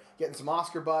that are getting some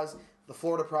Oscar buzz. The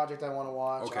Florida Project I want to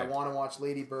watch. Okay. I want to watch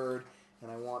Lady Bird.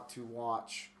 And I want to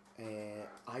watch I,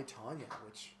 Tonya,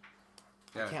 which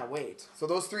Yeah. I can't wait. So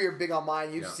those 3 are big on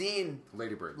mine. You've seen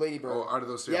Lady Bird. Lady Bird. Oh, out of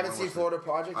those 3, You I haven't wanna seen watch Florida that.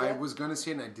 Project I yet? was going to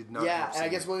see it, and I did not. Yeah, have and I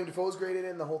seen guess it. William Dafoe's great in it,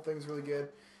 and the whole thing's really good.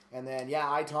 And then,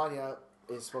 I, Tonya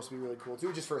is supposed to be really cool,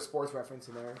 too, just for a sports reference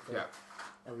in there for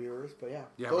our viewers. But yeah,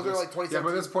 those are like 2017. Yeah,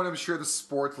 by this point, I'm sure the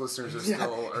sports listeners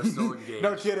are still engaged.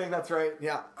 No kidding, that's right.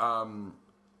 Yeah.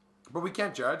 But we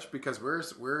can't judge because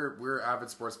we're avid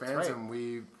sports fans, right. and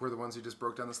we're the ones who just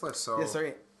broke down this list. So Yes,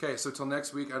 right. Okay, so till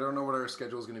next week, I don't know what our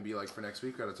schedule is going to be like for next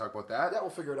week. Got to talk about that. Yeah, we'll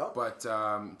figure it out. But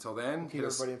till then, Keep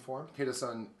everybody informed. Hit us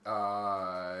on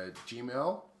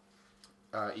Gmail.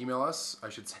 Email us, I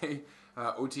should say,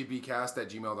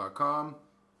 otbcast@gmail.com.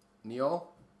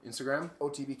 Neil, Instagram.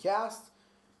 OTBcast.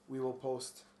 We will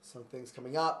post some things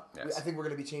coming up. Yes. I think we're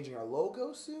going to be changing our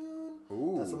logo soon.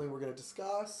 Ooh. That's something we're going to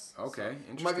discuss. Okay, We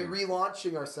interesting. might be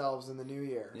relaunching ourselves in the new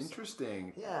year.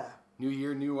 Interesting. Yeah. New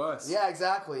year, new us. Yeah,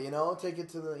 exactly. Take it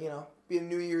to the, be a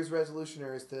New Year's resolution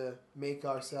is to make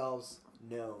ourselves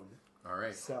known. All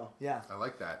right. So, yeah. I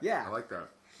like that. Yeah. I like that.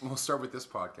 We'll start with this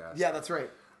podcast. Yeah, that's right.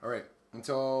 All right.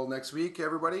 Until next week,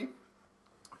 everybody.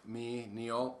 Me,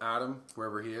 Neil, Adam,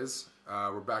 wherever he is.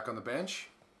 We're back on the bench.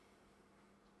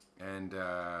 And,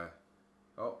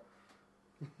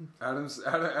 Adam's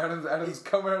coming out of the. Adam's- he's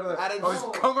coming out of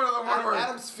the woodwork.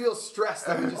 Adams feels stressed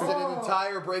that we just did an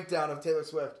entire breakdown of Taylor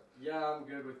Swift. Yeah, I'm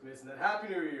good with missing that. Happy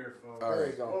New Year, folks. All There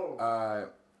right. you go.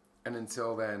 And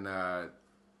until then, We're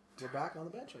back on the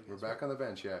bench, I guess. we're back on the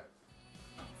bench. Yeah.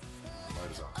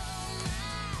 Might as well.